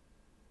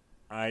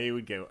 I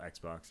would go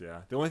Xbox,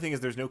 yeah. The only thing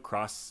is there's no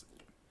cross...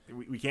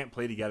 We can't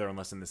play together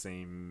unless in the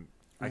same...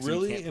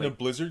 Really? In a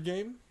Blizzard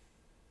game?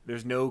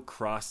 There's no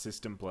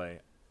cross-system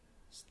play.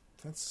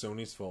 That's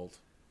Sony's fault.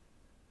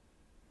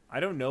 I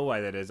don't know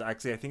why that is.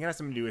 Actually, I think it has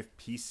something to do with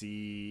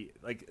PC.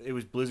 Like, it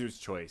was Blizzard's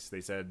choice.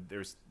 They said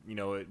there's...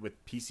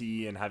 with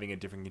PC and having a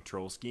different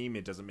control scheme,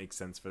 it doesn't make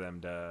sense for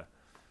them to...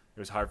 It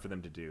was hard for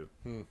them to do.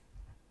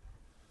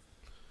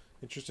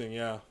 Interesting,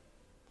 yeah.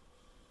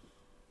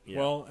 Yeah.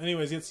 Well,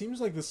 anyways, it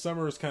seems like the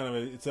summer is kind of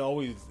it's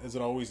always as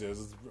it always is.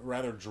 It's a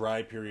rather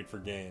dry period for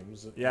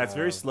games. Yeah, it's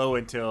very slow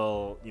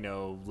until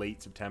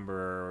late September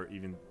or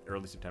even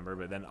early September,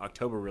 but then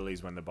October really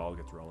is when the ball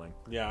gets rolling.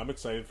 Yeah, I'm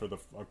excited for the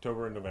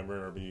October and November.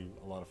 It'll be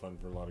a lot of fun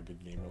for a lot of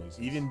good game releases.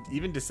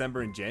 Even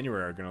December and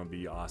January are going to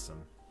be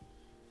awesome.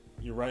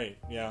 You're right.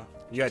 Yeah,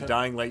 You got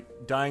Dying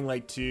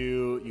Light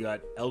 2. You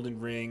got Elden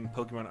Ring,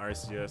 Pokemon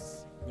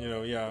Arceus.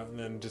 Yeah, and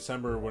then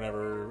December,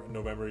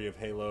 November, you have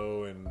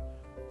Halo and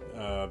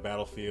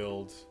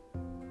Battlefield,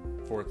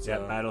 Forza.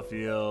 Yeah,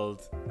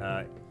 Battlefield,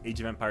 Age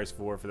of Empires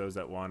 4 for those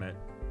that want it.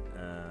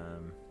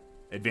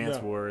 Advance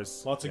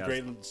Wars. Lots of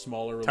great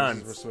smaller releases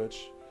Tons. for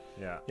Switch.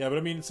 Yeah. Yeah, but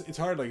I mean, it's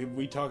hard. Like, if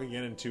we talk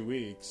again in 2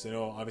 weeks,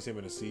 obviously I'm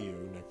going to see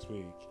you next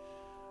week.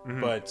 Mm-hmm.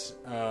 But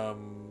I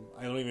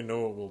don't even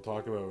know what we'll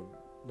talk about.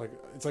 Like,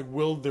 it's like,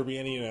 will there be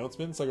any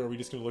announcements? Like, are we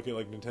just going to look at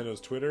like Nintendo's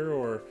Twitter,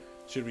 or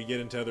should we get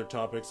into other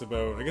topics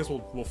about? I guess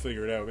we'll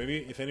figure it out.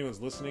 Maybe if anyone's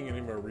listening, any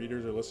of our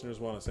readers or listeners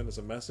want to send us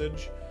a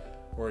message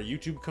or a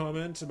YouTube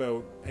comment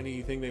about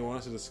anything they want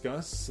us to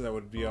discuss, that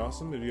would be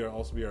awesome. Maybe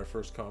also be our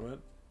first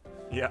comment.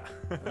 Yeah.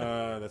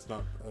 That's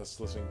not us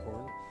listening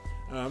porn.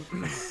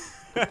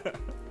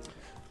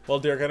 Well,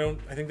 Derek,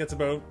 I think that's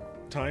about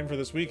time for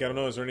this week. I don't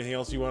know. Is there anything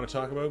else you want to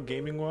talk about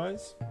gaming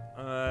wise?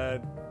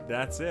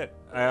 That's it.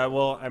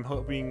 Well, I'm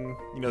hoping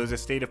there's a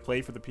state of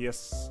play for the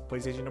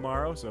PlayStation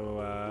tomorrow,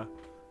 so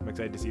I'm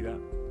excited to see that.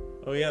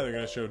 Oh yeah, they're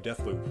going to show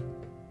Deathloop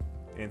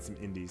and some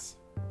indies.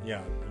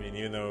 Yeah, I mean,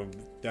 even though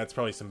that's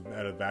probably some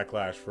out of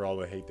backlash for all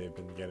the hate they've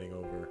been getting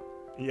over.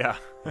 Yeah.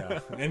 Yeah.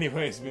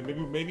 Anyways,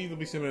 maybe there'll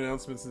be some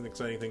announcements and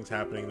exciting things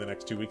happening in the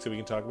next 2 weeks that we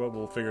can talk about.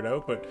 We'll figure it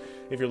out. But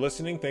if you're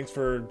listening, thanks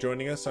for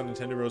joining us on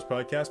Nintendo Bros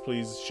Podcast.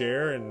 Please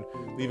share and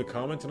leave a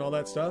comment and all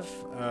that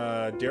stuff.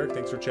 Derek,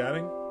 thanks for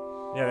chatting.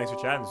 Yeah, thanks for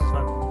chatting. This was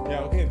fun.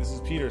 Yeah, okay, this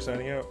is Peter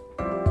signing out.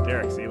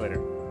 Derek, see you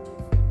later.